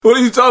What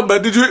are you talking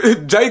about? Did you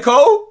J.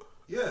 Cole?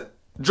 Yeah.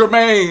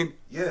 Jermaine.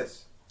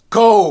 Yes.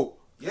 Cole.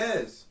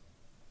 Yes.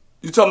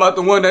 You talking about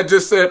the one that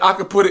just said, I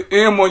could put an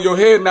M on your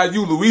head, now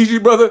you Luigi,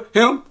 brother?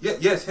 Him? Yeah,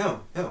 yes, him.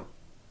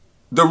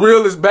 The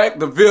real is back,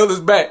 the Ville is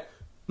back.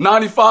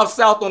 95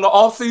 South on the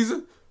off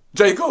season?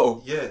 J.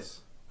 Cole.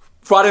 Yes.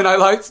 Friday Night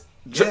Lights?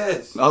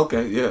 Yes.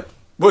 Okay, yeah.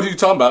 What are you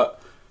talking about?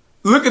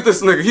 Look at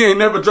this nigga. He ain't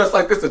never dressed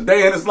like this a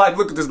day in his life.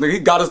 Look at this nigga. He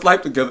got his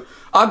life together.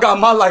 I got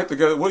my life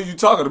together. What are you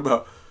talking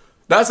about?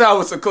 That's how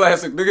it's a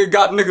classic. Nigga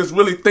got niggas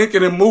really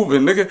thinking and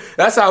moving, nigga.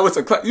 That's how it's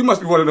a classic. You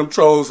must be one of them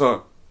trolls,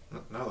 huh?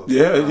 No.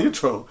 Yeah, he a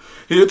troll.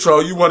 He a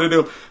troll. You one of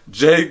them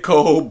J.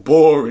 Cole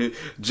boring.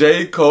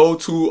 J. Cole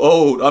too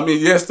old. I mean,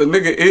 yes, the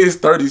nigga is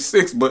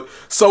 36, but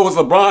so is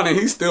LeBron, and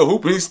he's still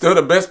hooping. He's still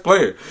the best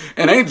player.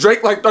 And ain't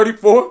Drake like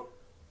 34?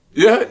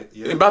 Yeah,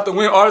 about to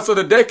win Artist of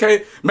the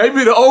Decade.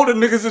 Maybe the older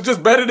niggas are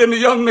just better than the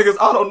young niggas.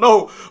 I don't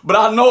know. But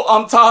I know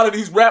I'm tired of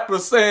these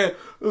rappers saying,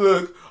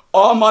 look,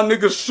 all my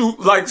niggas shoot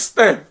like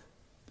Steph.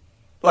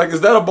 Like,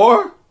 is that a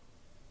bar?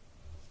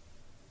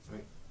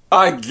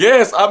 I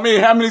guess. I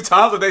mean, how many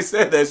times have they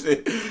said that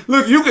shit?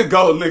 Look, you can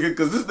go, nigga,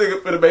 because this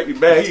nigga finna make me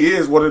mad. He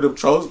is one of them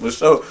trolls for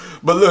sure.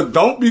 But look,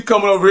 don't be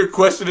coming over here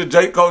questioning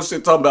J. Cole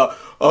shit, talking about,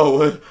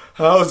 oh,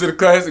 how is it a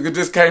classic? It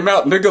just came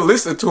out. Nigga,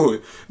 listen to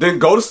it. Then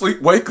go to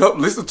sleep, wake up,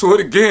 listen to it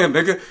again,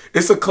 nigga.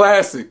 It's a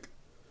classic.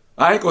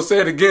 I ain't gonna say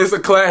it again. It's a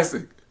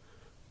classic.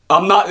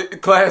 I'm not a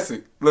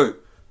classic.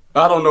 Look,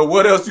 I don't know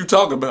what else you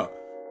talking about.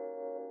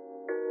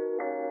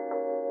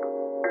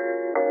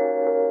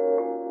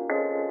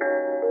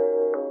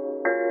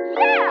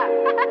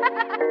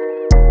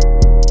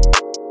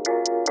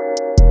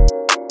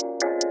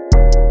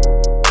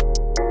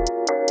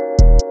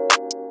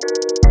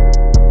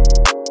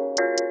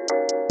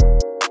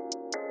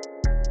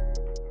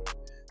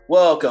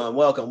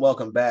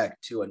 Welcome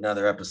back to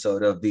another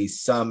episode of the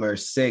Summer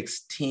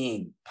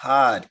 16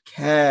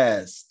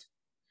 podcast.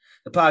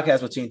 The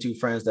podcast between two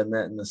friends that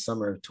met in the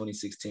summer of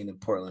 2016 in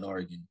Portland,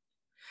 Oregon.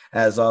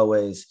 As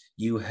always,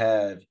 you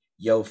have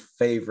your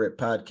favorite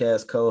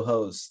podcast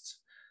co-hosts,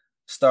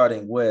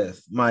 starting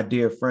with my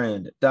dear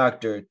friend,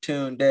 Dr.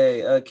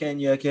 Tunde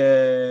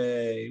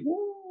Akenyake.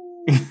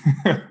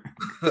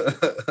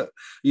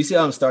 You see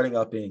how I'm starting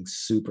off being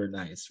super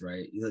nice,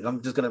 right? Like,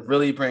 I'm just going to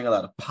really bring a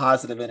lot of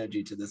positive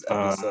energy to this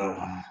episode.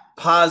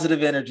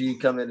 Positive energy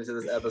coming into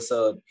this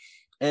episode.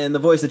 And the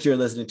voice that you're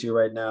listening to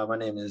right now, my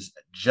name is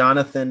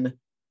Jonathan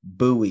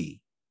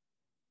Bowie.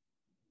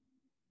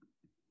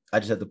 I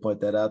just have to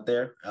point that out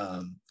there.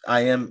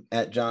 I am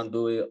at John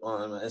Bowie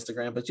on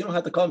Instagram, but you don't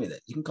have to call me that.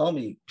 You can call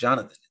me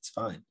Jonathan. It's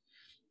fine.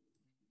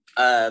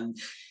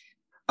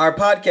 Our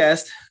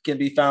podcast can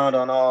be found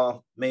on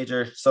all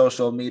major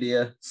social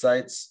media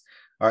sites.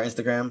 Our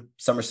Instagram,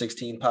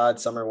 Summer16Pod,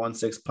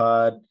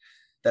 Summer16Pod.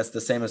 That's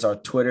the same as our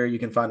Twitter. You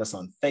can find us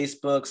on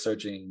Facebook,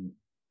 searching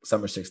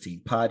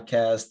Summer16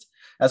 Podcast,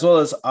 as well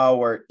as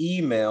our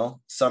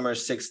email,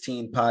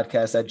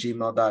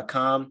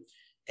 summer16podcast@gmail.com.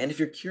 And if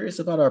you're curious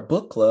about our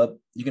book club,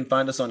 you can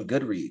find us on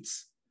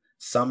Goodreads,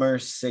 Summer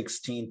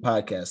 16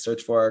 Podcast.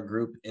 Search for our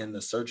group in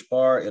the search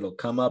bar. It'll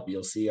come up.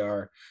 You'll see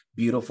our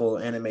beautiful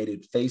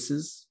animated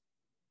faces.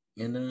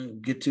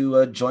 And get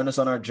to join us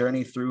on our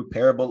journey through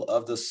Parable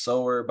of the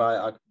Sower by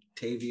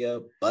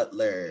Octavia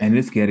Butler. And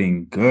it's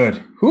getting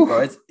good.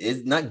 Bro,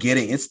 it's not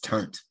getting, it's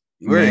turned.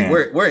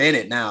 We're in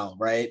it now,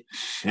 right?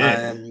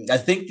 I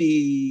think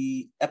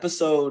the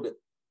episode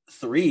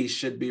 3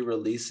 should be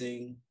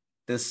releasing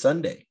this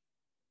Sunday.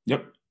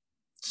 Yep.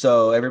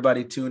 So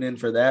everybody tune in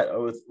for that.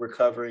 We're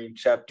covering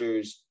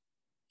chapters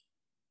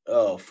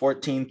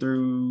 14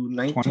 through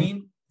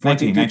 19.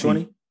 14 through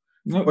 20.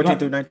 14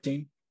 through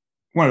 19.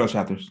 One of those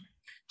chapters.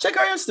 Check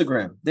our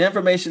Instagram. The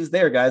information's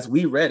there, guys.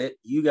 We read it.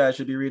 You guys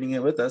should be reading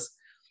it with us.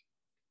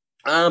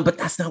 But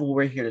that's not what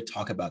we're here to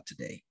talk about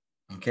today.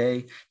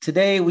 Okay.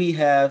 Today we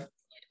have,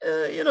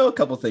 a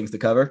couple things to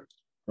cover,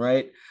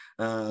 right?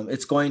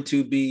 It's going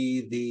to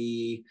be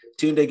the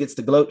Tunde Gets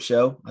the Gloat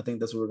show. I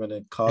think that's what we're going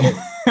to call it.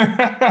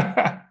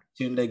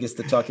 Tunde Gets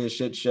the Talk His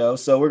Shit show.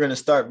 So we're going to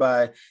start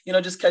by,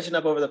 just catching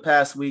up over the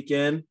past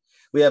weekend.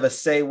 We have a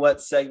Say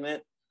What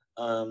segment.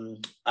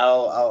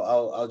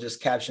 I'll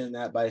just caption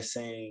that by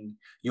saying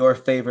your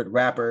favorite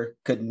rapper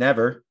could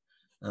never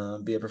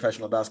be a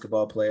professional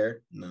basketball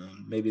player.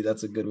 Maybe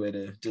that's a good way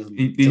to.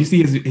 Did you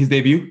see his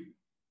debut?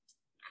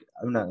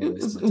 I'm not. It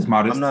was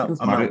modest.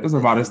 It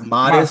was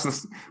modest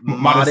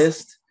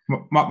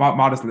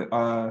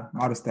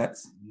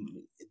stats.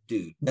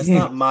 Dude, that's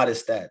not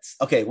modest stats.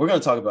 Okay, we're gonna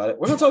talk about it.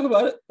 We're gonna talk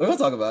about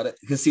it.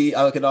 Because see,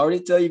 I can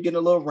already tell you're getting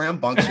a little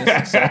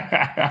rambunctious. So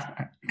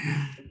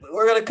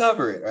we're gonna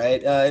cover it,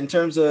 right? In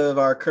terms of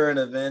our current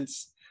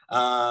events,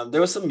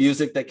 there was some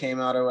music that came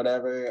out or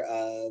whatever.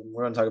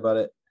 We're gonna talk about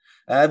it.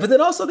 But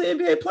then also the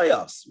NBA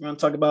playoffs. We're gonna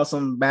talk about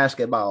some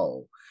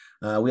basketball.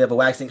 We have a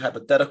waxing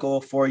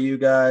hypothetical for you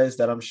guys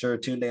that I'm sure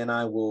Tunde and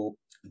I will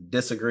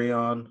disagree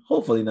on.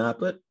 Hopefully not,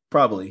 but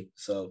probably.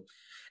 So,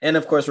 and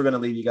of course, we're going to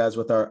leave you guys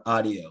with our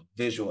audio,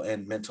 visual,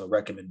 and mental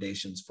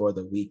recommendations for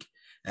the week,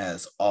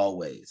 as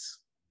always.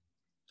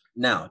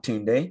 Now,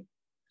 Tunde,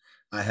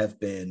 I have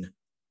been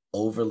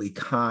overly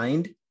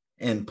kind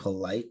and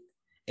polite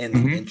in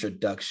the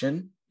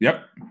introduction.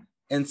 Yep.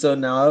 And so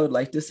now I would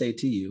like to say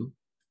to you,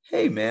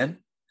 hey man,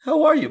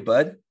 how are you,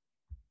 bud?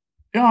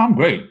 Yeah, I'm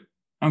great.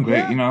 I'm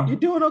great. Yeah, you're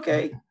doing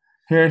okay.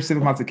 Here,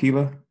 sipping my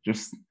tequila.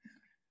 Just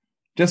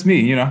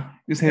me,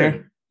 just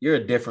here. You're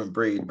a different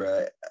breed,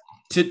 bro.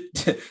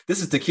 This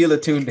is Tequila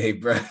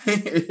Tunde, bro.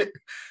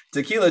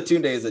 Tequila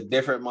Tunde is a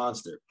different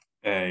monster.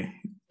 Hey,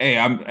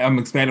 I'm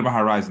expanding my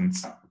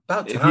horizons.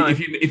 About time.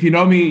 If you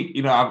know me,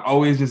 I've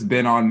always just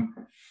been on.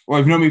 Well,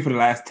 if you know me for the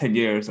last 10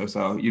 years or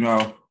so,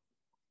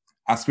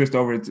 I switched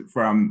over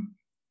from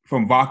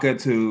vodka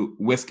to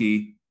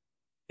whiskey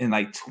in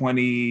like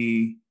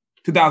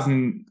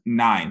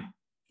 2009.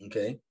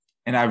 Okay.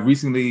 And I've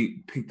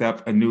recently picked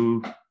up a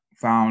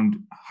newfound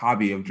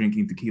hobby of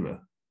drinking tequila.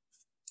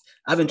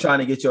 I've been trying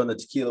to get you on the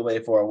tequila way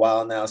for a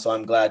while now, so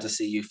I'm glad to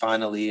see you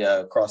finally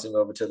crossing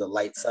over to the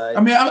light side.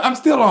 I mean, I'm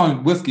still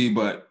on whiskey,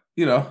 but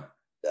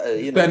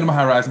expanding my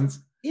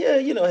horizons. Yeah,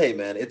 hey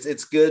man,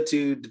 it's good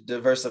to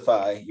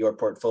diversify your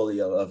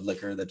portfolio of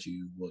liquor that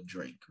you will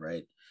drink,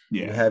 right?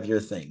 Yeah, you have your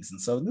things, and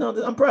so no,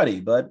 I'm proud of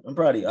you, bud. I'm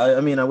proud of you. I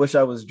mean, I wish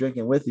I was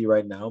drinking with you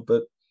right now,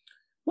 but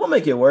we'll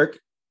make it work.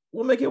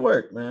 We'll make it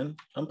work, man.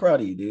 I'm proud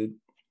of you, dude.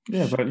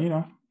 Yeah, but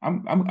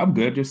I'm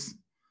good. Just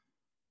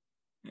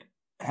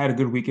had a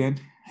good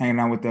weekend hanging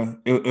out with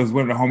it was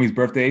one of the homies'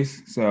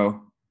 birthdays, so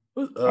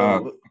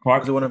Clark.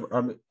 Was it one of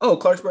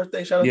Clark's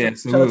birthday? Shout out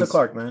to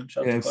Clark, man.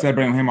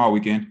 Celebrating him all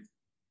weekend.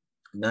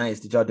 Nice.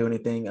 Did y'all do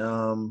anything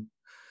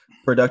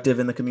productive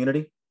in the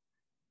community?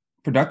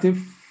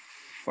 Productive?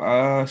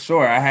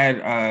 Sure. I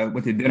had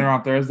went to dinner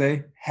on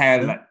Thursday.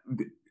 Had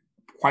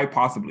quite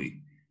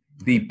possibly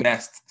the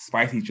best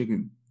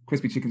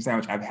crispy chicken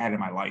sandwich I've had in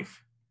my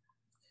life.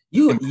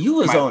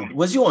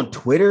 Was you on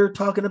Twitter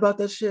talking about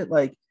that shit?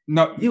 Like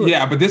no,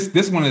 but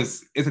this one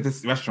is at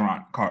this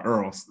restaurant called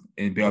Earl's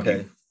in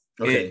Bellevue.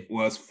 Okay. It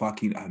was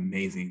fucking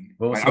amazing.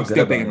 I'm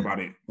still thinking about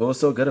it. What was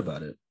so good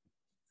about it?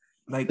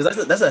 Like,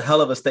 because that's a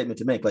hell of a statement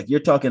to make. Like, you're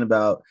talking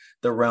about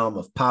the realm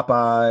of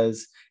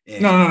Popeyes.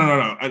 And...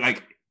 No.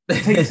 Like,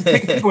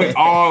 take away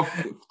all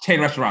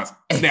chain restaurants.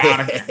 They're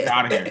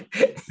out of here.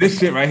 This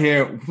shit right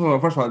here.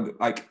 First of all,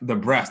 like the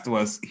breast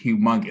was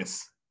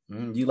humongous.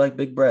 You like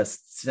big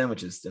breast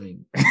sandwiches? I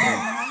mean,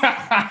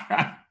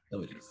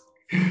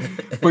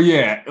 but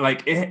yeah,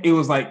 like it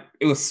was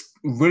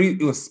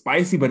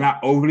spicy, but not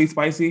overly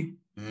spicy.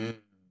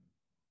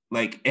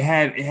 Like it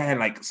had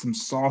like some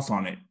sauce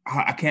on it.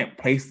 I can't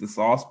place the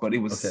sauce, but it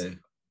was okay.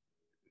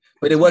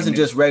 But it wasn't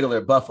just regular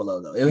buffalo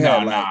though. It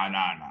had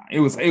It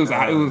was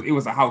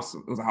a house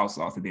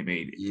sauce that they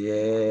made. Yeah,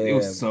 it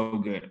was so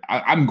good.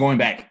 I'm going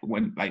back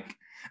when like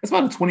it's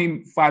about a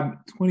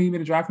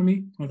 20-minute drive for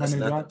me.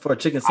 25-minute drive for a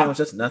chicken sandwich.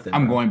 That's nothing.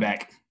 I'm going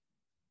back.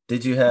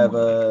 Did you have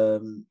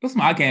There's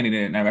some eye candy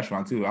in that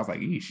restaurant too. I was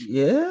like, yeesh.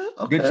 Yeah.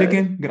 Okay. Good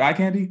chicken, good eye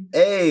candy.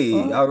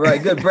 Hey, all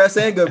right, good breast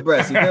and good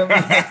breast. You feel me?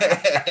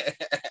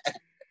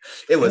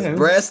 It was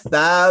breast,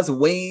 thighs,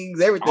 wings,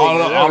 everything.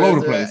 All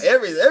over the place.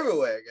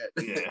 Everywhere.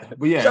 Yeah.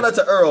 But yeah. Shout out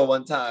to Earl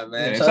one time,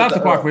 man. Yeah, shout out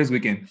to Clark for his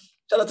weekend.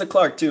 Shout out to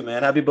Clark too,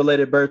 man. Happy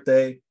belated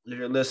birthday if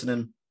you're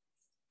listening.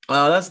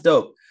 That's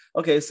dope.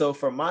 Okay, so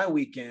for my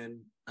weekend,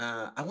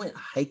 I went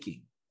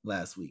hiking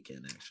last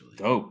weekend, actually.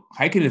 Dope.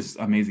 Hiking is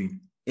amazing.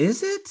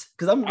 Is it?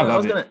 Because I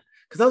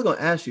was gonna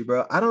ask you,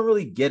 bro. I don't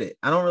really get it.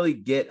 I don't really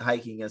get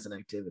hiking as an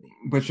activity.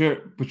 But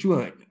you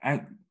are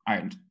like,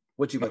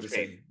 what you about to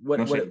say?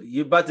 What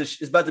you about to?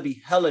 It's about to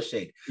be hella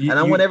shade, and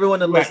I want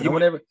everyone to listen.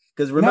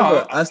 Because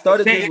remember, I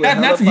started this with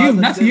not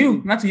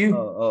to you.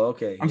 Oh,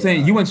 okay. I'm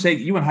saying you went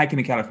hiking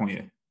in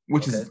California,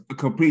 which is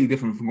completely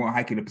different from going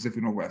hiking in the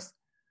Pacific Northwest.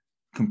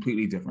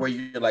 Completely different. Where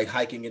you're like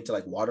hiking into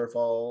like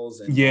waterfalls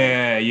and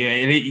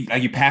and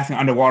like you're passing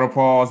under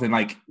waterfalls and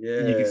like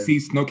you can see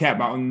snow-capped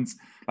mountains.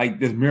 Like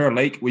there's Mirror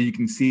Lake where you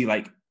can see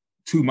like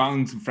two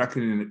mountains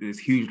reflected in this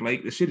huge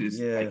lake. The shit is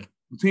like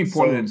between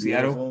Portland and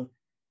Seattle.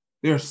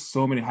 There are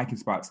so many hiking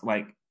spots.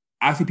 Like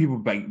I see people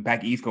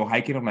back east go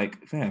hiking. I'm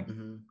like,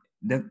 fam,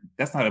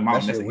 that's not a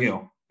mountain. That's a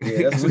hill.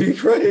 Yeah, that's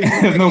weak, right?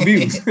 There's no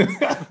views.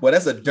 Well,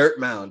 that's a dirt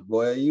mound,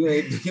 boy. You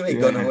ain't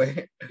going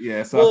nowhere.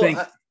 Yeah. So I think.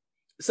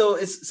 So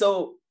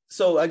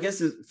I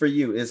guess for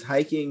you, is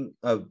hiking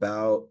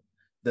about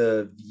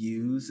the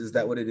views? Is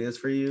that what it is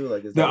for you?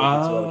 Like, is that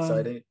what's so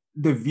exciting?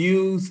 The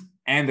views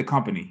and the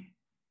company.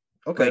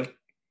 Okay.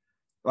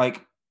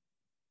 Like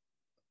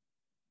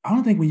I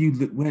don't think when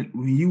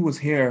you was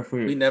here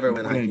for we never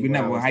went hiking. We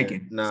never went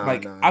hiking. No,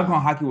 like I've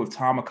gone hiking with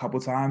Tom a couple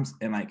times,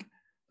 and like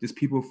just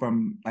people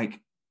from like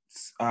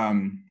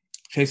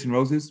Chasing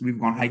Roses. We've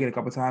gone hiking a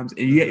couple times,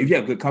 and if you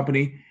have good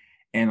company,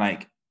 and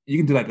like you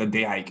can do like a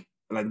day hike.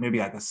 Like maybe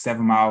like a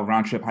 7-mile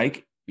round trip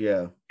hike.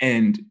 Yeah.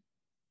 And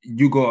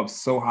you go up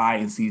so high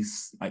and see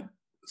like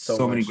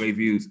so many great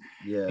views.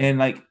 Yeah. And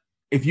like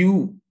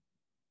all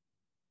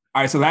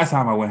right, so last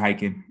time I went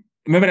hiking,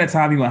 remember that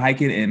time we went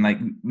hiking and like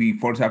we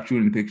photoshopped you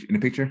in the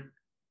picture?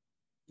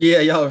 Yeah,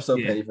 y'all are so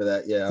petty for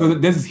that. Yeah. So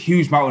there's this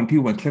huge mountain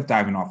people went cliff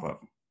diving off of.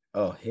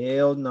 Oh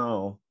hell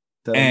no.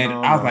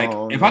 I was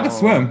like, if I could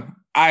swim,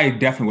 I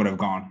definitely would have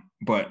gone,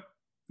 but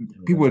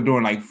people are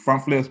doing like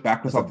front flips,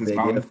 back flips off this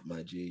mountain.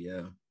 My G,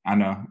 yeah. I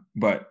know,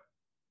 but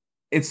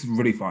it's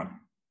really fun.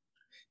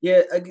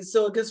 Yeah,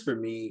 so I guess for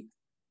me,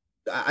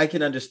 I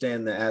can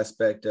understand the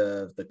aspect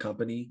of the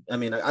company. I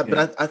mean,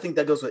 but I think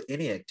that goes with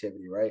any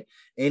activity, right?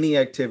 Any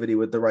activity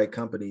with the right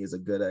company is a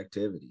good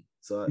activity.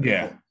 So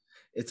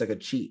it's like a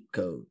cheat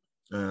code.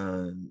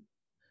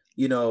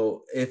 You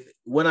know,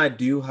 when I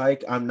do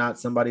hike, I'm not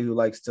somebody who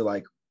likes to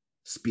like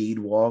speed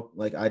walk.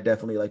 Like I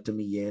definitely like to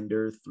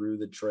meander through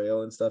the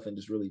trail and stuff and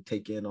just really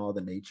take in all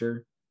the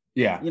nature.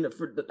 Yeah, you know,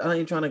 I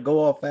ain't trying to go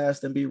all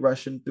fast and be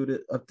rushing through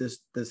up this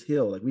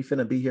hill. Like we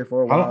finna be here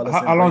for a while.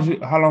 How long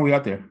were we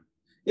out there?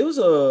 It was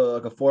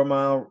like a 4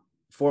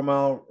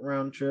 mile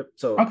round trip.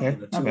 So okay,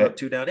 2 up,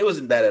 2 down. It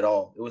wasn't bad at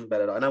all.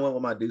 And I went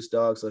with my Deuce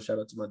dog. So shout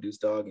out to my Deuce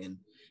dog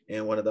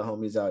and one of the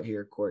homies out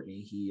here,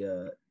 Courtney.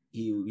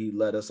 He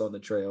led us on the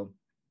trail.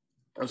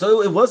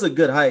 So it was a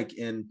good hike.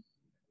 And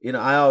you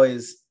know, I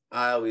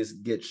always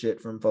get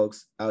shit from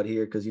folks out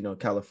here because you know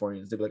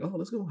Californians, they're like, oh,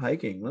 let's go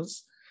hiking.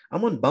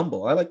 I'm on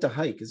Bumble. I like to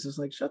hike. It's just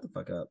like, shut the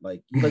fuck up.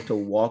 Like you like to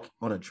walk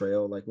on a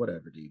trail, like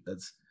whatever, dude.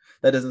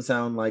 That doesn't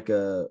sound like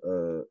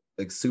a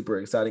like super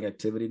exciting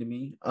activity to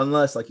me,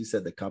 unless, like you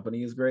said, the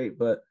company is great.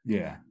 But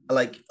yeah,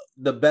 like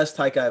the best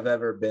hike I've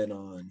ever been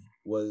on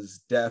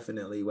was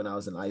definitely when I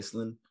was in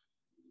Iceland,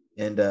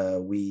 and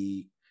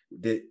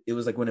it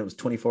was like when it was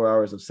 24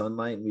 hours of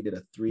sunlight, and we did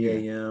a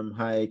 3 a.m.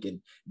 hike,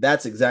 and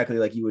that's exactly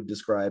like you would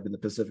describe in the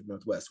Pacific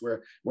Northwest,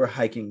 where we're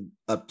hiking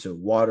up to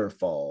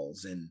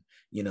waterfalls and.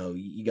 You know,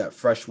 you got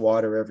fresh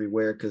water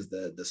everywhere because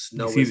the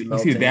snow is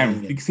melting.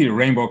 You can see the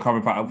rainbow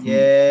coming from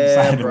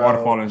inside the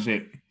waterfall and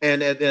shit.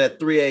 And at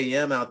 3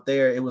 a.m. out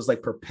there, it was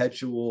like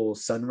perpetual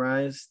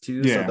sunrise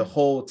too. Yeah. So the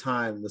whole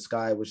time the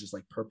sky was just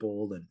like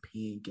purple and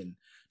pink and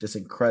just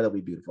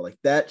incredibly beautiful. Like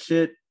that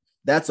shit,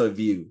 that's a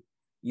view.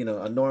 You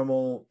know, a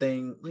normal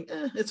thing, like,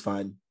 it's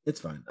fine.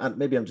 It's fine.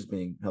 Maybe I'm just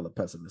being hella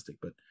pessimistic,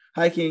 but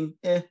hiking,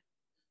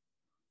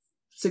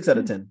 6 out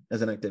of 10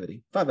 as an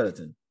activity, 5 out of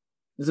 10.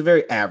 It's a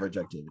very average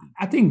activity.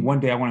 I think one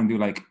day I want to do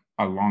like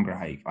a longer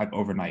hike, like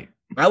overnight.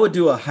 I would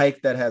do a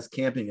hike that has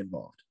camping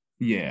involved.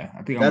 Yeah,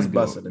 I think that's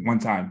busted one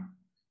time.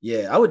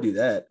 Yeah, I would do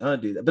that.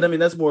 But I mean,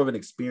 that's more of an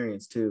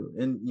experience too.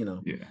 And you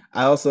know,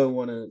 I also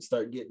want to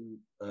start getting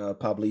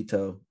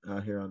Pablito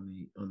out here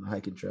on the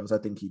hiking trails. I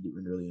think he'd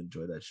really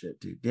enjoy that shit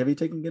too. Have you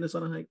taken Guinness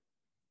on a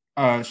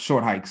hike?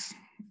 Short hikes.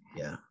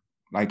 Yeah,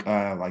 like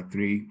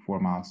 3-4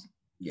 miles.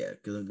 Yeah,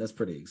 because that's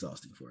pretty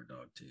exhausting for a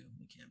dog too.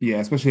 Yeah,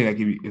 especially like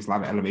if it's a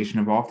lot of elevation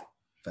involved.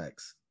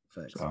 Facts.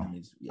 So.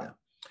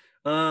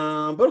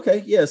 But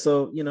okay, yeah.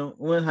 So you know,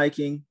 when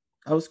hiking,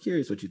 I was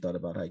curious what you thought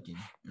about hiking.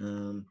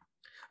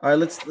 All right,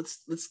 let's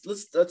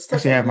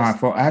actually have my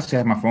phone. I actually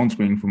have my phone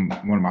screen from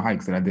one of my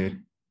hikes that I did.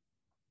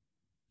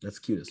 That's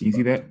cute as fuck. Can you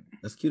see that?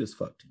 That's cute as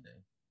fuck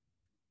today.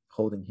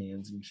 Holding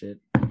hands and shit.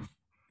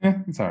 Yeah,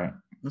 it's all right.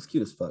 That's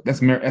cute as fuck. That's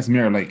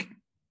Mirror Lake.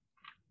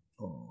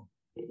 Oh.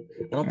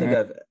 I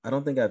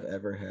don't think I've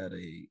ever had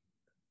a.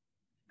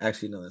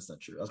 Actually, no, that's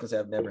not true. I was gonna say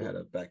I've never had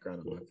a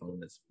background on my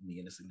phone that's me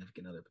and a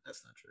significant other, but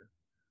that's not true.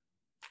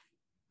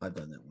 I've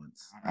done that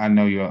once. I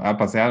know you. I was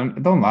about to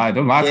say, don't lie.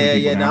 Don't lie to people.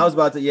 Yeah. Now I was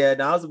about to. Yeah,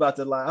 now I was about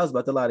to lie. I was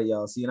about to lie to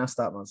y'all. See, and I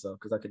stopped myself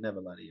because I could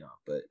never lie to y'all.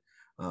 But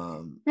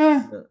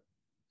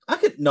I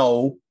could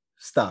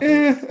stop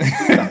it.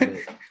 Stop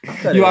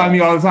it. You lie to me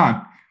all the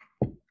time.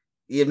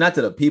 Yeah, not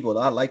to the people.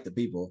 I like the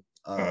people.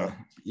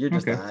 You're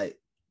just okay.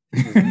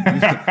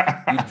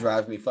 You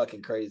drive me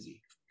fucking crazy.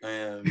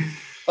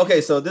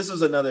 Okay, so this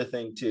was another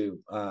thing too,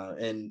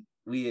 and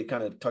we had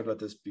kind of talked about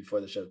this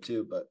before the show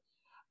too, but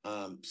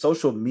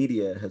social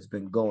media has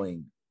been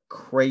going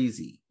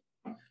crazy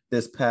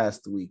this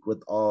past week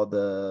with all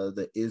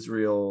the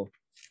Israel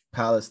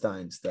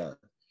Palestine stuff.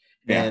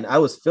 Yeah. And I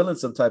was feeling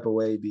some type of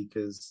way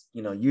because,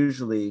 you know,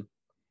 usually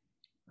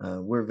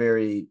we're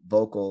very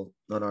vocal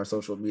on our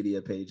social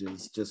media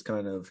pages, just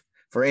kind of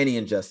for any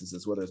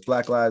injustices, whether it's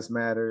Black Lives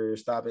Matter,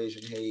 Stop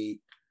Asian Hate,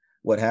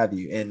 what have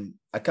you. And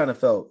I kind of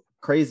felt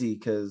crazy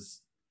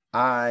because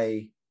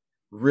I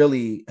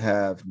really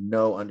have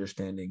no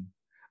understanding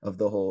of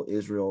the whole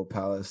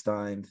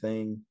Israel-Palestine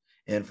thing.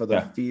 And for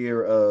the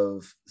fear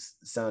of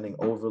sounding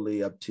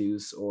overly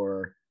obtuse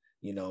or,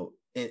 you know,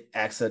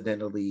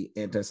 accidentally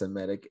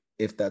anti-Semitic,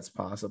 if that's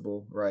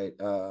possible, right?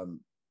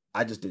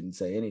 I just didn't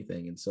say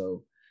anything. And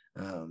so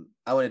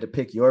I wanted to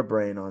pick your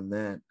brain on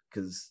that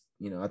because,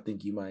 you know, I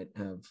think you might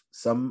have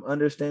some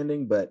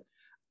understanding, but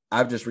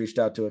I've just reached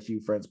out to a few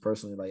friends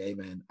personally, like, hey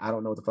man, I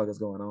don't know what the fuck is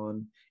going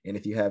on. And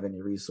if you have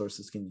any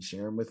resources, can you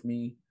share them with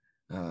me?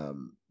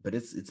 But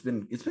it's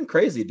been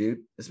crazy, dude.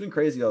 It's been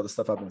crazy, all the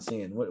stuff I've been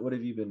seeing. What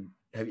have you been,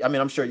 I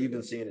mean, I'm sure you've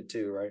been seeing it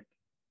too, right?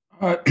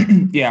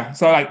 Yeah.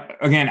 So like,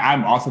 again,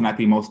 I'm also not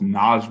the most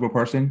knowledgeable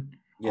person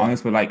on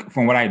this, but like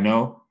from what I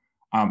know,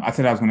 I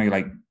said I was going to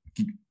like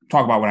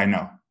talk about what I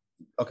know.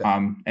 Okay.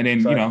 And then,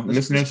 you know,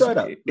 listeners,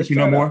 if you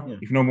know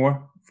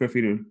more, feel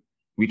free to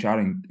reach out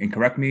and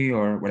correct me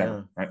or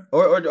whatever, right?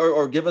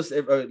 Or give us,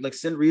 like,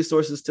 send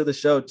resources to the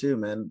show too,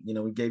 man. You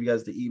know, we gave you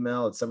guys the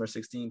email at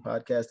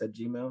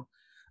summer16podcast@gmail.com.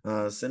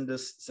 Send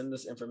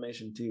us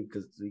information too,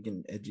 because we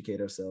can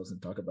educate ourselves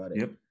and talk about it.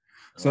 Yep.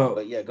 So,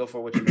 but yeah, go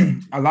for what you got.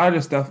 A lot of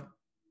this stuff.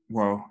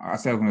 Well, I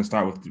said I was going to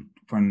start with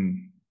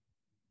from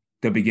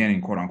the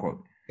beginning, quote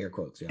unquote. Air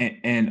quotes, yeah.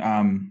 And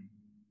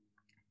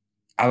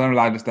I learned a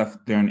lot of this stuff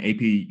during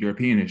AP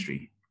European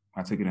history.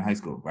 I took it in high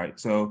school, right?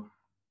 So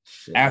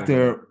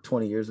after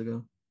 20 years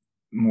ago,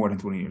 more than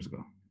 20 years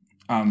ago.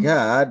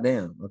 God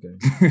damn. Okay.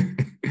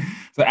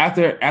 So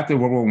after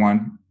World War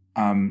One,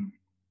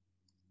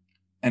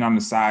 and on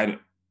the side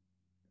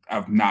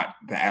of not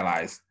the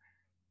Allies,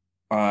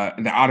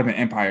 the Ottoman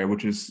Empire,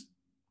 which is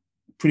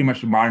pretty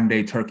much the modern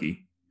day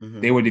Turkey,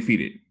 they were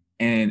defeated.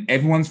 And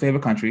everyone's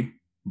favorite country,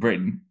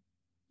 Britain.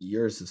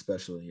 Yours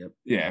especially, yep.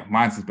 Yeah,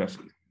 mine's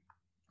especially.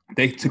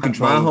 They took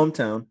control. My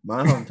hometown.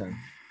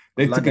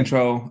 They took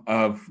control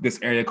of this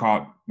area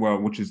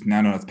which is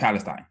now known as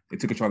Palestine. They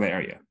took control of that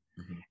area.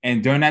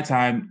 And during that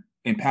time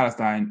in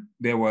Palestine,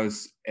 there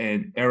was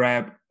an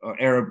Arab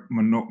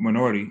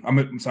minority.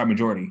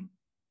 Majority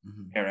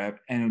Arab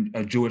and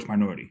a Jewish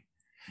minority.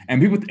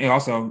 And people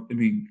also, let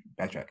me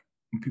backtrack.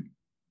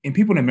 And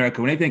people in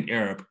America, when they think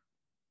Arab,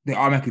 they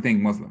automatically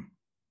think Muslim.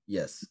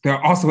 Yes. There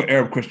are also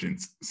Arab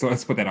Christians. So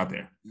let's put that out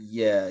there.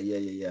 Yeah.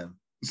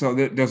 So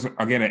there's,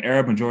 again, an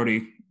Arab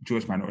majority,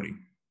 Jewish minority.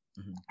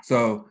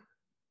 So,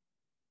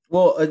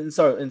 well,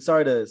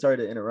 sorry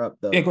to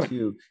interrupt though, yeah,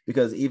 too,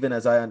 because even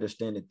as I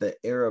understand it, the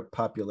Arab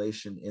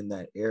population in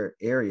that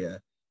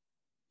area,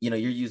 you're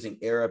using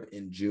Arab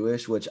and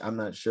Jewish, which I'm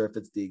not sure if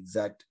it's the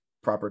exact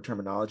proper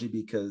terminology,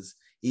 because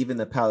even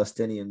the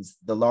Palestinians,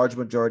 the large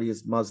majority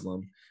is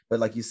Muslim, but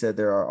like you said,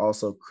 there are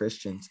also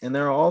Christians, and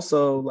there are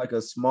also like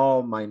a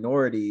small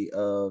minority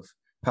of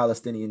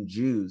Palestinian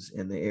Jews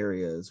in the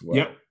area as well.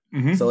 Yep.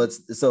 Mm-hmm.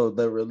 So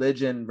the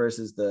religion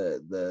versus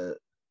the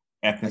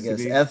ethnicity. I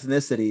guess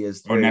ethnicity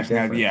is or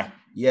nationality. Different.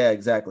 Yeah,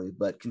 exactly.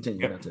 But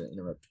continue, not to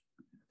interrupt.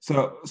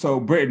 So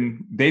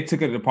Britain, they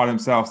took it upon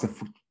themselves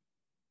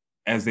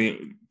as they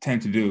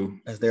tend to do,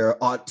 as they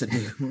ought to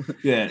do.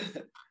 Yeah,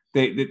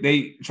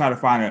 they try to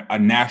find a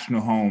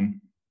national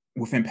home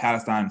within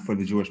Palestine for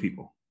the Jewish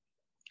people,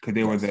 because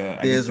they were the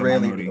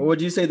Israeli. Or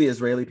would you say the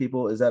Israeli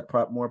people? Is that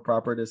more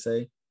proper to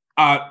say?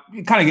 Kind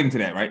of get into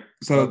that, right?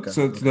 So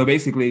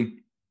basically,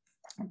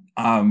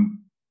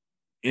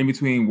 in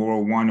between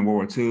World War I and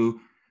World War II,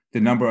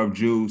 the number of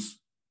Jews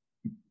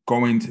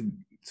going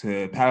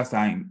to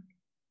Palestine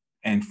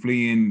and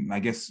fleeing, I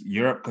guess,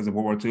 Europe because of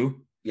World War II,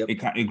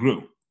 it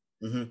grew.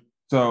 Mm-hmm.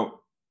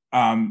 So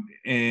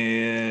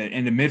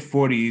in the mid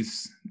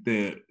 40s,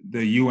 the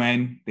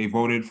UN, they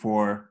voted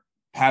for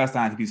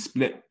Palestine to be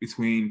split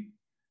between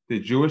the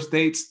Jewish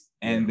states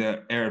and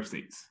the Arab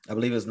states. I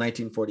believe it was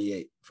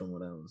 1948 from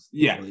what I was.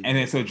 Yeah, and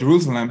then so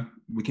Jerusalem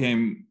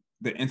became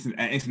the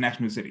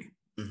international city.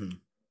 Mm-hmm.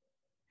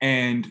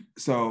 And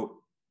so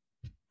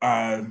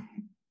same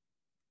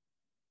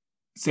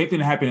thing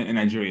happened in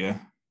Nigeria.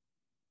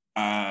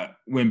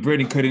 When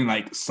Britain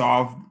couldn't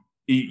solve,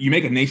 you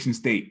make a nation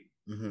state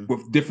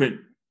with different,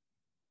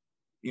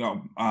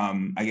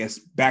 I guess,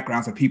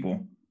 backgrounds of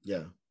people.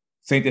 Yeah.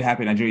 Same thing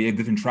happened in Nigeria. You have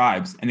different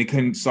tribes, and they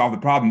couldn't solve the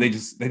problem. They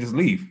just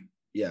leave.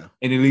 Yeah.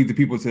 And they leave the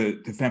people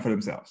to fend for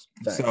themselves.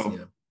 Facts,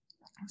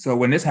 so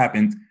when this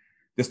happened,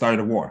 there started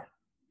a war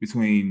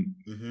between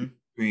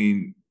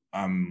the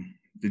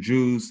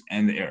Jews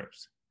and the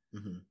Arabs.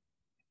 Mm-hmm.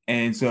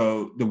 And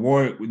so the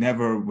war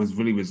never was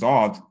really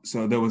resolved.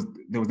 So there was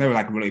never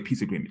really a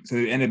peace agreement. So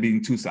it ended up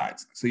being two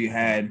sides. So you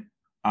had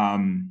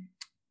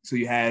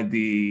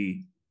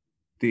the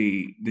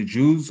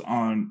Jews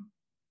on.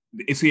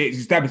 So you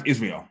established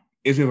Israel.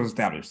 Israel was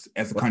established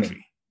as a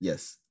country.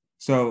 Yes.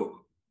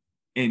 So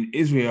in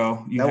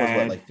Israel,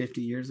 was like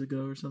 50 years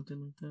ago or something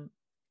like that.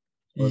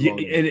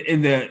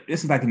 Yeah,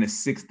 this is like in the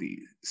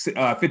 60s,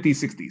 50s,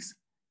 60s.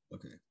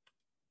 Okay.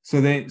 So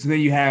then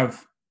you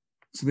have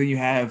the.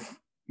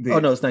 Oh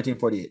no, it's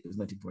 1948. It was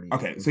 1948.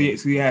 Okay, so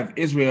you have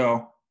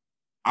Israel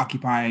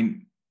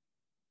occupying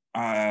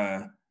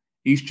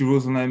East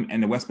Jerusalem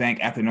and the West Bank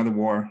after another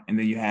war, and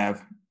then you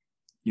have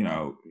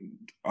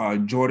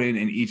Jordan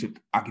and Egypt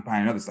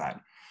occupying another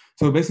side.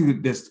 So basically,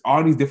 there's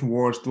all these different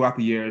wars throughout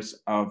the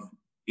years of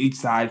each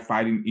side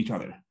fighting each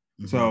other.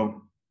 Mm-hmm.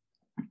 So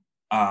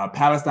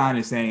Palestine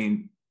is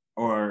saying,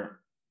 or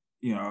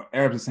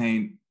Arabs are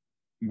saying,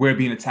 we're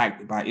being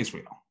attacked by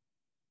Israel.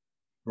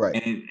 Right.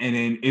 And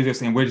then Israel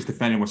saying, we're just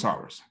defending what's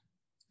ours.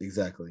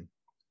 Exactly.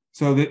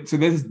 So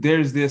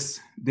there's this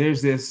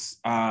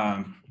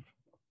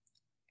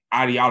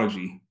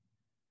ideology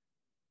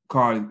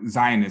called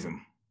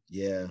Zionism.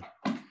 Yeah.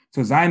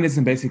 So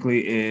Zionism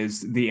basically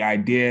is the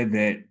idea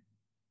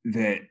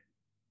that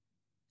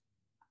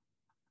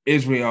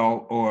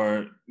Israel,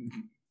 or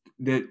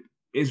that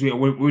Israel,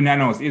 we now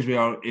know as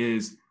Israel,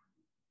 is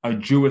a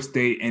Jewish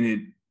state, and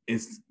it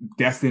is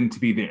destined to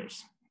be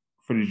theirs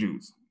for the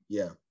Jews.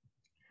 Yeah.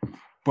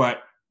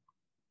 But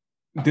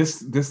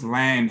this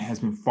land has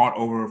been fought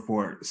over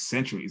for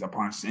centuries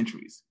upon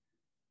centuries.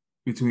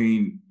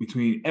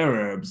 between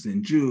Arabs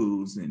and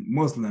Jews and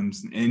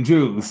Muslims and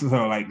Jews.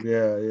 So like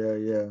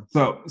yeah.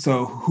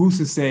 So who's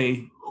to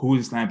say who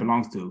this land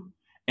belongs to?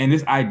 And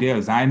this idea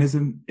of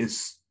Zionism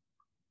is,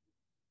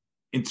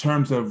 in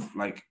terms of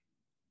like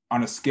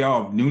on a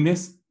scale of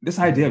newness, this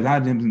idea of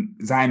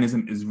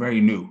Zionism is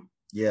very new.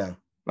 Yeah.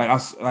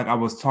 I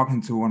was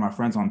talking to one of my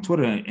friends on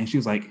Twitter, and she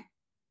was like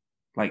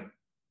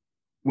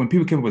when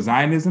people came up with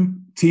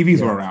Zionism,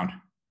 TVs were around.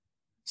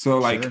 So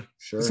like,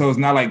 sure. So it's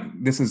not like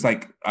this is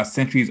like a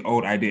centuries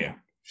old idea.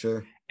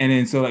 Sure. And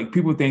then so like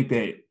people think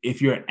that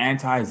if you're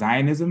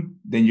anti-Zionism,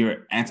 then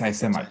you're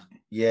anti-Semite.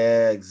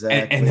 Yeah,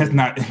 exactly. And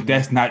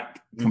that's not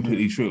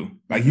completely true.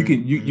 Like you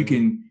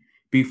can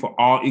be for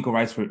all equal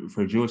rights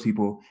for Jewish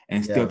people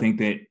and still think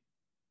that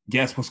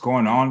guess what's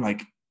going on?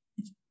 Like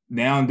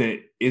now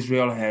that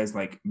Israel has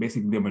like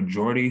basically the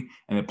majority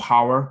and the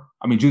power.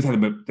 I mean, Jews have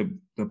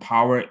the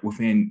power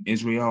within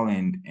Israel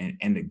and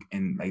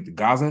like the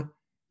Gaza.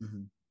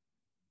 Mm-hmm.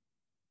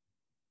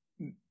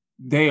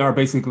 They are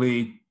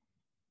basically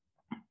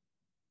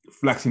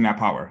flexing that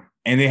power,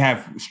 and they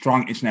have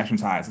strong international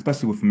ties,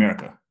 especially with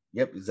America.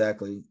 Yep,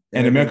 exactly.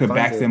 And America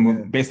backs them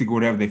with basically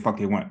whatever they fuck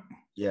they want.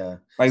 Yeah.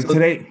 Like so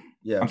today.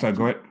 Yeah. I'm sorry.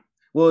 Go ahead.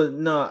 Well,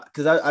 no,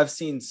 because I've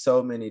seen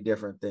so many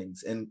different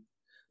things, and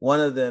one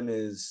of them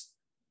is,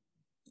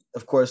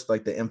 of course,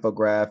 like the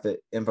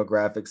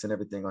infographics and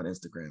everything on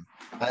Instagram.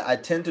 I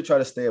tend to try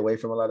to stay away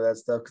from a lot of that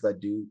stuff because I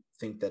do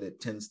think that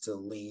it tends to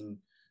lean,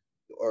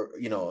 or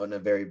in a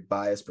very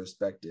biased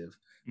perspective.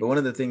 But one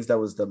of the things that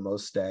was the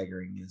most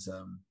staggering is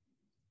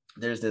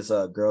there's this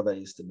girl that I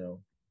used to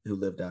know who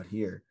lived out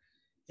here,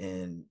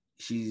 and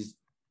she's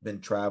been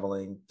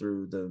traveling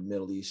through the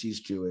Middle East. She's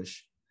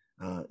Jewish,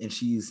 and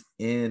she's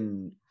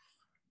in,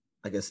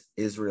 I guess,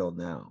 Israel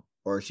now,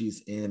 or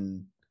she's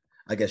in,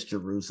 I guess,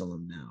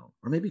 Jerusalem now,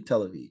 or maybe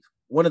Tel Aviv,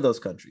 one of those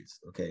countries.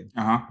 Okay.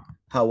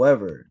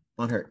 However,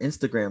 on her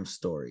Instagram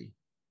story,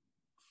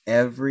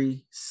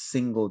 every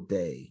single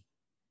day,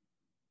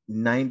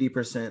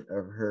 90%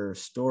 of her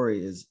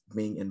story is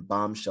being in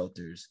bomb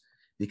shelters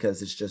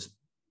because it's just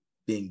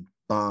being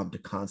bombed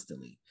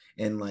constantly.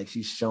 And like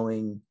she's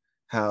showing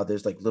how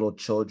there's like little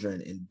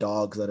children and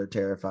dogs that are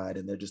terrified,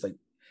 and they're just like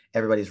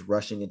everybody's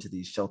rushing into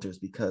these shelters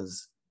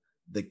because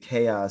the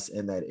chaos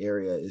in that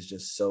area is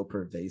just so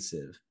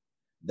pervasive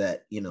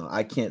that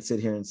I can't sit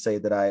here and say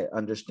that I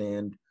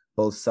understand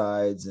both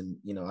sides, and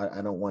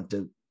I don't want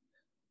to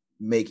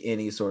make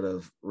any sort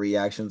of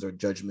reactions or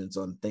judgments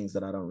on things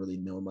that I don't really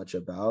know much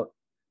about.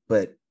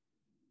 But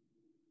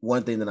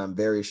one thing that I'm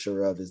very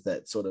sure of is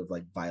that sort of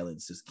like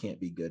violence just can't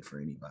be good for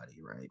anybody,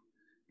 right?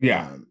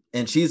 Yeah.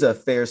 And she's a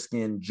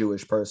fair-skinned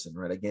Jewish person,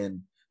 right?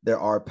 Again, there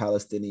are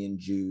Palestinian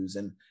Jews,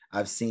 and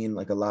I've seen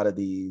like a lot of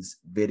these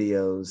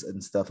videos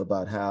and stuff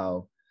about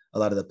how a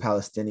lot of the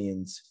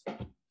Palestinians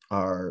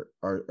are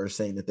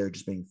saying that they're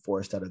just being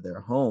forced out of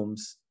their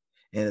homes,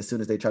 and as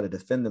soon as they try to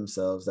defend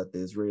themselves, that the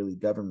Israeli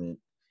government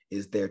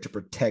is there to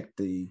protect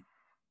the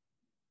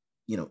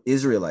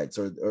Israelites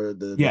or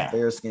the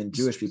fair-skinned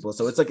Jewish people.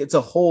 So it's like it's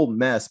a whole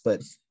mess,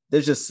 but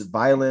there's just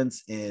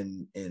violence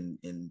and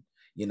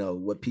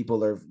what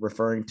people are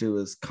referring to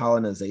as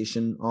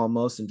colonization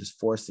almost, and just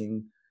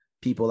forcing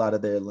people out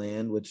of their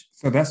land, which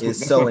that's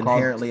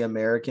inherently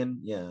American.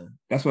 Yeah,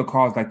 that's what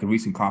caused like the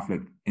recent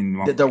conflict in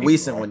the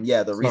recent one.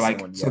 Yeah, the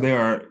recent one.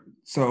 Yeah.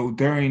 So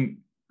during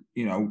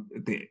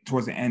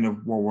towards the end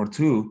of World War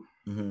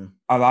II,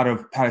 a lot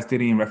of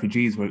Palestinian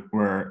refugees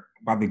were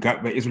by the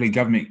Israeli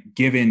government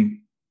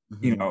given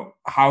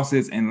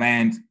houses and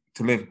land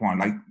to live upon.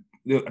 Like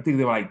I think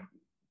there were like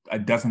a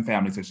dozen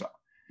families or so.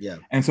 Yeah,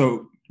 and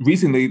so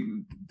recently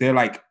they're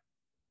like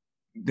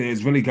the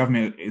Israeli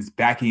government is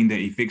backing the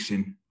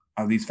eviction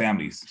of these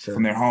families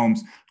from their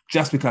homes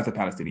just because of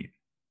Palestinian.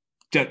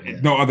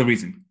 No other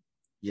reason.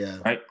 Yeah.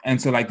 Right.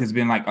 And so like there's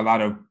been like a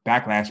lot of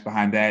backlash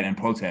behind that and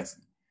protests.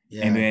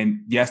 Yeah. And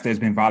then there's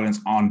been violence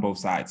on both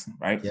sides.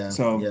 Right. Yeah.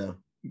 So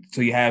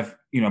you have,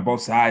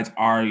 both sides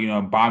are,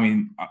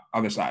 bombing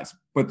other sides.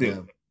 But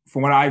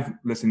from what I've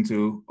listened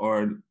to,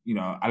 or,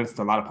 I listen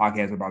to a lot of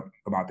podcasts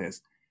about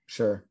this.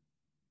 Sure.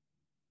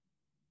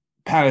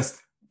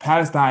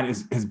 Palestine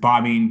is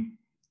bombing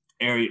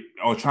area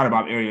or trying to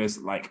bomb areas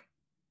like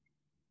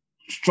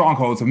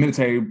strongholds of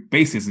military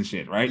bases and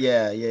shit, right?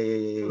 Yeah.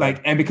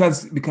 Like, and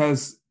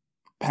because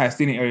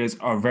Palestinian areas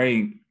are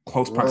very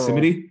close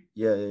proximity.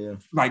 Yeah.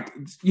 Like,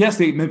 yes,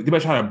 they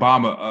might try to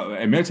bomb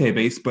a military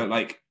base, but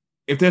like,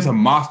 if there's a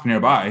mosque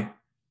nearby,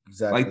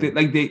 exactly.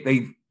 Like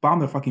they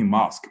bombed the fucking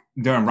mosque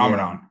during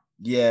Ramadan.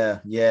 Yeah.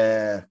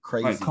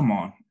 Crazy. Like, come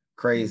on.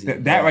 Crazy.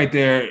 That right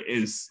there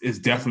is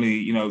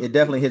definitely, it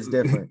definitely hits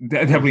different.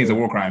 That definitely is a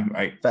war crime.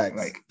 Like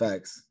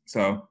facts.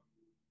 So,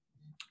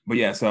 but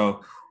yeah,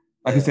 so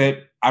like I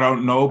said, I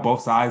don't know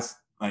both sides,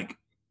 like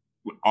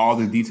with all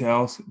the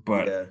details,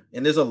 but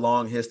and there's a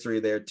long history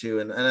there too.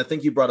 And I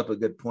think you brought up a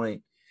good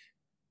point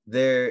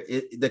there.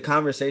 The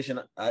conversation,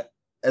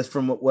 as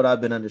from what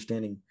I've been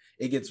understanding,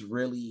 it gets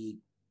really,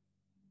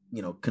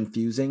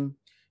 confusing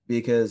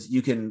because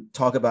you can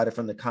talk about it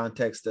from the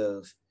context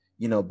of,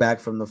 back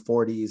from the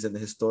 40s and the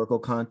historical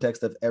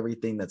context of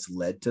everything that's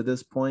led to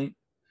this point.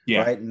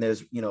 Yeah. Right. And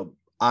there's,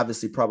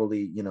 obviously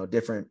probably,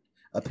 different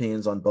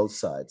opinions on both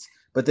sides.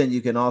 But then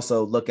you can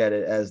also look at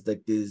it as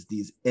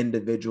these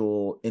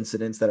individual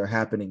incidents that are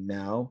happening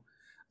now.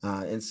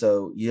 And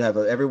so you have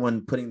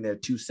everyone putting their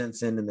 2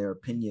 cents in and their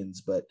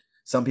opinions, but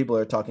some people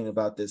are talking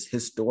about this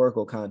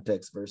historical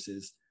context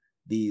versus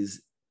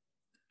these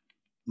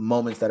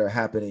moments that are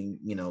happening,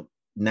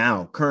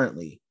 now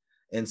currently.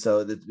 And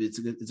so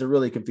it's a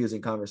really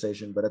confusing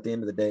conversation. But at the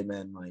end of the day,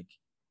 man, like,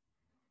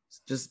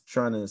 just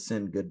trying to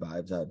send good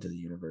vibes out to the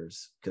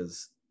universe,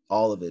 because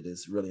all of it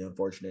is really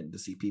unfortunate. And to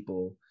see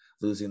people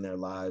losing their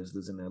lives,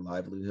 losing their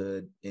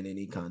livelihood in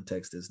any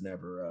context is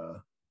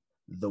never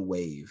the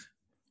wave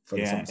for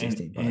the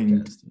 716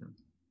 podcast.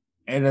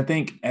 And I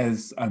think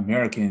as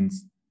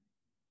Americans,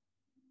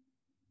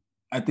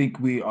 I think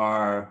we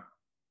are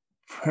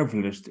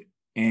privileged,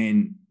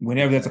 and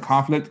whenever there's a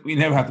conflict, we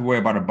never have to worry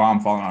about a bomb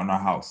falling on our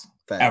house.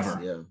 Facts, ever.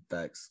 Yeah,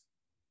 facts.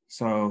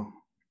 So,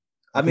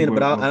 I'll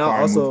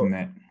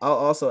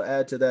also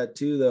add to that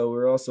too, though.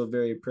 We're also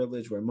very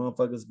privileged where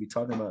motherfuckers be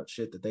talking about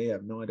shit that they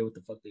have no idea what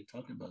the fuck they're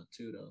talking about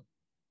too, though.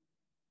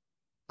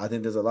 I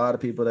think there's a lot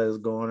of people that is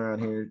going around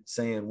here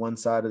saying one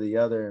side or the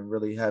other and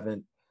really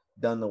haven't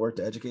done the work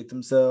to educate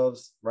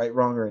themselves, right,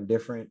 wrong, or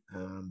indifferent.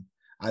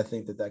 I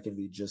think that can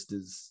be just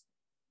as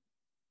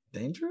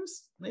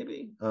dangerous,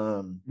 maybe.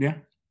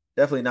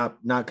 Definitely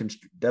not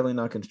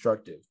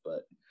constructive,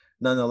 but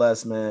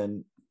nonetheless,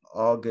 man,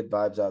 all good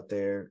vibes out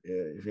there.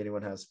 If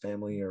anyone has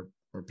family or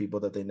people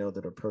that they know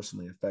that are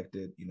personally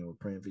affected, we're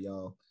praying for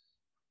y'all.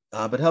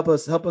 But help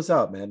us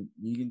out, man.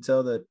 You can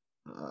tell that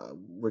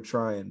we're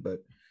trying, but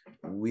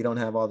we don't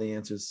have all the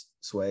answers,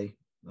 Sway.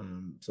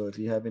 So if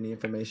you have any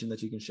information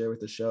that you can share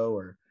with the show,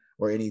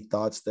 or any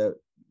thoughts that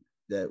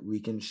we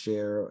can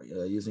share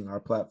using our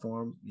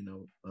platform,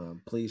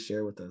 please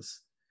share with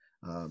us,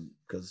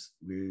 because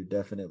we're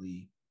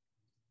definitely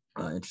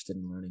interested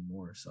in learning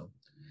more. So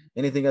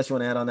anything else you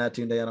want to add on that,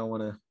 Tunde? I don't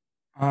want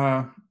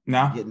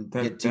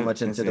to get too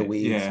much into the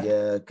weeds.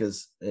 Yeah,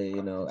 because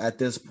at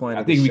this point,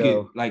 I think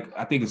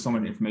I think there's so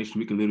much information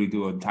we could literally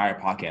do an entire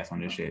podcast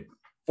on this shit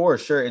for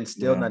sure, and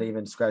still not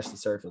even scratch the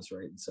surface,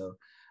 right? And so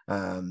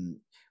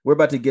we're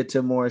about to get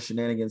to more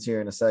shenanigans here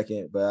in a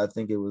second, but I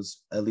think it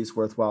was at least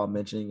worthwhile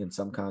mentioning in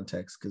some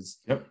context, because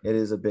it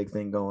is a big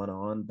thing going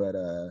on. But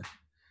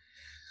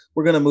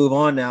we're going to move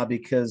on now,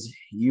 because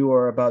you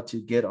are about to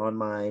get on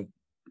my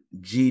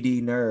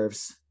GD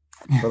nerves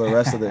for the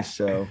rest of this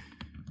show.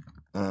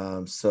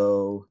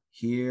 So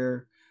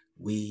here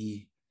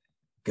we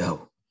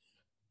go.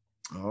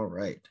 All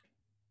right.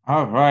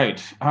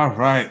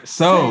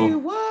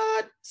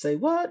 So say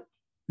what?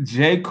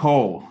 J.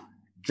 Cole.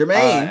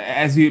 Jermaine.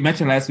 As we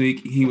mentioned last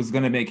week, he was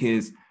going to make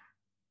his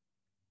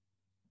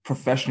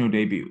professional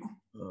debut.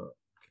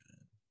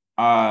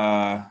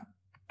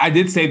 I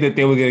did say that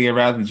they were going to get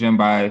rid of the gym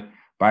by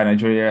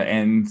Nigeria,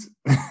 and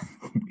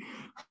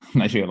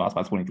Nigeria lost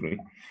by 23.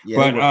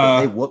 Yeah,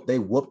 but they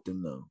whooped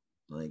them though.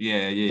 Like,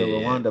 the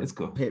Rwanda it's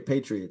cool.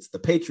 Patriots. The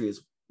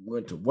Patriots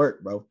went to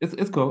work, bro.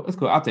 It's cool.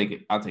 I'll take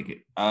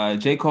it.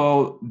 J.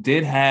 Cole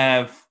did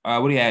have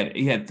what he had.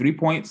 He had 3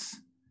 points.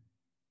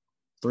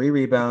 3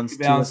 rebounds,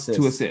 2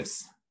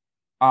 assists.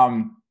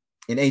 In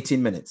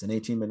 18 minutes. Of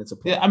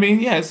play. Yeah, I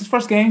mean, it's his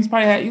first game. He's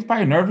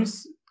probably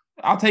nervous.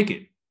 I'll take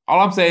it. All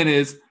I'm saying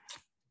is,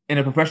 in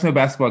a professional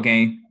basketball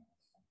game,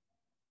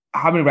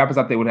 how many rappers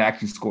out there would have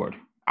actually scored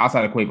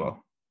outside of Quavo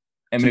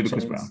and maybe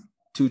Chris Brown?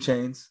 2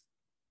 Chainz.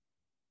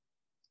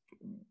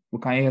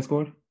 What Kanye has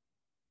scored?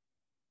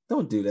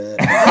 Don't do that.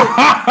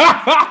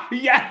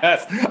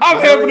 Yes,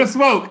 I'm here for the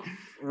smoke.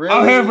 Really?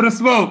 I'm here for the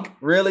smoke.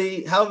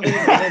 Really? How many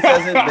minutes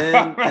has it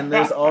been? And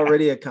there's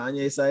already a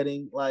Kanye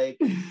sighting? Like,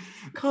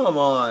 come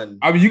on.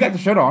 I mean, you got the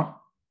shirt on.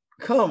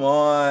 Come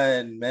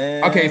on,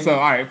 man. Okay, so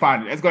all right,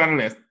 fine. Let's go down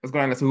the list.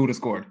 Who would have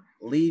scored?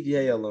 Leave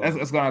Ye alone.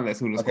 Let's go down the list.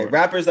 Who would have scored? Okay,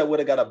 rappers that would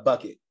have got a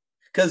bucket.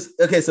 So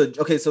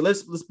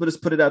let's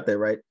put it out there,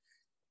 right?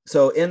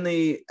 So in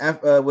the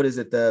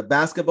the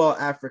Basketball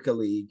Africa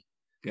League.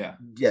 Yeah.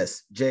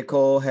 Yes, J.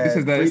 Cole has.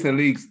 This is the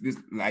league. This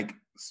like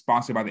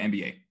sponsored by the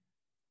NBA.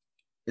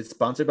 It's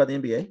sponsored by the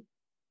NBA?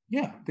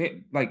 Yeah,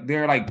 they're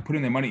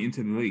putting their money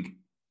into the league.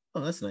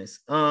 Oh, that's nice.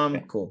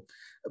 Cool.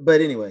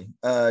 But anyway,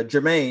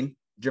 Jermaine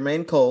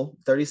Cole,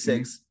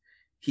 36. Mm-hmm.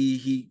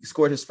 He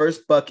scored his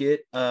first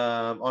bucket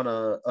on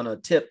a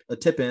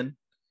tip in.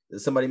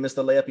 Somebody missed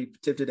a layup, he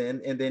tipped it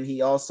in, and then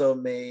he also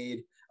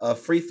made a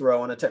free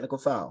throw on a technical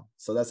foul.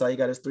 So that's how he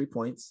got his 3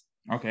 points.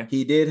 Okay.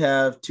 He did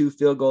have 2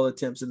 field goal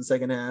attempts in the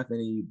second half, and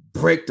he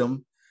bricked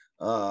them.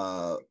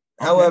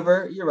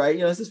 However, you're right.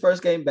 It's his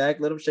first game back.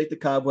 Let him shake the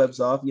cobwebs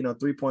off.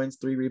 3 points,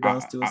 3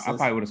 rebounds, 2 assists. I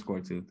probably would have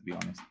scored 2, to be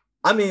honest.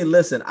 I mean,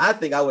 listen, I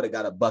think I would have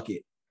got a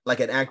bucket, like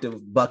an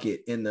active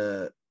bucket in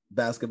the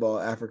Basketball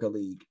Africa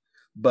League.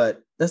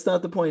 But that's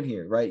not the point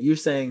here, right? You're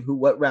saying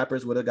what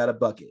rappers would have got a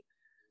bucket.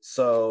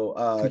 So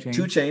 2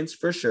 Chainz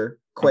for sure.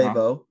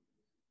 Quavo,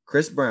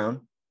 Chris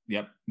Brown.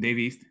 Yep. Dave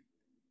East.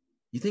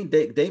 You think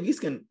Dave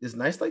East is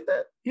nice like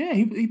that? Yeah,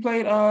 he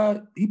played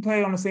on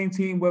the same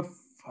team with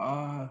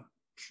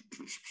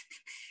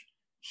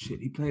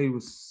he played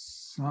with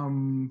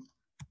some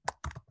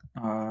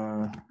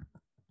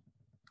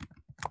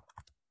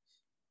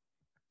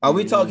Are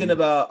we talking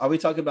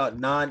about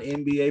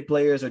non-NBA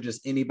players or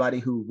just anybody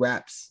who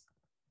raps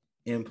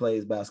and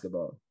plays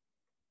basketball?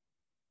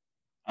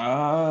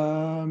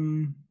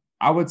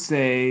 I would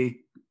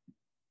say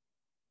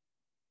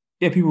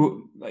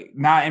people like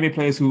non-NBA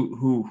players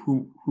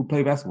who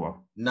play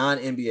basketball.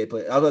 Non-NBA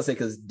players. I was gonna say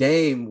because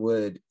Dame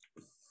would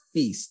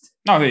feast.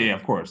 Oh yeah,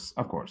 of course.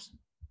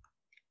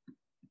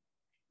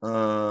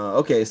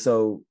 Okay,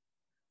 so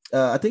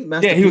I think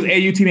Master he was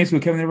AU teammates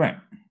with Kevin Durant.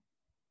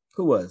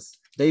 Who was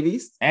Dave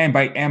East and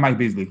Mike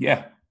Beasley?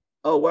 Yeah.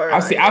 Oh, word.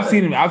 I've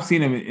seen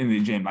him in the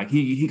gym. Like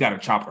he got a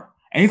chopper,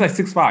 and he's like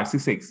 6'5",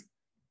 6'6".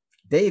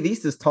 Dave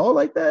East is tall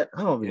like that.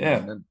 I don't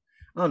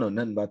know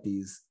nothing about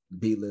these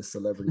B-list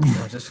celebrities.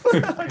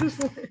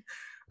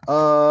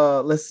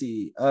 Let's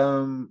see.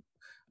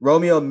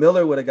 Romeo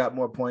Miller would have got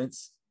more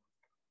points.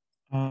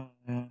 I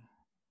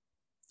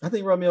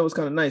think Romeo was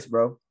kind of nice,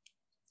 bro.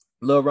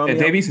 Lil Romeo.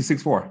 Yeah, Dave East is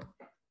 6'4".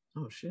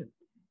 Oh shit,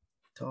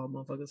 tall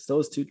motherfucker. So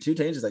it's two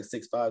changes like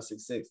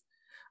 6'5",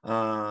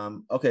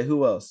 6'6". Okay,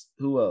 who else?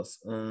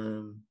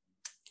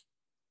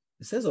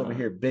 It says over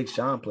here Big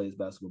Sean plays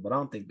basketball, but I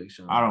don't think Big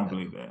Sean. I don't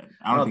believe that.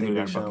 I don't think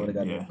Big Sean would have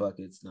got no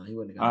buckets. No, he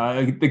wouldn't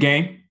have got the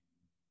game.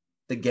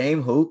 The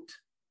game hooped.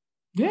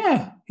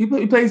 Yeah, he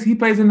plays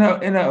in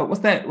a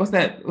what's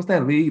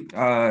that league?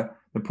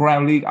 The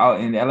Pro-Am League out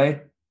in LA.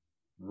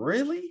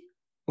 Really?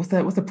 What's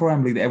the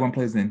Pro-Am League that everyone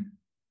plays in?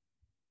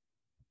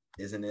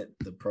 Isn't it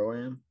the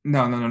Pro-Am?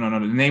 No. The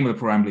name of the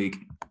Pro-Am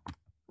League.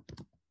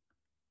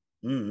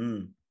 I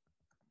don't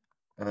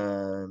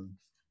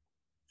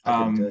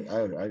fucking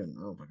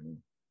know.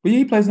 But yeah,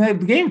 he plays in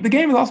that. The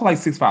game is also like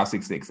 6'5",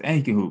 6'6", and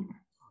he can hoop.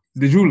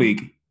 The Drew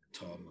League.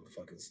 Tall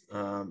motherfuckers.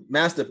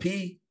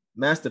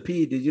 Master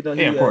P. Did you know?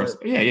 Of course.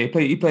 Yeah. He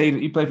played for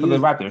the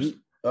Raptors.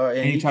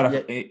 And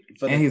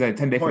he's like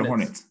 10 days for the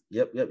Hornets.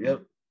 Yep.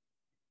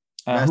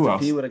 Master who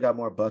else? P would have got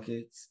more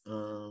buckets. I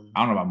don't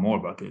know about more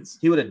buckets.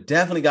 He would have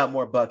definitely got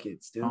more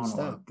buckets, dude. I don't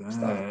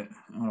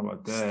know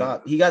about that.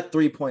 Stop. He got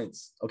 3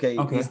 points. Okay.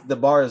 The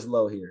bar is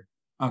low here.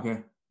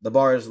 Okay. The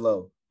bar is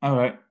low. All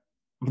right.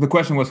 The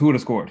question was who would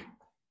have scored.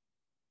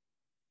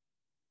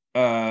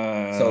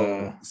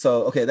 So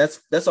okay,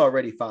 that's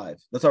already 5.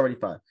 That's already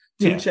 5.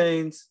 Two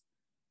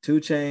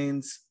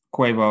Chains,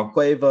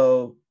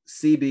 Quavo,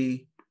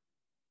 CB,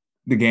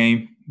 The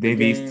Game,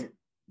 Dave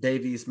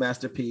East,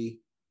 Master P.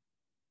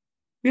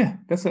 Yeah,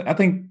 that's it.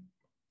 I'm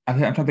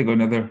trying to think of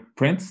another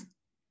Prince.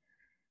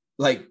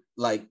 Like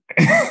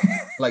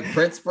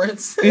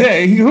Prince. Yeah,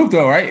 he hooped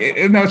though, right?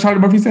 Isn't that what Charlie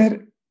Murphy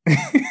said?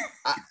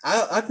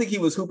 I think he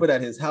was hooping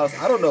at his house.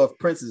 I don't know if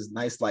Prince is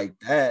nice like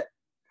that.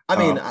 I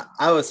mean,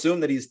 I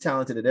assume that he's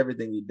talented at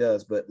everything he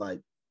does, but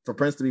like for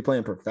Prince to be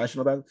playing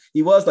professional basketball,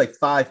 he was like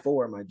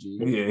 5'4", my G.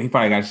 Yeah, he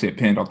probably got shit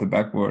pinned off the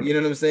backboard. You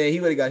know what I'm saying? He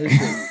would have got his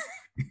shit.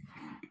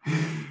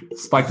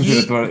 Spiked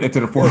into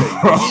the fourth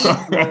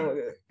row.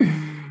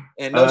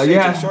 And no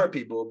shade to short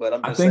people, but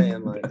I'm just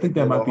saying, like, I think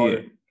that might be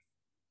it.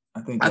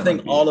 I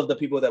think all of the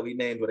people that we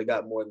named would have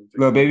got more than 3.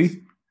 Little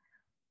Baby.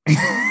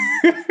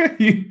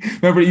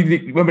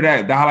 remember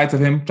that the highlights of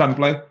him trying to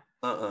play?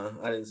 I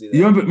didn't see that.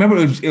 You remember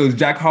it was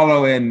Jack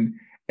Harlow and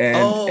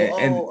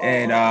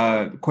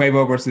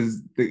Quavo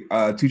versus the 2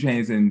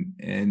 Chainz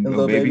and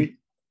Lil Baby.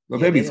 Lil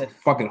Baby's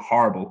fucking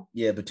horrible.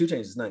 Yeah, but 2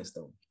 Chainz is nice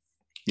though.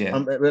 Yeah.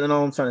 And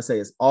all I'm trying to say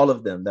is all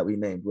of them that we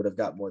named would have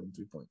got more than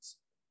 3 points.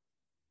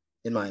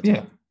 In my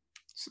opinion. Yeah.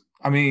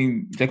 I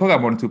mean, J. Cole got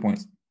more than 2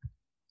 points.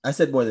 I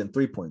said more than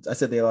 3 points. I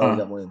said they always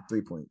got more than 3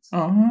 points.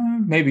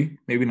 Maybe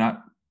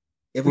not.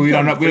 If we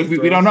don't know.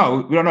 We don't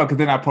know. We don't know because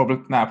they're not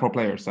pro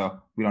players, so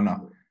we don't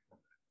know.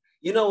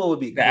 You know what would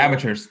be the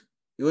amateurs?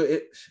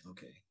 Okay.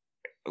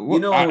 You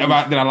know,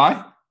 did I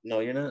lie? No,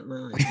 you're not.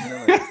 No,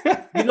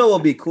 you know what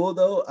would be cool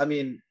though? I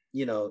mean,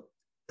 you know,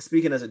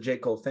 speaking as a J.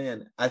 Cole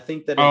fan, I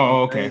think that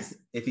nice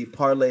if he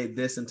parlayed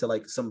this into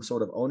like some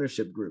sort of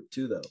ownership group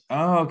too, though.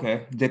 Oh,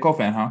 okay. J. Cole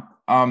fan, huh?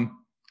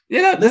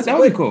 Yeah, that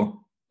would be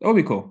cool. That would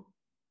be cool.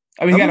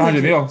 I mean, he got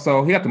 100 mil,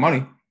 so he got the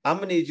money. I'm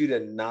gonna need you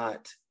to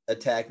not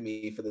attack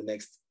me for the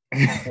next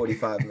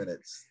 45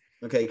 minutes,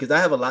 okay? Because I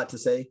have a lot to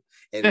say,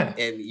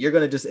 and you're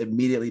gonna just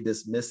immediately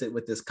dismiss it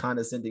with this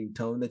condescending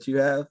tone that you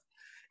have,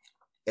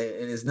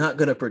 and it's not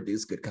gonna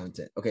produce good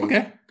content.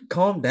 Okay.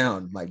 Calm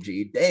down, my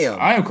G. Damn,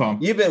 I am calm.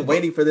 You've been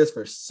waiting for this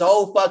for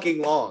so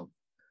fucking long.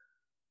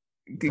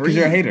 Because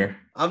you're a hater.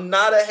 I'm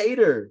not a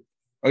hater.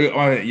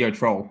 Oh, you're a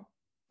troll.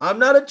 I'm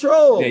not a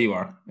troll. Yeah, you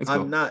are.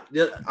 I'm not.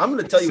 I'm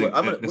going to tell you what.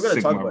 We're going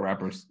to talk about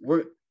rappers.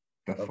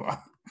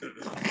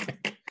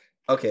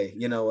 Okay,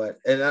 you know what?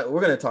 And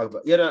we're going to talk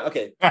about.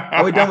 Okay.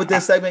 Are we done with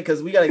this segment?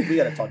 Because we got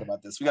to talk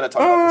about this. We got to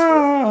talk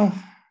about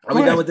this. Are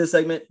we done with this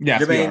segment?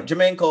 Yes.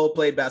 Jermaine Cole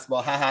played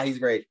basketball. Ha, he's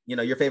great. You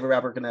know, your favorite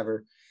rapper can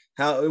ever.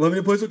 How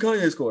many points would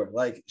Kanye score?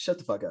 Like, shut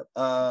the fuck up.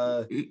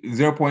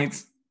 0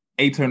 points,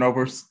 8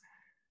 turnovers.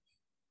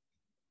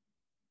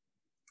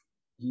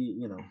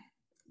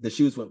 the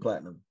shoes went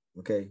platinum.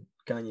 Okay,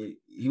 Kanye,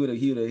 he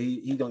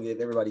gonna give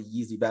everybody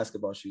Yeezy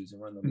basketball shoes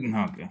and run the league.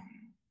 Okay.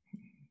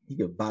 He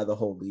could buy the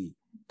whole league.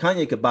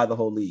 Kanye could buy the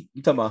whole league.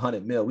 You talking about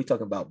 100 mil? We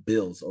talking about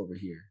bills over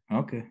here.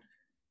 Okay.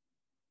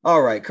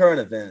 All right, current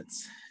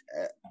events.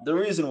 The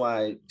reason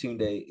why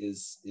Tunde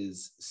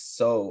is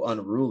so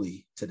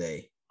unruly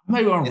today. I'm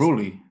not even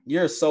unruly.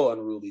 You're so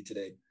unruly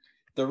today.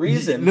 The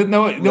reason.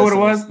 Know what it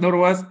was?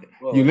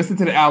 Whoa. You listen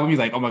to the album, you're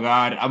like, oh my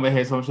God, I'm gonna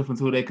hear so much shit from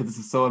Tunde because this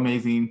is so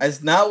amazing.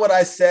 That's not what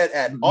I said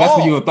at all. That's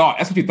what you thought.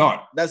 That's what you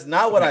thought. That's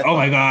not what I thought. Oh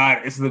my God,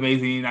 this is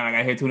amazing. I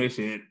gotta hear Tunde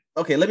shit.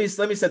 Okay, let me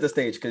set the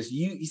stage because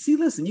you see,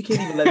 listen, you can't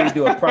even let me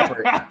do a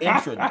proper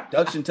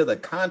introduction to the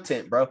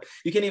content, bro.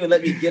 You can't even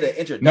let me get an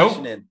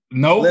introduction in.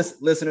 No,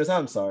 listeners,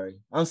 I'm sorry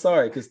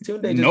because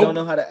Tunde just don't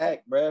know how to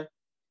act, bro.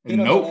 He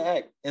don't know how to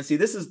act. And see,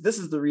 this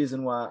is the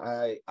reason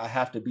why I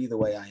have to be the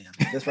way I am.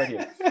 This right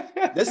here.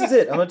 This is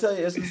it. I'm gonna tell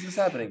you, this is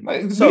happening.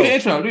 Do your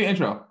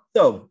intro.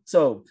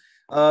 So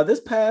this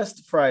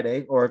past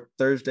Friday or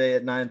Thursday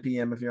at 9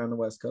 p.m. if you're on the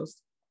West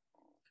Coast,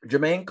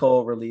 Jermaine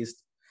Cole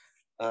released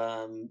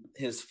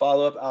his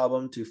follow-up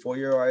album to For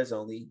Your Eyes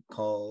Only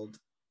called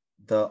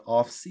The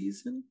Off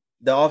Season.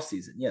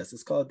 Yes,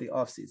 it's called The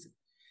Off Season.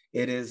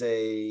 It is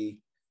a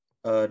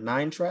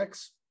 9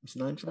 tracks. It's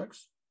 9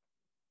 tracks.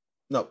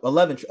 No,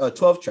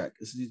 12 track.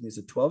 Excuse me. It's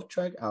a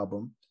 12-track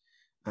album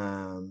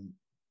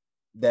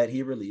that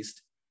he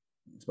released.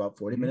 It's about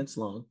 40 minutes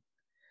long.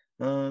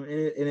 And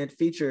it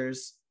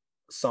features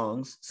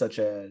songs such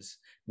as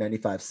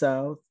 95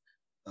 South,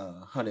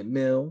 100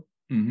 Mil,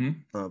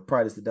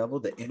 Pride is the Devil,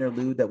 the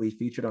interlude that we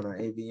featured on our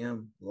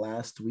AVM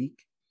last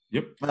week.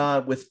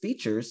 Yep. With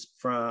features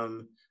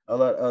from a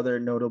lot of other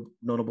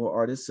notable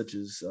artists such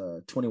as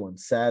 21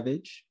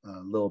 Savage,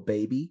 Lil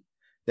Baby.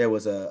 There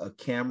was a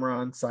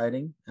Cameron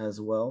sighting as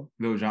well.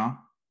 Lil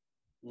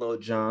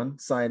Jon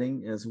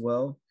sighting as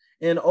well.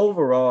 And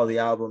overall, the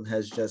album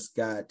has just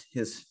got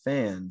his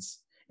fans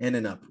in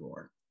an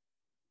uproar.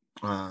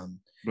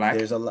 Black.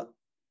 There's a lot.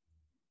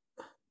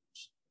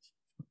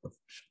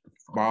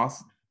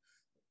 Boss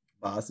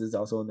is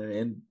also on there,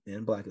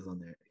 and Black is on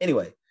there.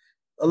 Anyway,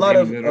 a lot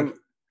of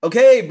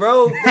okay,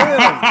 bro.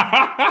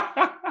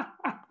 Damn.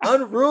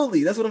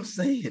 Unruly. That's what I'm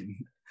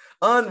saying.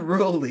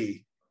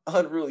 Unruly.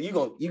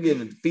 You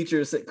giving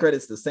features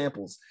credits to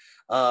samples.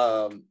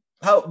 But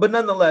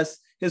nonetheless,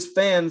 his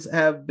fans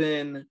have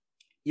been,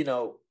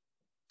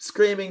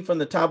 screaming from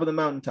the top of the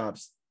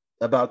mountaintops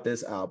about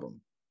this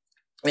album.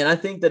 And I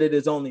think that it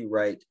is only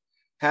right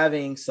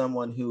having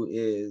someone who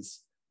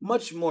is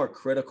much more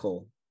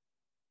critical,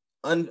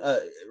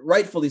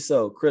 rightfully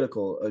so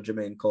critical of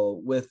Jermaine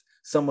Cole, with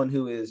someone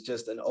who is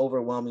just an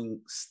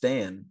overwhelming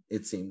stan,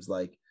 it seems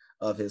like,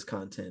 of his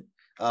content,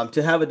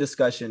 to have a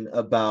discussion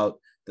about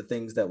the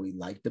things that we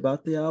liked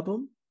about the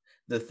album,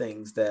 the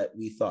things that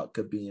we thought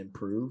could be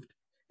improved,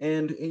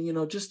 and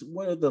just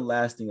what are the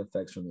lasting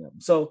effects from the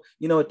album. So,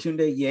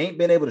 Tunde, you ain't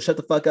been able to shut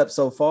the fuck up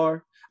so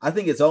far. I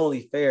think it's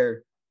only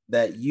fair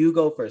that you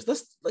go first.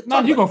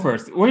 You go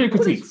first. What are your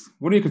critiques?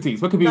 What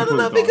could be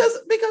improved on? Because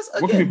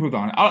again, what can be improved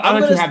on? I'll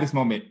let you have this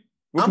moment.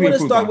 I'm going to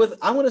start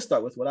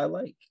with what I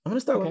like. I'm going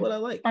to start with what I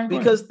like,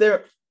 because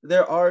there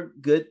are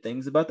good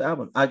things about the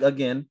album. I'm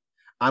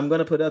going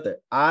to put it out there.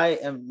 I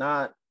am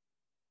not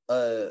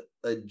a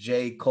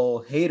J.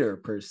 Cole hater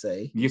per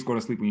se. You just go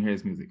to sleep when you hear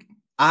his music.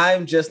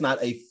 I'm just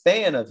not a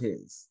fan of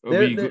his.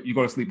 You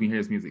go to sleep when you hear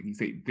his music. You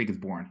think it's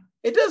boring.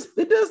 It does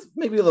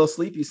make me a little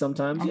sleepy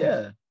sometimes. Okay.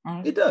 Yeah,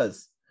 right. It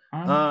does.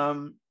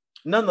 Right.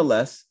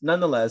 Nonetheless,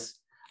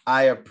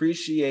 I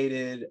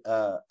appreciated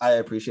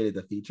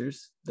the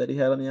features that he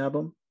had on the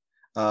album.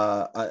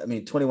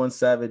 21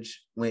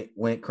 Savage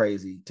went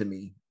crazy to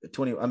me.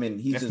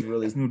 He's just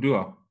really new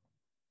duo.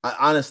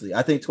 Honestly,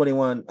 I think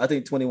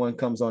 21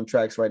 comes on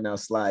tracks right now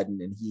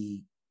sliding, and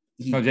he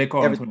J.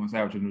 Cole and 21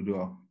 Savage are new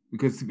duo.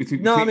 Because I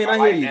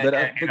hear you, but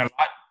a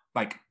lot,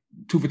 like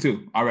 2 for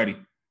 2 already.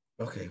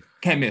 Okay,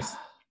 can't miss.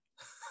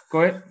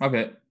 Go ahead, my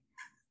bad.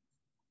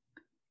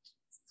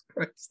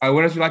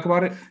 What else you like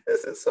about it?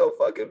 This is so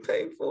fucking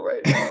painful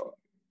right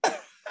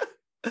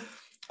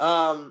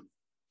now.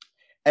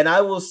 And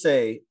I will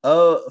say,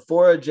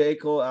 for a J.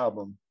 Cole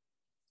album,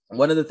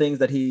 one of the things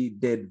that he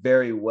did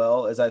very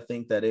well is I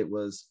think that it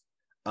was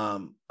a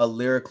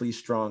lyrically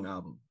strong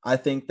album. I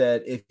think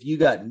that if you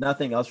got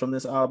nothing else from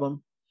this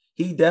album,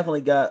 he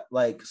definitely got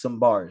like some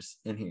bars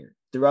in here.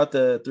 Throughout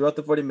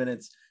the 40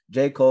 minutes,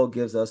 J. Cole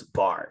gives us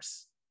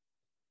bars.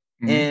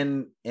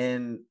 Mm-hmm.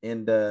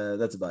 And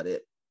that's about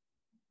it.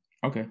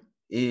 Okay.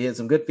 He had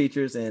some good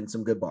features and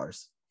some good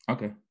bars.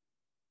 Okay.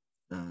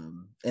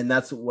 And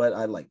that's what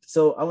I liked.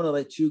 So I want to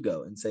let you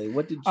go and say,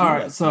 what did you All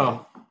right,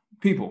 so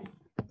people.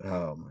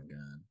 Oh my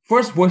God.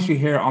 First voice you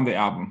hear on the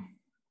album,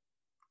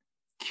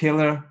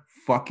 Killer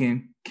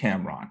fucking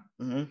Cameron.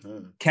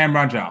 Mm-hmm.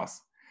 Cameron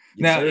Giles.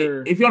 Yes, now,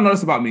 sir. If you don't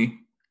notice about me,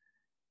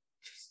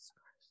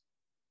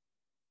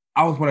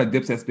 I was one of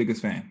Dipset's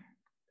biggest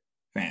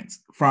fans.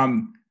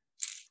 From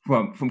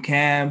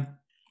Cam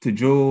to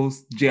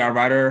Jules, J.R.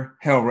 Ryder,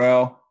 Hell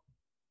Rel,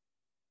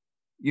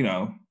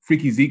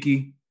 Freaky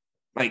Zeke.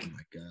 Like, oh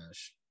my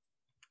gosh,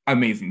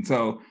 amazing.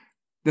 So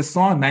the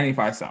song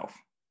 95 South,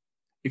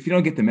 if you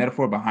don't get the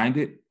metaphor behind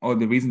it or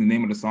the reason, the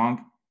name of the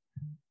song,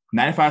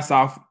 95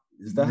 South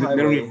is the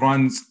literally highway.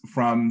 runs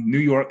from New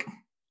York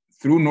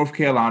through North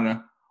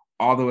Carolina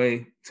all the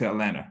way to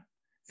Atlanta,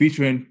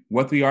 featuring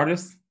what three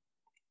artists?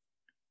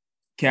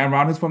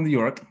 Cameron, who's from New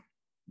York,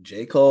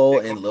 J. Cole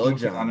and Lil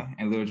Jon.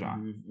 And Lil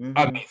Jon. Mm-hmm.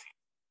 Amazing.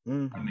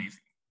 Mm-hmm. Amazing.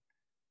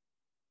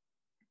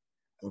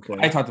 Okay.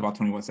 I talked about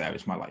 21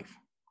 Savage, my life.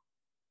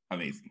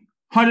 Amazing.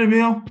 100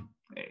 mil.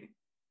 Hey,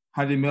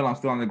 100 mil, I'm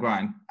still on the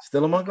grind.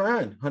 Still on my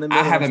grind. 100 mil,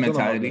 I have that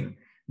mentality.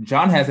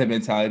 John has that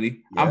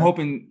mentality. Yeah. I'm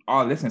hoping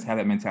all listeners have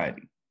that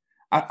mentality.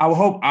 I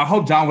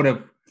hope John would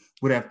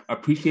have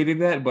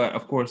appreciated that, but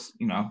of course,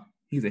 you know,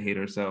 he's a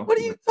hater. So what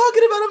are you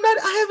talking about?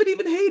 I haven't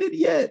even hated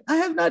yet. I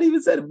have not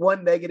even said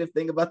one negative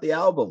thing about the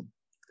album.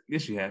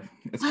 Yes, you have.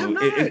 It's cool.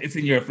 It's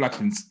in your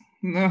reflections.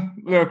 No,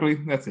 lyrically,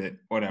 that's it.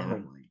 Whatever. Oh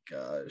my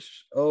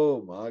gosh.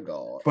 Oh my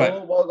god. But,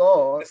 oh my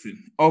god.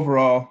 Listen,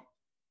 overall,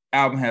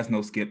 album has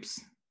no skips.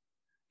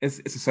 It's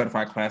a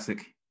certified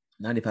classic.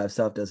 95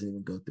 South doesn't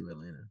even go through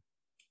Atlanta.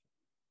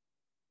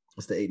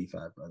 It's the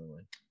 85, by the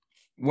way.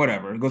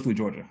 Whatever. It goes through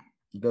Georgia.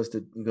 It goes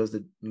through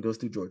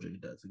Georgia.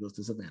 It does. It goes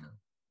to Savannah.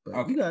 But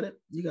okay. You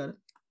got it.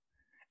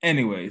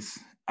 Anyways,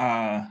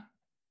 I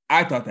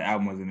thought the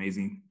album was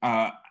amazing.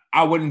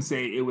 I wouldn't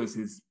say it was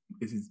his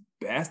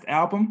best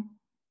album.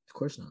 Of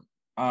course not.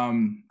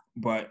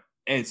 But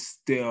it's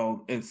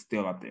still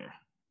up there.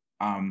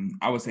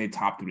 I would say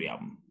top 3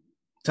 album.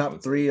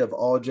 Top 3 of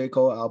all J.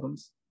 Cole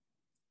albums?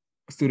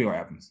 Studio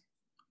albums.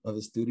 Of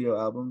his studio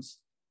albums?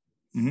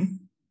 Mm-hmm.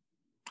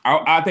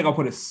 I think I'll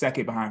put it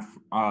second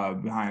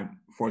behind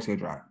Forest Hill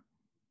Drive,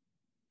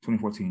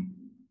 2014.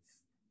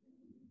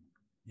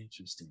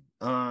 Interesting.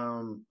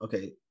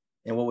 Okay.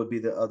 And what would be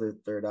the other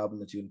third album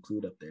that you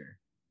include up there?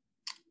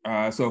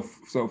 So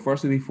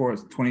first would be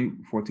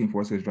 2014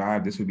 Forest Hill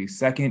Drive. This would be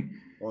second.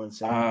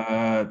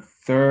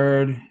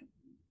 Third,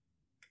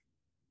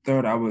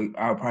 I would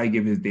probably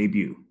give his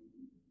debut,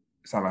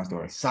 Sideline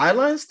Story.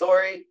 Sideline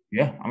Story?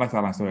 Yeah, I like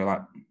Sideline Story a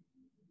lot.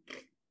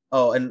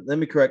 Oh, and let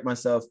me correct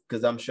myself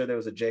because I'm sure there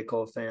was a J.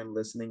 Cole fan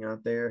listening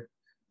out there.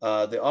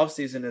 The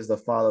Offseason is the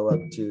follow-up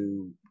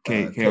to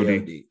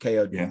KOD.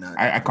 KOD. Yeah,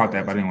 I caught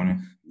that, but I didn't want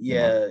to.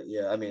 Yeah.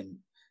 I mean,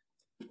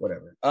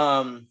 whatever.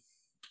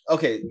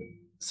 Okay,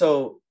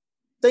 so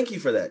thank you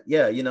for that.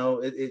 Yeah, you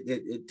know,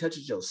 it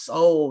touches your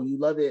soul. You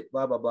love it.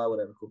 Blah blah blah.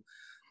 Whatever. Cool.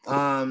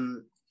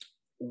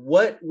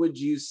 What would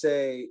you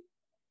say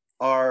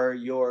are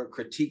your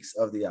critiques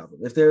of the album?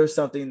 If there was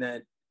something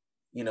that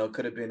you know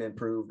could have been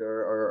improved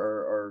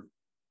or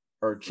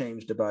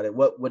changed about it,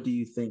 what do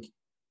you think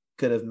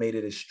could have made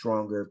it a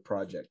stronger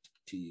project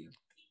to you?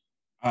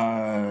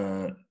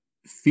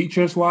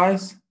 Features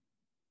wise,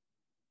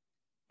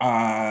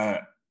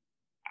 I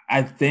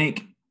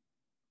think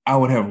I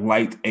would have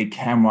liked a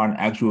Cameron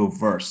actual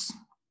verse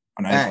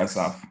on 95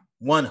 South.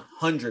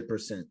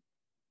 100%.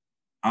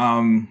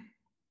 I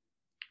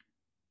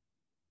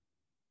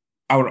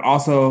would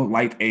also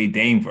like a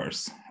Dame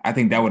verse. I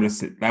think that would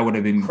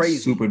have been crazy.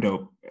 Super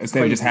dope.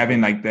 Instead of just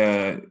having like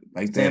the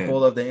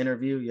sample of the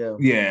interview,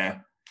 yeah.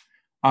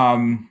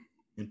 And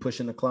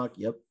pushing the clock.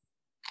 Yep.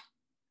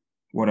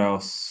 What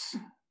else?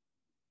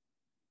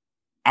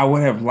 I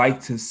would have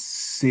liked to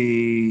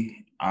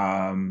see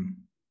Ari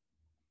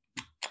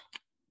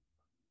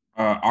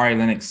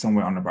Lennox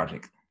somewhere on the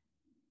project.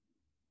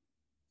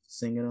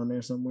 Singing on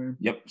there somewhere?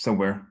 Yep,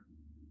 somewhere.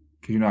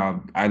 Because, you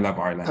know, I love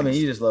Ari Lennox. I mean,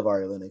 you just love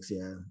Ari Lennox,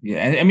 yeah.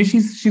 Yeah, and I mean,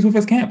 she's with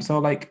his camp, so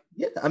like.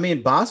 Yeah, I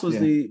mean, Boss was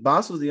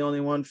the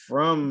only one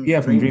from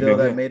Dreamville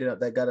that made it,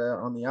 that got it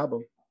on the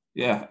album.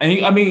 Yeah,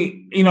 and I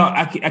mean, you know,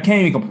 I can't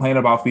even complain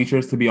about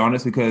features, to be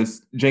honest,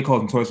 because J.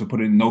 Cole's notorious for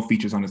putting no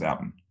features on his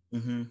album.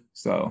 Mm-hmm.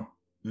 So,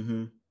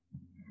 in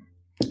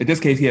this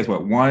case, he has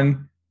what,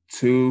 1,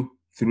 2,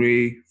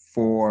 3,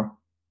 4,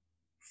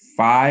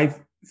 5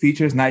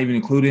 features, not even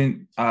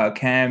including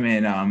Cam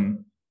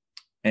and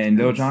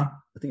Lil Jon.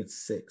 I think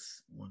it's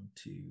 6. 1,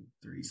 2,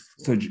 3,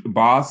 4. So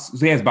Boss,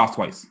 so he has Boss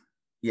twice.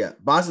 Yeah,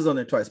 Boss is on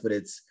there twice, but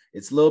it's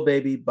Lil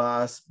Baby,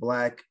 Boss,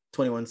 Black,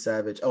 21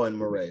 Savage, and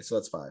Murray. So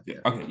that's 5. Yeah.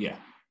 Okay, yeah.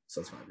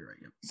 So that's 5. You're right.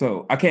 Yeah.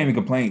 So I can't even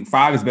complain.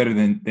 5 is better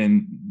than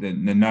the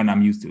none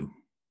I'm used to.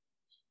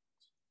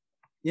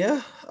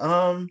 Yeah.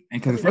 And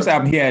because the first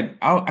album he had,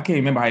 I can't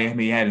remember how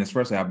many he had in his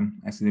first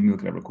album. Actually, let me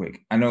look it up real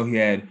quick. I know he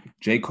had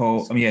J.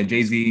 Cole. I mean, he had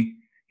Jay-Z.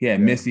 He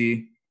had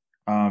Missy.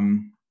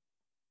 Who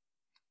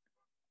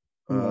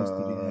else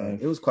did he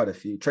have? It was quite a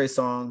few. Trey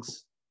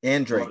Songz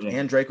and Drake. Oh, yeah.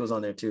 And Drake was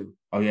on there too.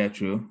 Oh yeah,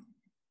 true.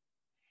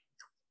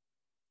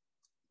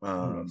 Who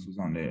else was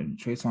on there?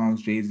 Trey Songz,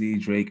 Jay-Z,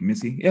 Drake,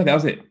 Missy. Yeah, that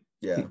was it.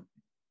 Yeah.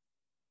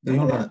 They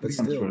don't have but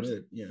still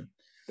good. Yeah.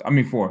 I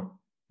mean, 4.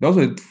 Those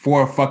are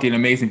 4 fucking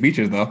amazing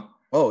features, though.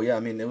 Oh yeah, I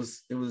mean, it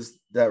was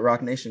that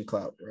Rock Nation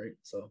clout, right?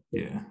 So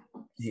yeah,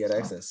 he had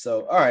access.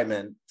 So all right,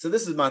 man. So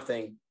this is my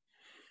thing.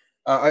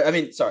 I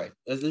mean, sorry.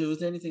 Was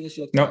there anything else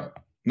you like?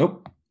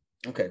 Nope.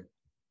 Okay.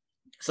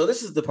 So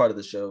this is the part of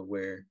the show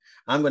where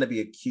I'm going to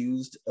be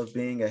accused of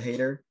being a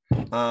hater,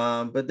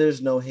 but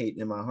there's no hate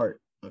in my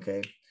heart,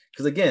 okay?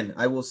 Because again,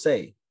 I will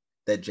say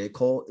that J.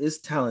 Cole is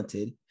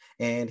talented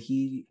and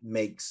he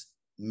makes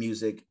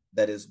music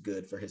that is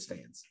good for his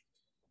fans.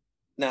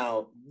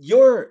 Now,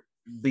 your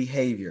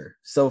behavior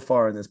so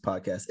far in this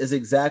podcast is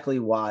exactly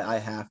why I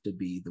have to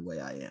be the way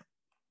I am.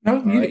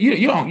 No,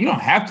 you don't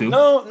have to.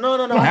 No.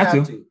 I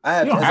have to. I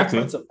have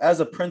to.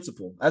 As a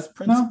principle.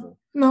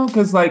 No,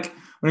 because like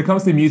when it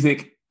comes to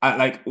music,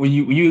 like when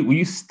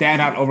you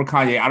stand out over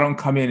Kanye, I don't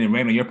come in and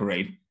rain on your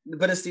parade.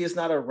 But it's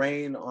not a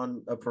rain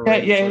on a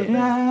parade.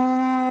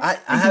 Yeah. I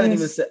haven't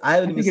even said. I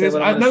haven't even said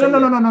what I'm No.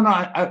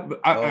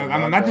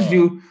 I'm not just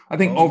you. I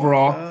think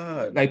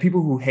overall, like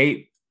people who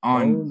hate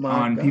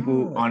on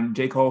people on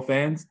J. Cole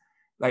fans,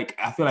 like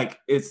I feel like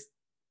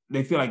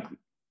they feel like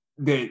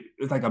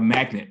it's like a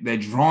magnet. They're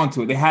drawn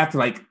to it. They have to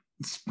like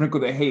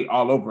sprinkle their hate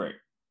all over it.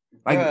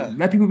 Like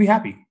let people be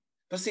happy.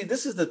 But see,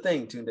 this is the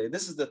thing, Tunde.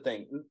 This is the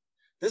thing.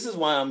 This is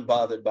why I'm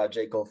bothered by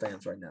J. Cole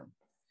fans right now,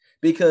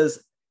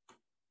 because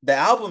the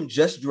album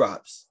just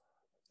drops,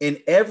 and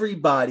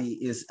everybody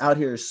is out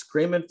here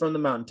screaming from the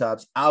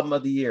mountaintops, album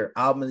of the year.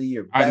 I'm not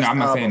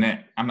saying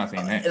that.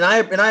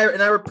 And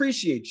I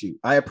appreciate you.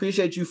 I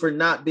appreciate you for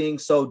not being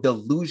so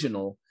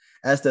delusional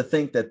as to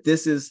think that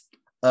this is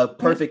a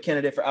perfect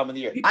candidate for album of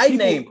the year.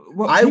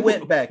 I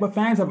went back. But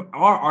fans of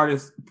our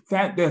artists,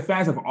 they're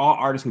fans of all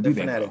artists who do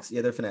that. Fanatics. Though.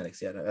 Yeah, they're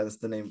fanatics. Yeah, that's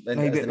the name.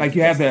 Like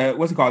you have the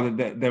what's it called?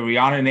 The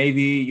Rihanna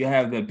Navy. You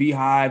have the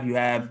Beehive. You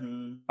have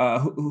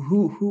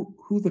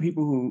who's the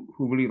people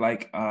who really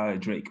like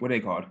Drake? What are they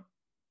called?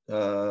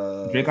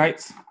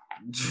 Drakeites?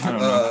 I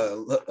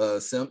don't know.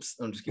 Simps.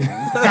 I'm just kidding.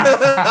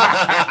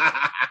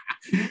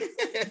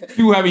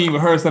 People haven't even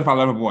heard Sunflower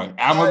Lover Boy.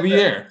 Album of the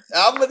year.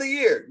 Album of the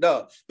year.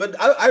 No, but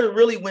I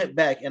really went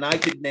back and I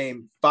could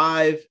name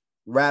 5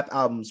 rap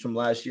albums from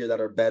last year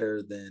that are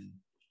better than.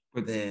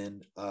 But this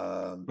is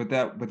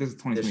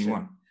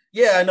 2021.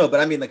 Yeah, I know, but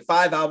I mean like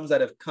 5 albums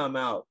that have come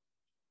out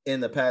in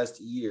the past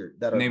year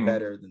that are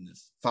better than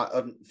this.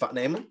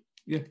 Name them?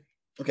 Yeah.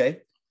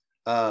 Okay.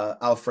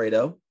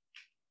 Alfredo.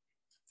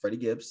 Freddie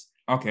Gibbs.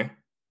 Okay.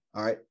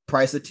 All right.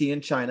 Price of Tea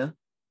in China.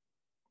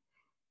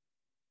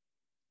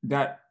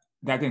 That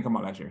didn't come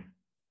out last year.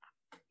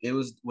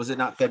 Was it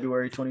not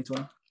February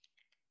 2020?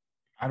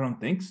 I don't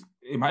think so.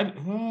 It might.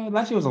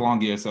 Last year was a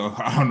long year, so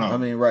I don't know. I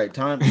mean, right?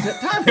 Time is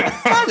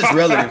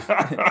relative.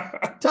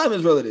 Time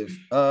is relative.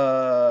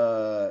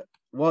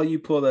 While you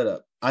pull that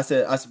up,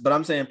 but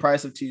I'm saying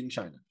Price of Tea in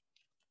China.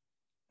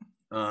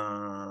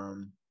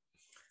 I'm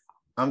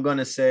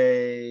gonna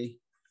say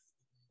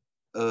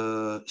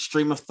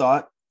Stream of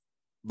Thought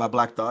by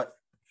Black Thought,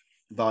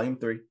 Volume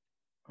 3.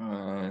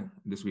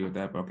 Disagree with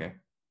that, but okay.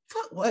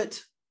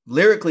 What?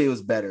 Lyrically, it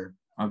was better.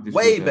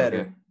 Way better.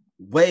 Okay.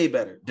 Way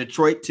better.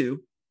 Detroit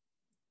 2.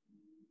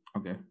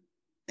 Okay.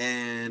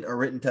 And A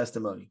Written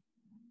Testimony.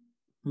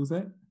 Who's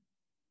that?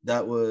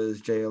 That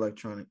was Jay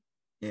Electronic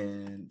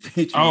and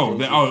featuring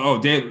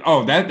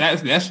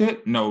that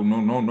shit?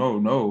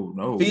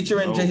 No.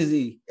 Featuring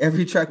Jay-Z.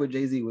 Every track with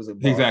Jay-Z was a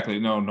bar. Exactly.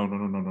 No.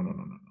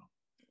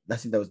 I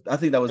think that was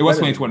It was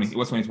 2020. It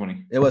was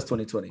 2020. It was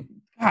 2020.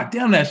 God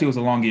damn, that shit was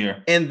a long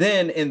year. And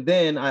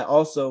then I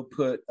also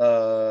put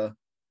Wanna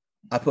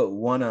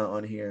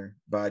on here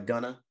by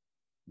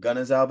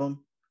Gunna's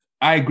album.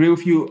 I agree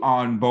with you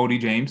on Bodie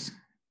James.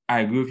 I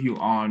agree with you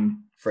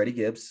on Freddie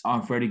Gibbs.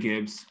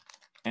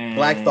 And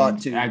Black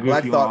Thought too. I agree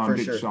Black with you Thought on for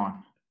Big sure.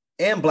 Sean.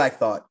 And Black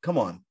Thought. Come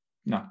on.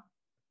 No.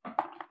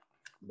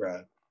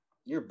 Bruh,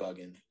 you're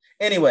bugging.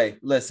 Anyway,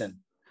 listen.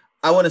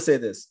 I want to say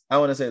this.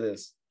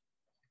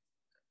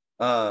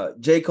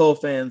 J. Cole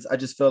fans, I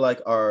just feel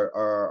like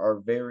are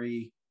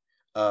very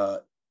I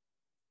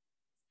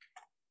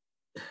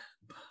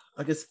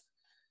guess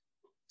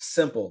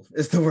simple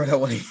is the word I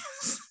want to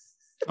use.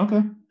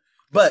 Okay.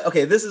 But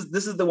okay, this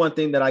is the one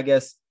thing that I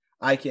guess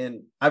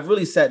I've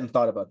really sat and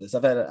thought about this.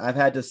 I've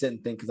had to sit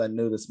and think because I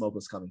knew the smoke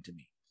was coming to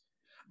me.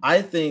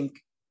 I think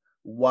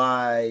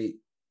why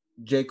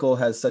J. Cole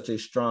has such a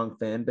strong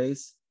fan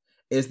base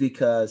is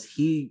because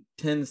he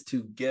tends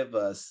to give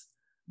us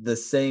the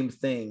same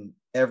thing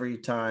every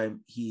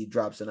time he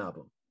drops an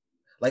album.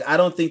 Like, I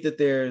don't think that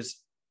there's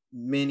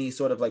many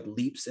sort of like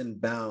leaps and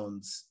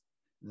bounds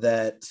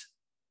that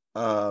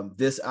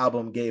this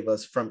album gave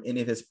us from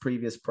any of his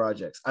previous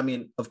projects. I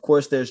mean, of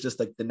course, there's just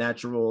like the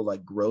natural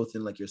like growth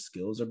and like your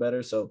skills are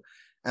better. So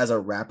as a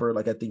rapper,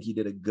 like I think he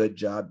did a good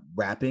job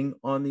rapping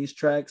on these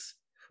tracks.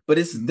 But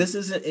this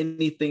isn't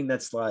anything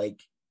that's like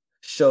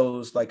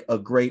shows like a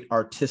great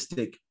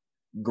artistic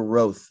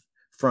growth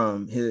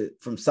from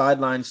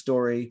Sideline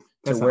Story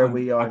to where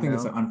we are. I think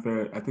it's an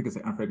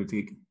unfair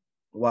critique.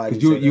 Why?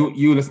 Because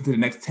you listen to the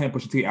next 10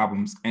 Pusha T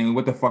albums, and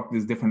what the fuck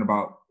is different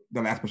about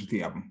the last Pusha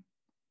T album?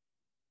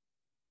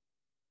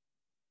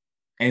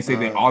 And say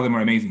that all of them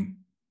are amazing.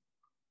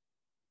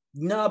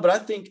 No, but I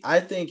think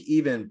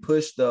even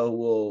Push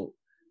though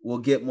will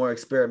get more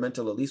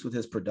experimental, at least with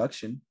his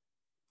production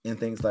and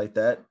things like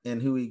that,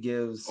 and who he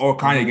gives. Or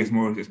Kanye gets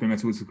more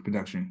experimental with his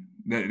production.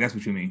 That's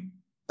what you mean.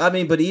 I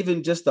mean, but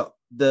even just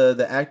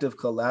the act of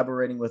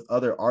collaborating with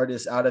other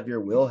artists out of your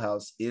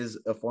wheelhouse is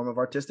a form of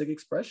artistic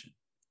expression.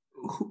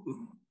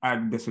 I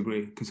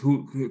disagree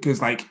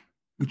because like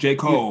J.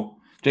 Cole,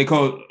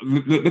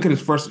 look at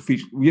his first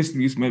feature. We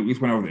just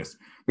went over this.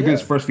 Look at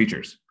his first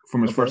features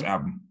from his first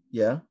album.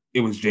 Yeah,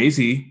 it was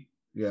Jay-Z.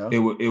 Yeah, it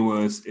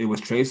was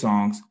Trey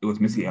Songz. It was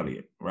Missy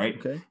Elliott. Right.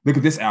 Okay. Look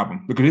at this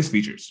album. Look at his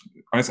features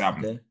on this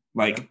album. Okay.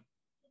 Like,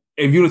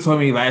 if you would have told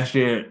me last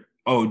year,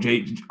 oh,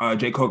 J.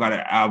 Cole got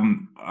an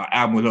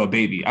album with Lil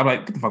Baby, I'm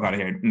like, get the fuck out of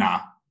here.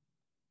 Nah.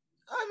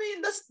 I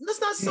mean, that's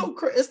not so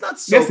crazy. It's not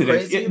so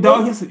crazy.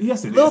 Yes, it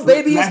is. Lil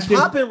Baby is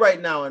popping right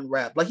now in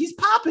rap. Like, he's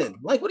popping.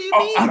 Like, what do you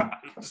mean?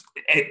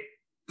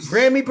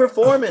 Grammy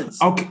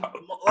performance. Okay,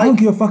 I don't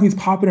give a fuck. He's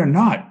popping or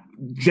not.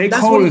 J.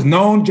 Cole is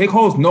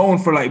known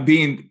for like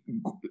being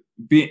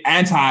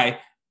anti.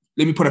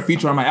 Let me put a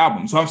feature on my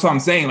album. So I'm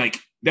saying like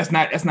that's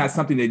not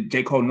something that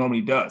J. Cole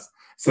normally does.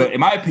 So in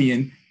my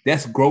opinion,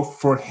 that's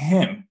growth for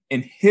him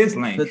in his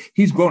lane.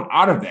 He's grown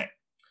out of that.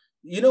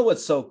 You know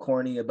what's so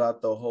corny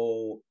about the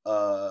whole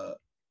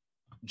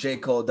J.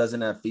 Cole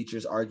doesn't have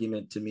features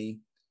argument to me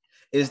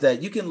is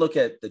that you can look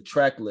at the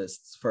track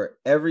lists for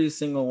every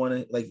single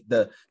one, like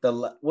the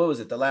what was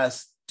it, the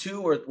last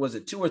two or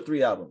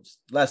three albums?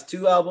 Last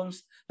two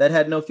albums that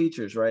had no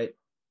features, right?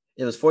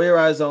 It was For Your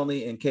Eyes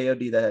Only and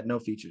KOD that had no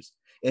features.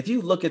 If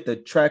you look at the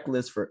track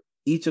list for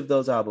each of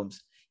those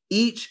albums,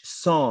 each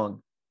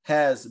song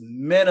has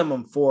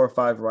minimum 4 or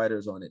 5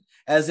 writers on it,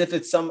 as if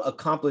it's some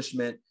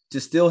accomplishment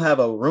to still have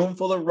a room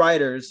full of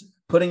writers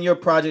putting your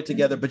project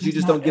together, but you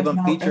just don't give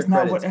them feature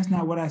credits. That's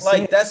not what I said.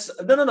 Like that's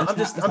no. I'm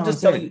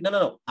just telling you.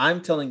 No.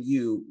 I'm telling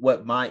you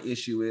what my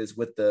issue is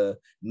with the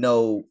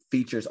no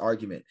features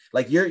argument.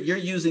 Like you're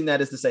using that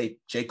as to say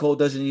J. Cole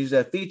doesn't use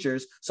that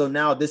features, so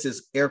now this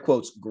is air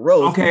quotes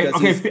growth. Okay. When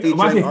I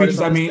say features,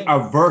 I mean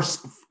a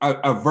verse,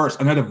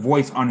 another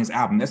voice on his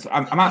album. That's I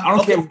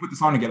don't care if we put the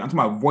song together. I'm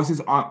talking about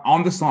voices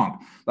on the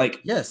song.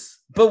 Like yes,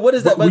 but what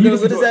is that? What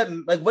is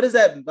that? Like what is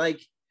that? Like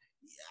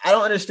I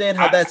don't understand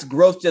how that's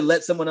growth to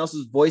let someone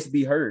else's voice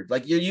be heard.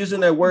 Like you're using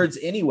their words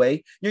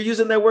anyway. You're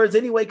using their words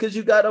anyway because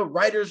you got a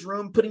writer's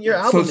room putting your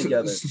album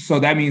together. So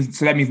that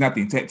means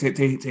nothing.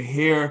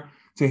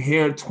 To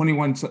hear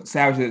 21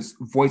 Savage's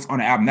voice on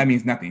the album, that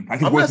means nothing.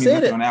 Like his voice means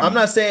nothing on the album. I'm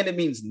not saying it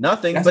means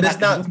nothing, but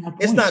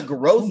it's not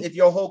growth if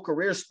your whole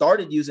career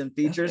started using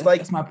features.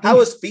 Like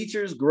how is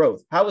features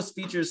growth? How is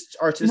features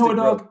artistic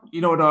growth?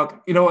 You know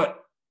what?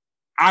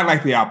 I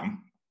like the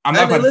album. I'm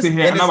not about to sit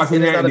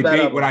here and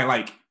debate what I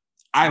like.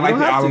 I like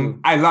the album.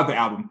 I love the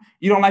album.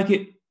 You don't like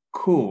it?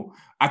 Cool.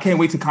 I can't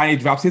wait till Kanye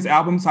drops his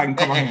album so I can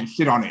come on here and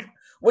shit on it.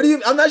 What do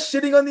you? I'm not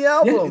shitting on the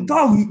album. Yeah,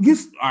 dog,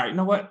 all right. You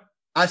know what?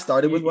 I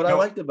started with what I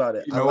liked about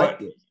it. I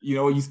liked it. You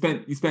know what? You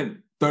spent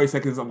 30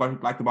 seconds on what you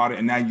liked about it,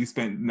 and now you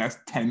spent the next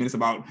 10 minutes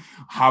about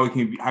how it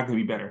can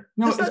be better.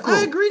 No, cool.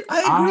 I agreed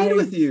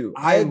with you.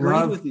 I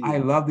agreed with you. I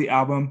love the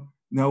album.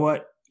 You know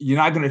what? You're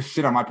not gonna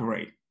shit on my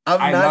parade.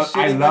 I love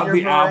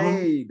the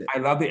album. I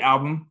love the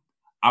album.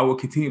 I will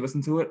continue to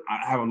listen to it. I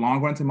have a long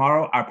run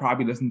tomorrow. I'll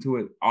probably listen to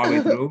it all the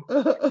way through.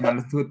 And I'll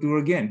listen to it through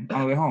again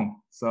on the way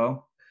home.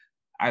 So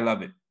I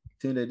love it.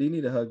 Tunde, do you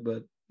need a hug,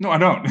 bud? No, I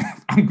don't.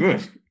 I'm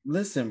good.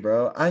 Listen,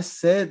 bro. I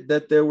said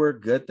that there were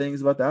good things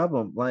about the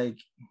album. Like,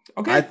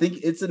 okay. I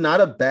think it's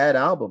not a bad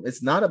album.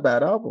 It's not a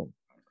bad album.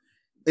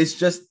 It's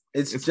just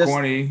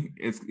corny.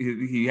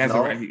 He has a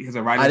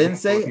writer. I did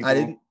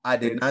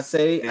not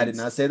say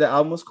the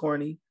album was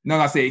corny. No,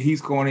 I say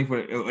he's corny for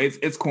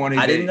it's corny.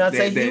 I did not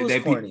say he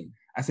was corny.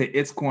 I say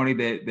it's corny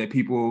that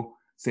people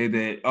say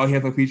that he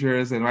has no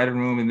features and writer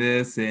room and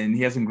this and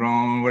he hasn't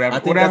grown,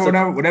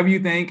 whatever you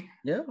think.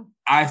 Yeah.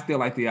 I still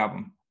like the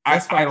album.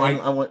 That's fine.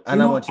 I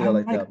want you to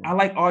like the album. I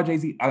like all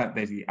Jay-Z. I like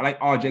Jay-Z. I like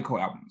all J. Cole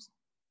albums.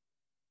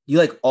 You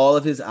like all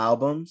of his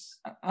albums?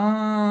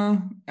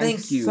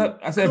 Thank you.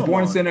 I said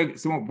Born Center.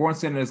 Born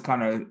Center is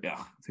kind of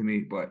to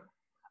me, but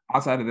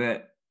outside of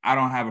that, I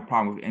don't have a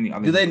problem with any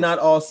other. Do they not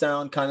all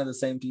sound kind of the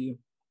same to you?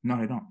 No,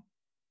 they don't.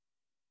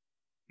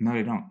 No,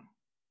 they don't.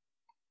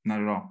 Not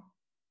at all.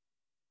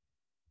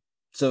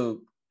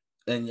 So,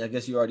 and I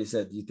guess you already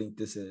said you think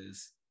this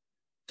is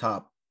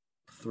top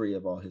 3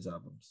 of all his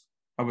albums.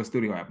 Of his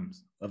studio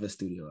albums.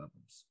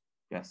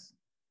 Yes.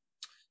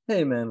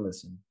 Hey man,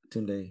 listen,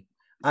 Tunde.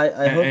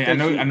 I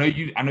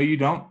know you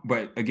don't,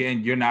 but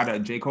again, you're not a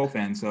J. Cole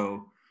fan,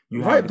 so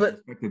you have the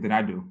perspective that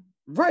I do.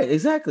 Right,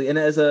 exactly. And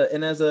as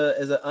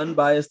an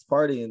unbiased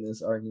party in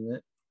this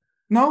argument.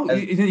 No, no,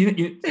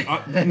 you're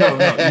not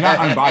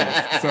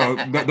unbiased. So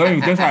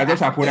don't try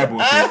to pull that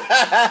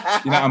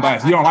bullshit. You're not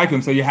unbiased. You don't like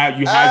him, so you have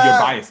your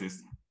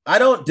biases. I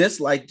don't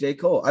dislike J.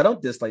 Cole.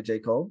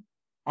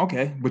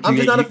 Okay, but I'm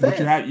just not a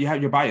fan. You have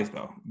your bias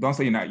though. Don't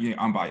say you're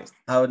unbiased.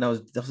 Oh no,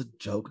 that was a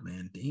joke,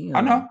 man. Damn.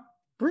 I know.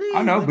 Breathe,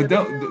 I know, but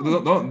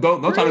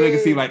don't try to make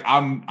it seem like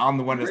I'm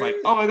the one that's like,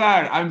 oh my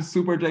god, I'm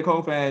super J.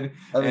 Cole fan,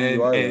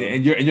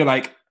 and you're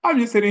like, I'm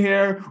just sitting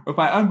here with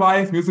my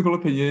unbiased musical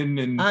opinion,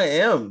 and I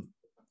am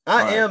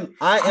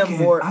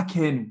more. I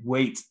can't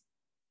wait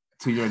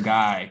till your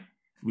guy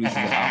releases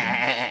the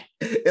album.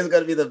 It's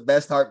gonna be the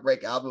best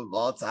heartbreak album of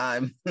all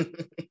time.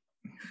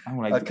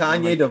 Like, a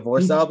Kanye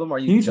divorce album? Are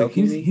you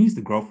joking me? He needs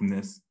to grow from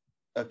this.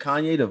 A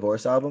Kanye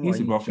divorce album? He needs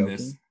to grow from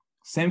this.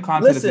 Same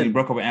content as when he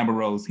broke up with Amber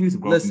Rose. He needs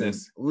to grow from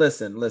this.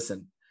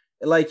 Listen.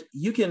 Like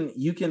you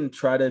can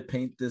try to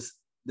paint this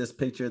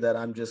picture that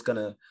I'm just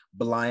gonna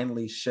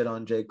blindly shit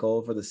on J.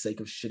 Cole for the sake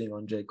of shitting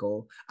on J.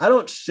 Cole. I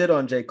don't shit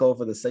on J. Cole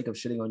for the sake of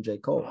shitting on J.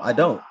 Cole. I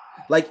don't.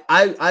 Like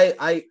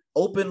I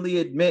openly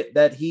admit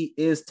that he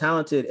is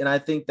talented, and I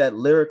think that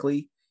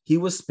lyrically he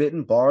was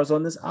spitting bars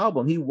on this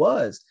album. He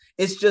was.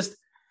 It's just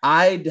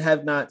I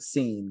have not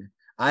seen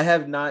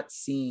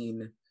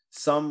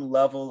some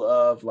level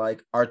of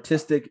like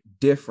artistic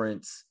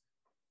difference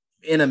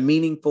in a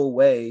meaningful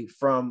way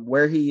from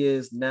where he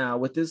is now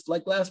with his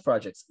like last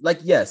projects. Like,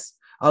 yes,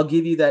 I'll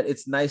give you that.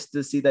 It's nice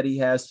to see that he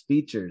has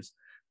features,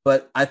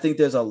 but I think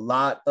there's a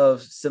lot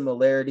of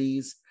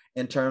similarities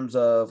in terms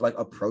of like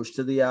approach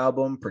to the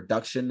album,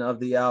 production of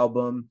the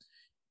album.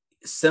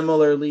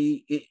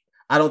 Similarly,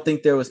 I don't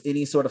think there was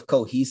any sort of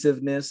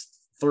cohesiveness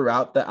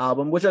throughout the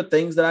album, which are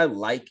things that I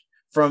like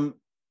from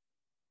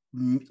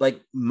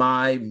like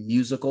my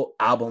musical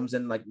albums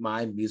and like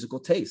my musical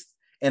taste.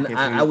 And okay,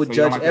 I would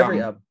judge like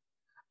every album.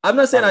 I'm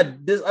not saying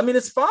I mean,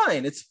 it's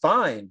fine. It's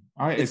fine.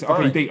 All right. It's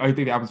okay. You think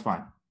the album's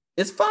fine?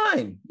 It's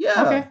fine.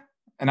 Yeah. Okay.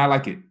 And I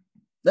like it.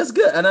 That's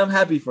good. And I'm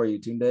happy for you,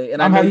 Tunde.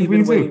 And I'm happy you've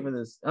been waiting for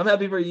this. I'm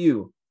happy for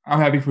you. I'm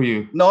happy for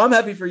you. No, I'm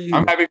happy for you.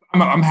 I'm happy.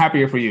 I'm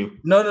happier for you.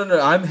 No.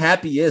 I'm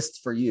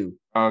happiest for you.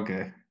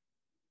 Okay.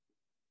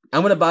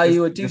 I'm gonna buy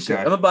you a t-shirt.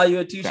 I'm gonna buy you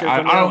a t-shirt. I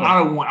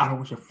don't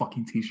want your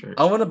fucking t-shirt.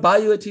 I want to buy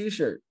you a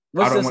t-shirt.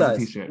 What's your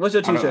size? What's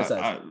your t-shirt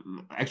size?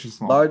 Extra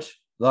small. Large.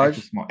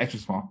 Extra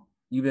small.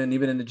 You been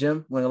in the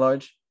gym? Want a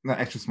large? No,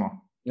 extra small.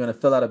 You want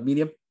to fill out a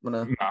medium?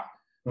 No.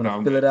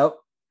 Fill it out?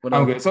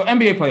 I'm good. So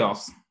NBA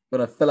playoffs.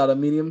 Want to fill out a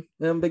medium,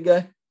 big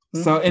guy?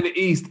 So in the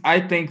East,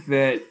 I think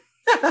that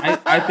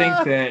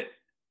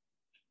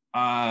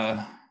I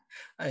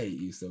hate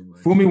you so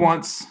much. Fool me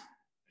once,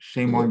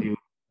 shame on you.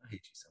 I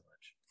hate you so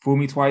much. Fool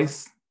me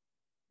twice,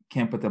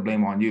 can't put the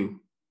blame on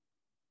you.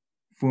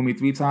 Fool me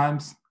 3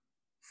 times,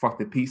 fuck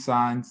the peace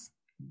signs,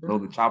 blow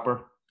the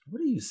chopper. What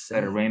are you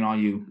saying? Let it rain on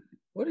you.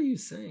 What are you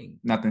saying?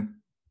 Nothing.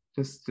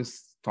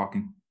 Just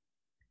talking.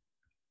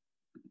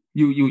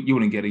 You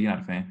wouldn't get it. You're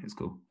not a fan. It's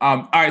cool.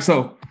 All right.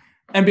 So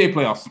NBA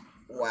playoffs.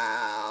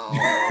 Wow.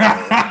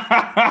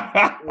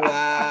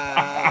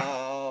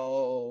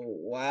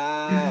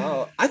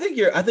 Wow. I think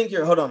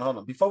you're. Hold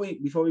on. Before we.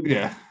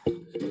 Yeah.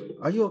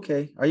 Are you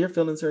okay? Are your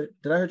feelings hurt?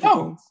 Did I hurt your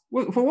feelings?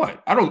 For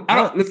what? I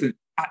don't listen.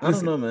 I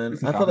don't know, man.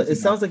 I feel like it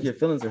sounds like your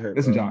feelings are hurt.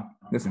 Listen, John.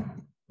 Listen.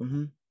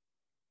 Mm-hmm.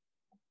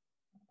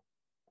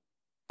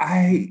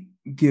 I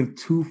give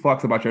 2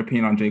 fucks about your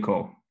opinion on J.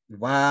 Cole.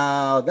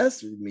 Wow,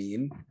 that's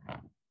mean.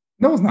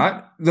 No, it's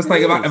not. Just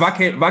like if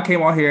I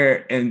came on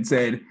here and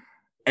said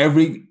I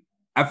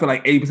feel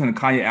like 80% of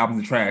Kanye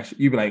albums are trash,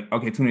 you'd be like,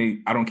 okay,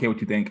 Tony, I don't care what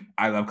you think.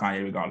 I love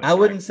Kanye regardless. I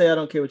wouldn't say I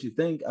don't care what you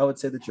think. I would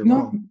say that you're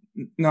wrong.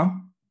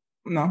 No.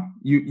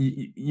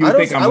 You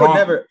think I'm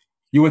wrong.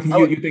 You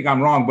think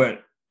I'm wrong,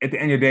 but at the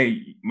end of the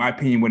day, my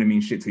opinion wouldn't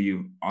mean shit to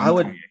you.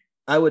 Kanye.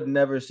 I would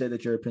never say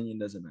that your opinion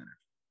doesn't matter.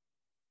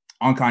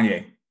 On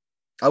Kanye.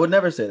 I would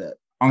never say that.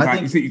 On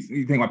Kanye,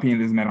 you think my opinion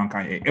doesn't matter on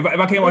Kanye? If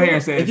I came on here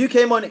and said, if you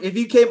came like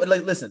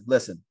listen,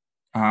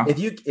 uh-huh.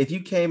 if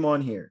you came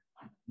on here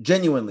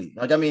genuinely,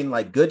 like I mean,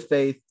 like good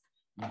faith,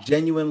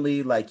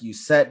 genuinely, like you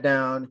sat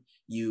down,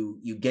 you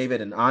gave it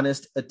an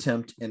honest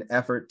attempt and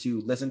effort to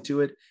listen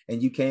to it,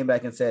 and you came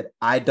back and said,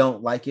 I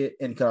don't like it,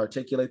 and could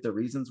articulate the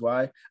reasons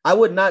why, I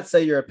would not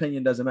say your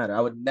opinion doesn't matter.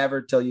 I would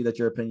never tell you that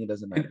your opinion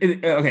doesn't matter.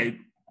 Okay,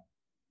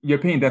 your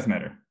opinion does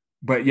matter,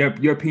 but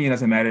your opinion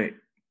doesn't matter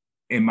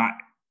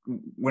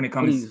when it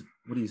comes.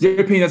 What do you your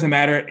opinion doesn't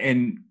matter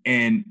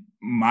in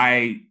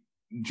my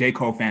J.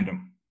 Cole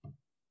fandom,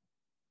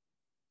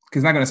 because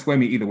it's not going to sway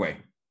me either way.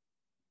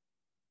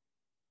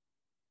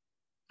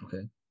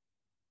 Okay.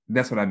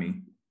 That's what I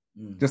mean.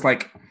 Just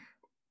like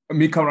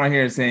me coming on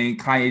here and saying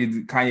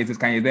Kanye this,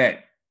 Kanye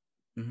that.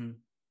 Mm-hmm.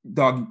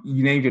 Dog,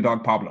 you named your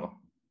dog Pablo.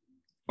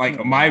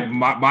 Like my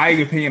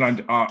opinion on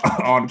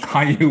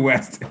Kanye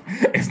West,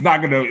 it's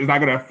not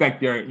gonna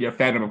affect your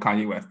fandom of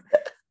Kanye West.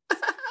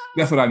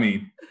 That's what I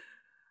mean.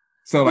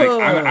 So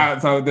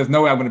like, so there's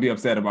no way I'm gonna be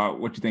upset about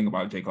what you think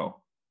about J.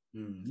 Cole.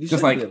 You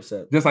shouldn't be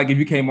upset. Just like if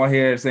you came on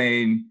here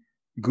saying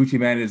Gucci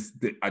Mane is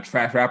a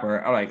trash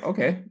rapper, I'm like,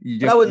 okay,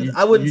 I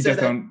wouldn't say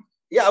that.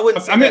 Yeah, I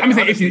wouldn't. I'm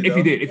saying if you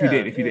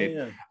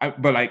did.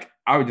 But like,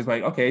 I would just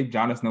like, okay,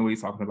 John doesn't know what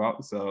he's talking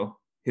about, so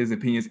his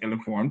opinion is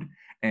ill-informed,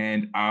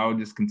 and I'll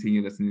just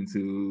continue listening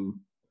to,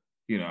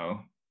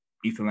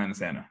 East Atlanta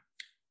Santa.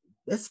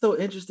 That's so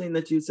interesting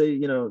that you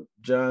say,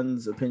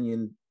 John's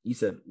opinion. You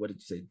said, what did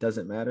you say?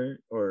 Doesn't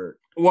matter, or?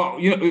 Well,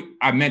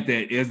 I meant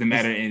that it doesn't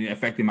matter in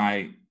affecting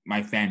my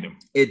fandom.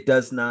 It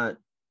does not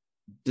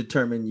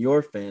determine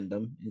your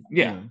fandom.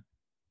 Yeah.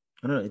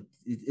 I don't know.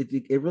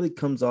 It really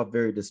comes off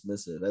very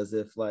dismissive, as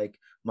if like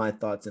my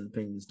thoughts and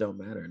opinions don't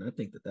matter, and I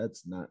think that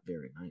that's not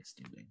very nice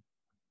to me.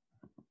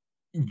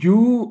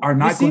 You are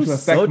not going to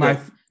affect my.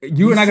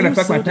 You are not going to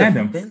affect my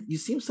fandom. You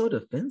seem so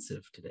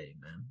defensive today,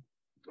 man.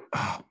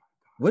 Oh,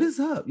 what is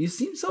up? You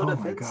seem so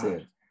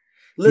defensive.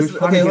 Listen,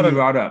 okay, hold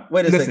on.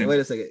 Wait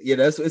a second. Yeah,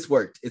 it's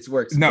worked. It's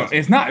worked. No,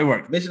 it's not. It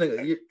worked.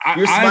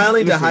 You're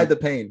smiling to hide the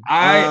pain.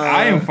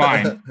 I am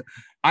fine.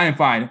 I am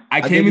fine.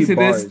 I came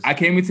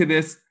into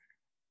this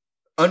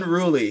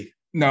unruly.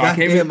 No, I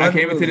came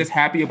into this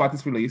happy about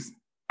this release.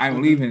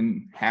 I'm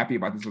leaving happy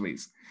about this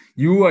release.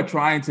 You are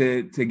trying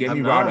to get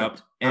me riled up.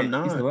 I'm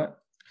not. What?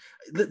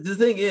 The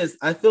thing is,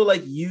 I feel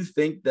like you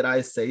think that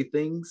I say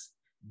things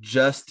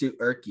just to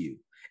irk you,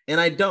 and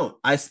I don't.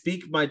 I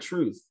speak my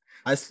truth.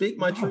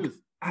 Truth.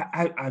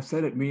 I've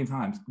said it a million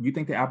times. You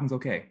think the album's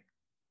okay?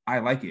 I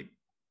like it.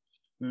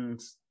 I'm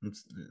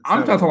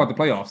trying to talk about the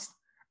playoffs.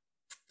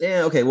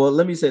 Yeah. Okay. Well,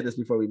 let me say this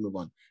before we move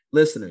on,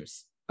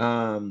 listeners.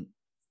 Make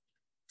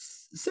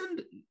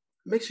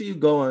sure you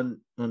go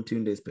on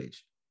Tunde's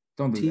page.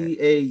 Don't do that.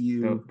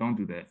 TAU. Don't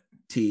do that.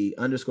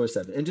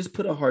 T_7 and just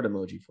put a heart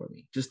emoji for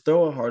me. Just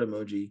throw a heart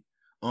emoji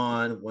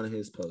on one of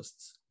his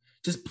posts.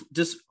 Just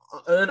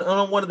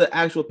on one of the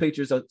actual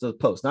pictures of the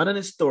post, not in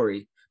his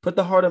story. Put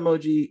the heart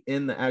emoji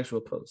in the actual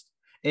post.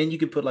 And you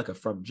can put like a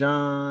from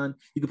John.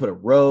 You can put a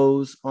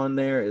rose on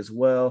there as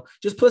well.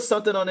 Just put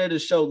something on there to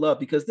show love,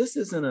 because this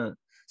isn't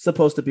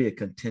supposed to be a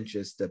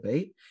contentious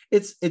debate.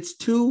 It's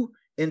two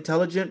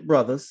intelligent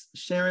brothers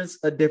sharing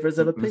a difference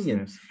of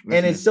opinion.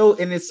 Listeners.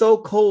 And it's so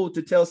cold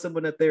to tell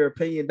someone that their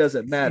opinion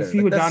doesn't matter.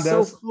 See what John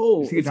does?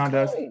 See what John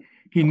does?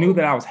 He knew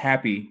that I was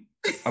happy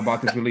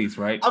about this release,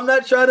 right? I'm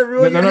not trying to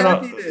ruin your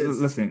happiness.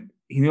 Listen,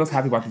 he knew I was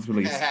happy about this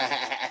release.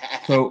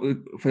 So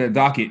for the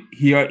docket,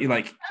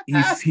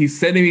 he's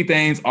sending me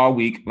things all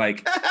week,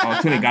 like, oh,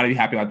 Tuna gotta be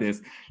happy about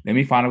this. Let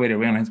me find a way to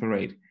rain on his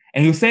parade.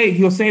 And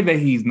he'll say that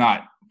he's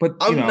not, but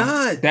I'm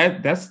not.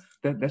 That's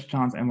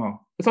John's MO.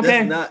 It's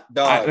okay.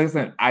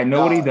 Listen, I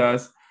know what he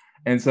does,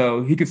 and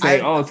so he could say,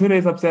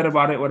 Tuna's upset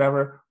about it,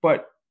 whatever.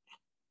 But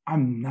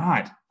I'm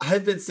not.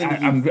 I've been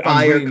sending you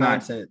fire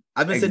content.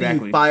 I've been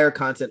sending you fire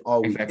content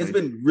all week. It's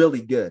been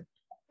really good.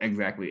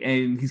 Exactly.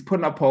 And he's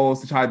putting up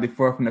polls to try to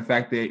defer from the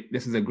fact that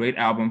this is a great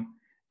album,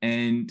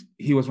 and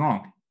he was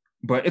wrong.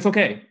 But it's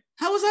okay.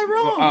 How was I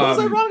wrong? What was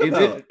I wrong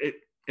about?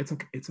 It's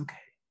okay. It's okay.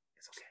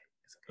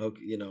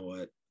 Okay, you know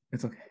what?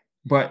 It's okay.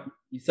 But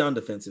you sound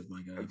defensive,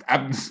 my guy.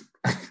 I'm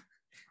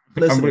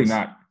really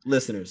not.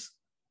 Listeners,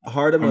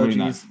 heart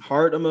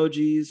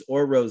emojis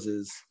or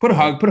roses. Put a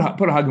hug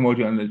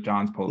emoji under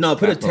John's post. No,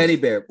 put a teddy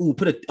bear. Ooh,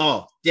 put a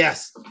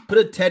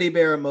teddy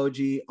bear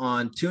emoji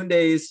on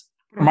Tunde's.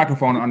 Put a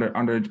microphone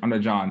under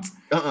John's.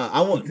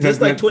 I want just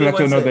like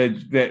 21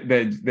 said.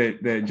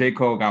 That J.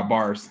 Cole got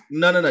bars.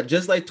 No.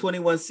 Just like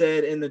 21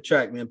 said in the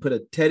track, man. Put a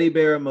teddy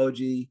bear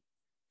emoji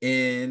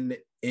in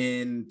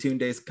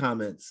Tunde's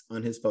comments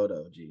on his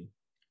photo.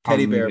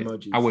 Teddy bear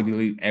emoji. I would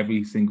delete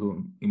every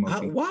single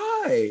emoji.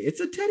 Why? It's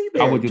a teddy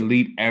bear. I would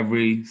delete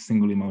every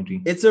single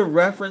emoji. It's a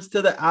reference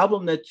to the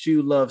album that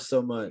you love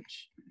so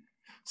much.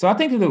 So I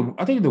think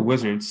the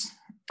Wizards.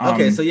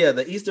 Okay, so yeah,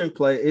 the Eastern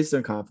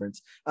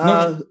Conference.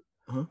 All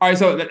right,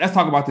 so let's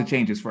talk about the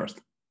changes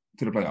first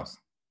to the playoffs.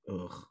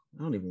 Ugh,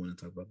 I don't even want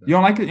to talk about that. You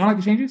don't like it? You don't like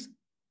the changes?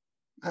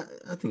 I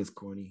think it's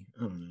corny.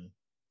 I don't know.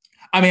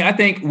 I mean, I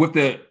think with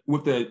the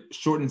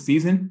shortened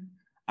season,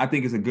 I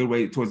think it's a good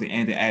way towards the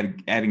end to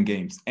adding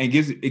games, and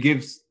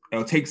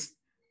it takes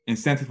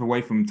incentive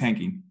away from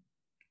tanking.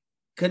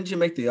 Couldn't you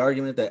make the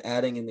argument that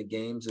adding in the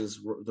games is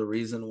the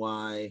reason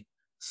why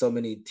so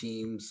many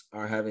teams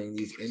are having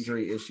these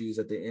injury issues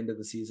at the end of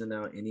the season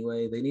now?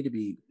 Anyway, they need to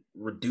be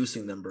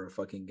reducing number of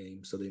fucking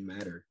games so they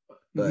matter.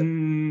 But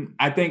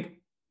I think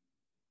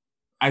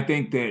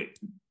that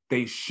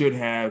they should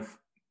have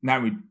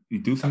not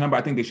reduced the number.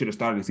 I think they should have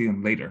started the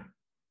season later.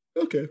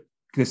 Okay.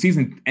 Because the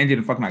season ended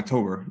in fucking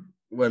October.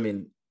 Well, I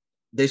mean,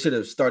 they should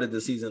have started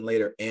the season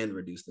later and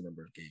reduced the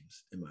number of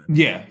games, in my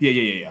opinion.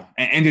 Yeah.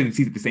 And ended the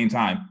season at the same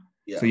time.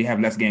 Yeah. So you have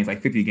less games,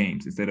 like 50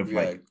 games instead of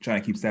like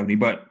trying to keep 70.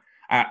 But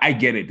I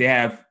get it. They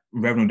have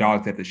revenue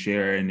dollars they have to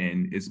share, and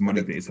then it's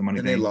money. It's a money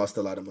thing. And they lost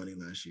a lot of money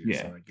last year.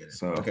 Yeah. So I get it.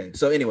 So okay.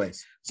 So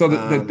anyways. So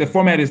the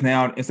format is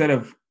now, instead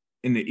of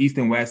in the East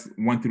and West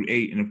 1 through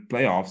 8 in the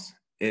playoffs,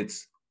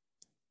 it's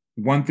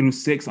 1 through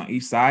 6 on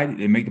each side.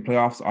 They make the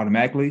playoffs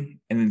automatically,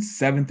 and then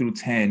 7 through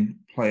 10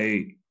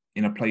 play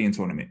in a play-in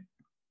tournament.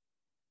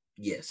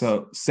 Yes.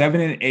 So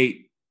 7 and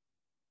 8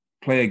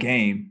 play a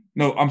game.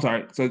 No, I'm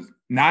sorry. So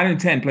 9 and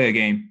 10 play a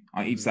game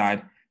on each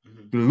side.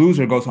 Mm-hmm. The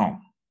loser goes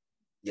home.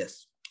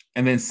 Yes.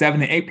 And then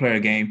 7 and 8 play a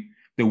game.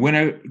 The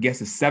winner gets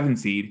the 7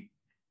 seed,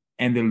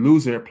 and the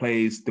loser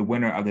plays the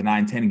winner of the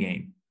 9-10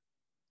 game.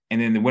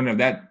 And then the winner of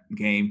that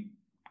game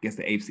gets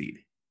the 8th seed.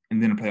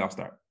 And then the playoffs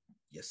start.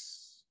 Yes.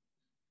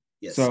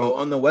 So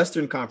on the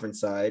Western Conference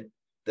side,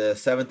 the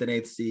 7th and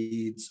 8th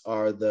seeds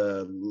are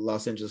the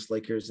Los Angeles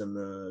Lakers and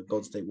the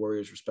Golden State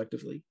Warriors,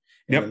 respectively.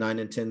 And the 9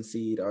 and 10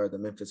 seed are the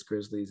Memphis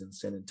Grizzlies and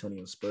San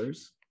Antonio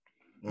Spurs.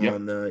 Yep.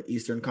 On the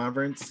Eastern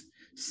Conference,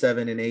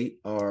 7 and 8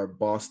 are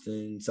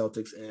Boston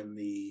Celtics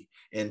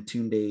and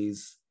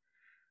Tunde's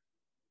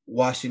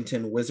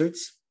Washington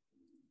Wizards.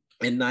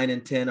 And 9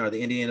 and 10 are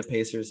the Indiana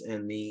Pacers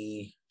and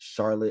the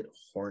Charlotte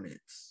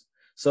Hornets.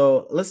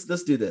 So let's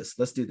do this.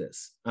 Let's do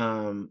this.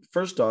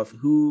 First off,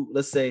 who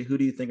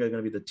do you think are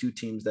going to be the two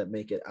teams that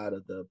make it out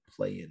of the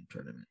play-in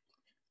tournament?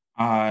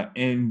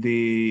 In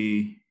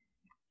the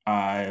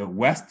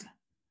West,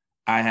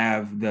 I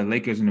have the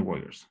Lakers and the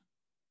Warriors.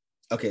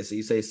 Okay, so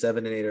you say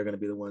 7 and 8 are going to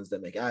be the ones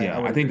that make it.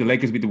 I think the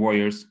Lakers beat the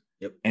Warriors.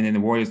 Yep. And then the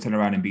Warriors turn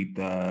around and beat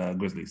the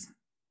Grizzlies.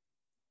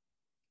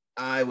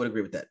 I would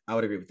agree with that.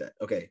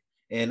 Okay.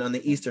 And on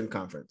the Eastern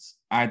Conference,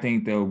 I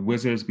think the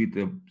Wizards beat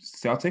the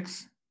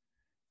Celtics.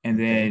 And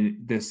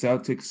then the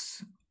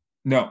Celtics.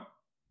 No,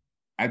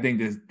 I think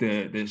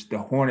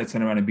the Hornets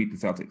turn around and beat the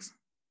Celtics.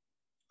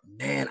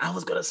 Man, I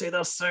was gonna say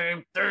the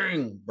same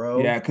thing,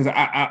 bro. Yeah, because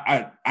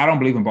I don't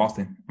believe in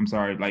Boston. I'm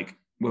sorry. Like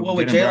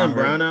with Jaylen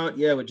Brown out,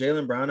 with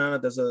Jaylen Brown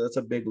out, that's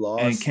a big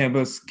loss. And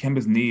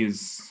Kemba's knee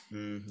is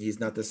he's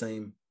not the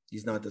same.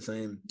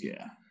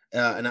 Yeah.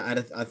 And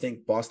I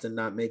think Boston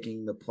not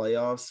making the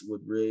playoffs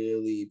would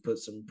really put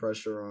some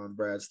pressure on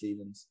Brad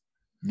Stevens.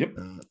 Yep.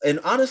 And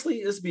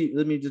honestly,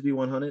 let me just be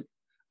 100.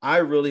 I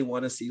really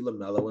want to see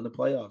LaMelo in the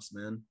playoffs,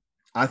 man.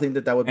 I think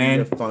that would be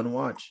a fun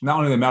watch.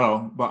 Not only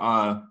LaMelo,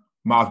 but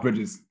Miles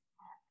Bridges.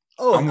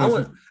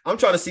 Oh, I'm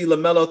trying to see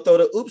LaMelo throw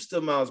the oops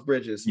to Miles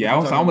Bridges. Yeah, I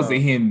want to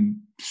see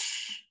him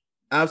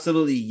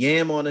absolutely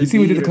yam on a. You see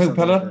what he did to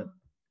Capella? Like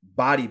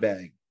body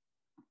bag.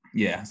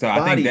 Yeah, so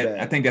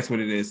I think that's what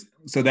it is.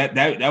 So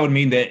that would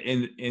mean that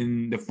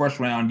in the first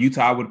round,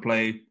 Utah would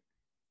play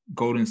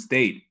Golden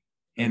State,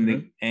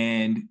 and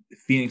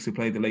Phoenix would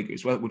play the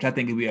Lakers, which I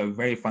think would be a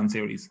very fun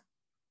series.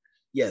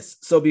 Yes.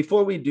 So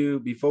before we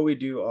do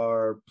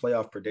our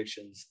playoff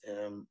predictions,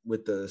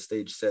 with the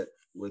stage set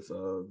with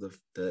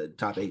the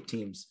top 8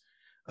 teams,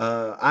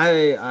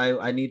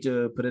 I need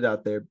to put it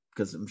out there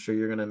because I'm sure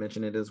you're going to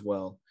mention it as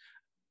well.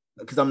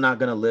 Because I'm not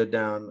going to live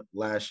down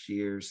last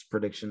year's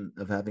prediction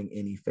of having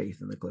any faith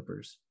in the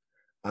Clippers.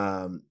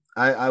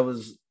 I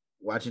was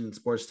watching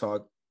sports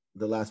talk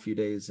the last few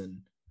days, and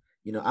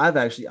I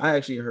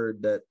actually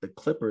heard that the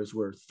Clippers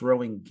were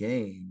throwing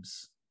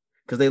games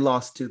because they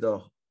lost to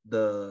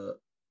the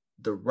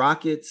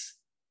Rockets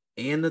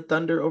and the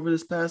Thunder over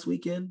this past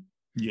weekend.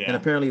 Yeah, and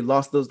apparently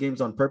lost those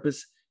games on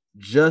purpose,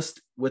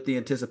 just with the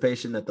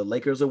anticipation that the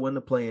Lakers will win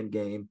the play-in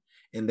game.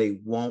 And they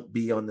won't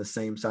be on the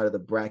same side of the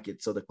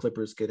bracket, so the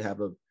Clippers could have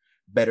a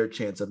better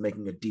chance of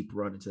making a deep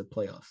run into the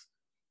playoffs.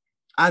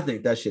 I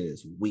think that shit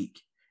is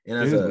weak. And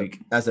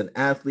as an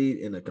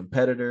athlete and a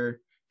competitor,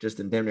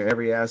 just in damn near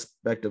every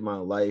aspect of my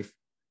life,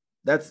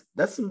 that's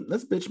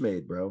bitch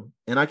made, bro.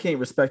 And I can't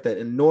respect that.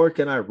 And nor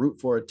can I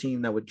root for a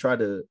team that would try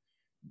to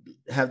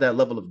have that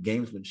level of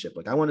gamesmanship.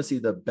 Like I want to see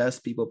the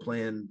best people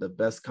playing the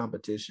best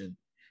competition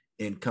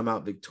and come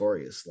out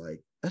victorious.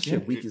 Like that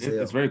shit weak as hell.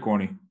 It's very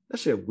corny. That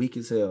shit weak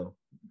as hell.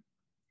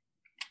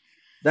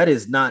 That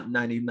is not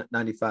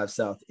 95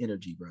 South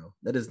energy, bro.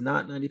 That is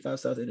not 95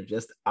 South energy.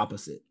 That's the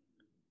opposite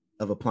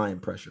of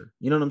applying pressure.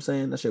 You know what I'm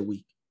saying? That shit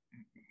weak.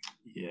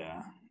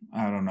 Yeah,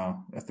 I don't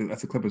know.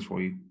 That's the Clippers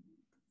for you,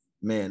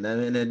 man.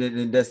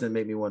 It doesn't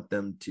make me want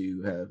them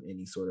to have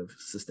any sort of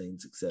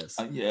sustained success.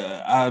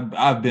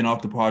 I've been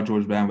off the Paul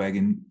George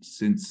bandwagon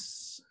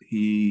since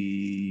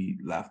he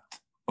left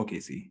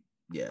OKC.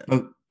 Yeah,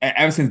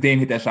 ever since Dame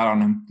hit that shot on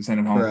him to send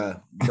him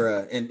home,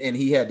 bruh, and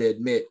he had to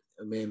admit.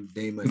 Man,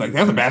 Dame like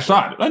that's a bad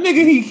shot. That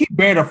nigga, he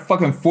buried a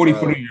fucking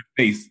 40-footer in your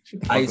face.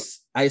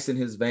 Ice in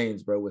his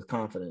veins, bro, with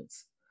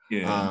confidence.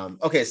 Yeah.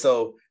 Okay,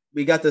 so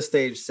we got the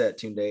stage set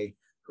today.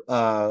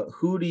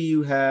 Who do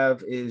you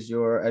have as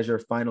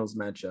your finals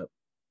matchup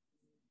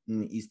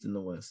in the East and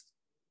the West?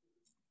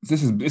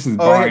 This is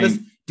barring. Let's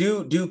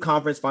do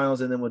conference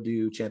finals and then we'll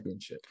do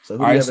championship. So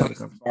who do you have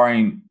as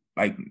barring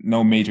like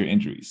no major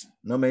injuries.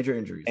 No major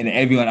injuries. And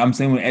everyone, I'm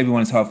saying when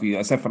everyone's healthy,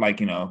 except for like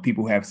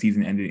people who have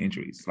season-ending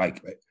injuries,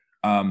 like. Right.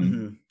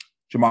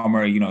 Jamal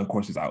Murray, of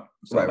course, is out.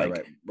 So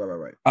right.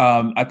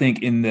 I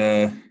think I'm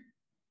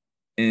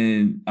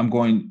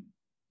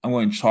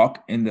going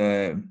chalk in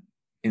the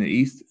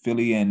East,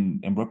 Philly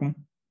and Brooklyn.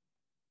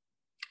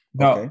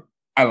 No, okay.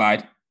 I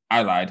lied.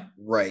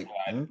 Right.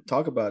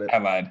 Talk about it. I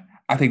lied.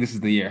 I think this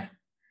is the year.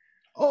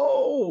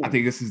 Oh. I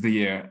think this is the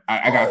year.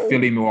 I got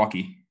Philly,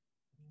 Milwaukee.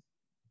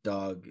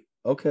 Dog.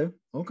 Okay.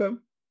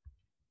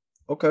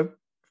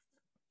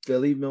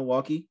 Philly,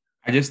 Milwaukee.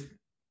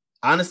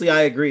 Honestly,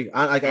 I agree.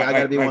 I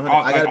gotta be 100.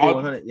 I gotta be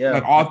 100. Yeah,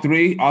 like all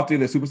three of the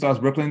superstars,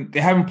 Brooklyn, they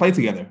haven't played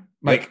together.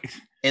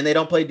 And they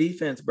don't play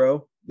defense,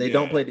 bro. They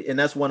don't play, and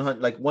that's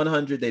 100. Like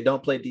 100, they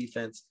don't play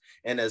defense.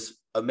 And as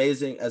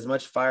amazing, as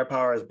much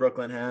firepower as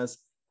Brooklyn has,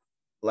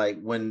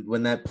 like when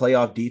that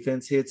playoff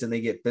defense hits and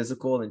they get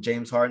physical, and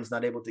James Harden's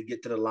not able to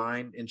get to the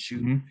line and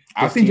shoot. Mm-hmm.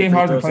 I've seen James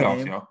Harden in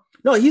playoffs, yo.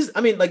 No,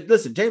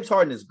 listen, James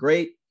Harden is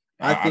great.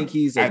 I think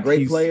he's a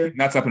great player.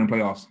 That's up in the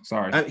playoffs.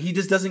 Sorry. He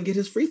just doesn't get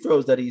his free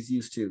throws that he's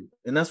used to.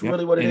 And that's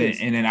really what it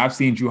is. And then I've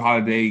seen Drew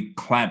Holiday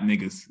clamp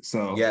niggas.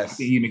 So yes,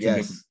 he makes a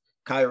difference.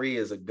 Kyrie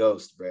is a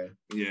ghost, bro.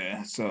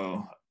 Yeah.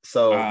 So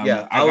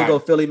I would go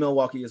Philly,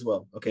 Milwaukee as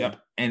well. Okay.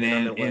 Yep. And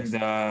then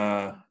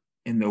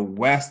in the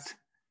West,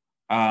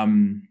 I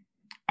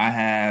I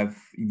have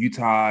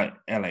Utah,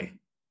 LA.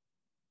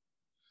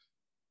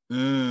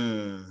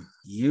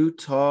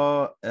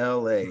 Utah,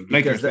 LA.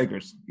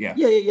 Lakers. Yeah.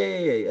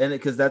 And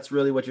because that's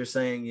really what you're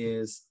saying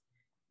is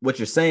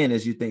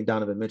you think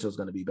Donovan Mitchell is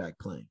going to be back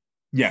playing.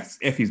 Yes,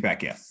 if he's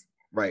back, yes.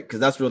 Right, because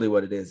that's really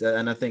what it is.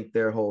 And I think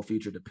their whole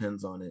future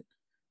depends on it.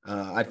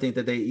 I think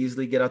that they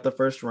easily get out the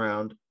first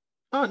round.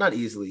 Oh, not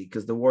easily,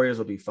 because the Warriors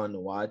will be fun to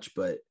watch,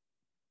 but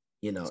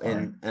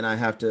and I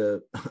have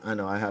to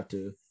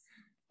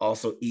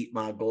also eat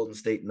my Golden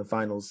State in the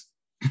finals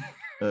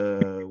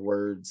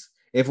words.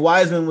 If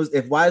Wiseman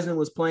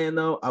was playing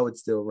though, I would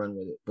still run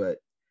with it. But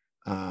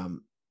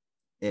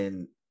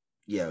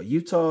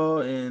Utah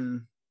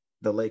and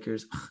the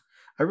Lakers,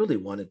 I really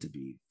want it to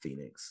be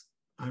Phoenix.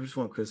 I just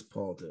want Chris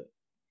Paul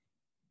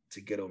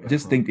to get over. I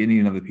just think they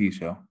need another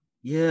piece, yo.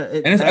 Yeah,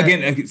 and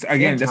it's,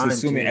 again, that's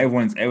assuming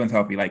everyone's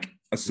healthy. Like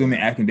assuming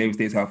Anthony Davis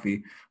stays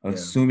healthy,